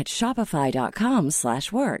period at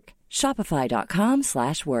shopify.com/work.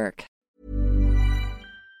 Shopify.com/work.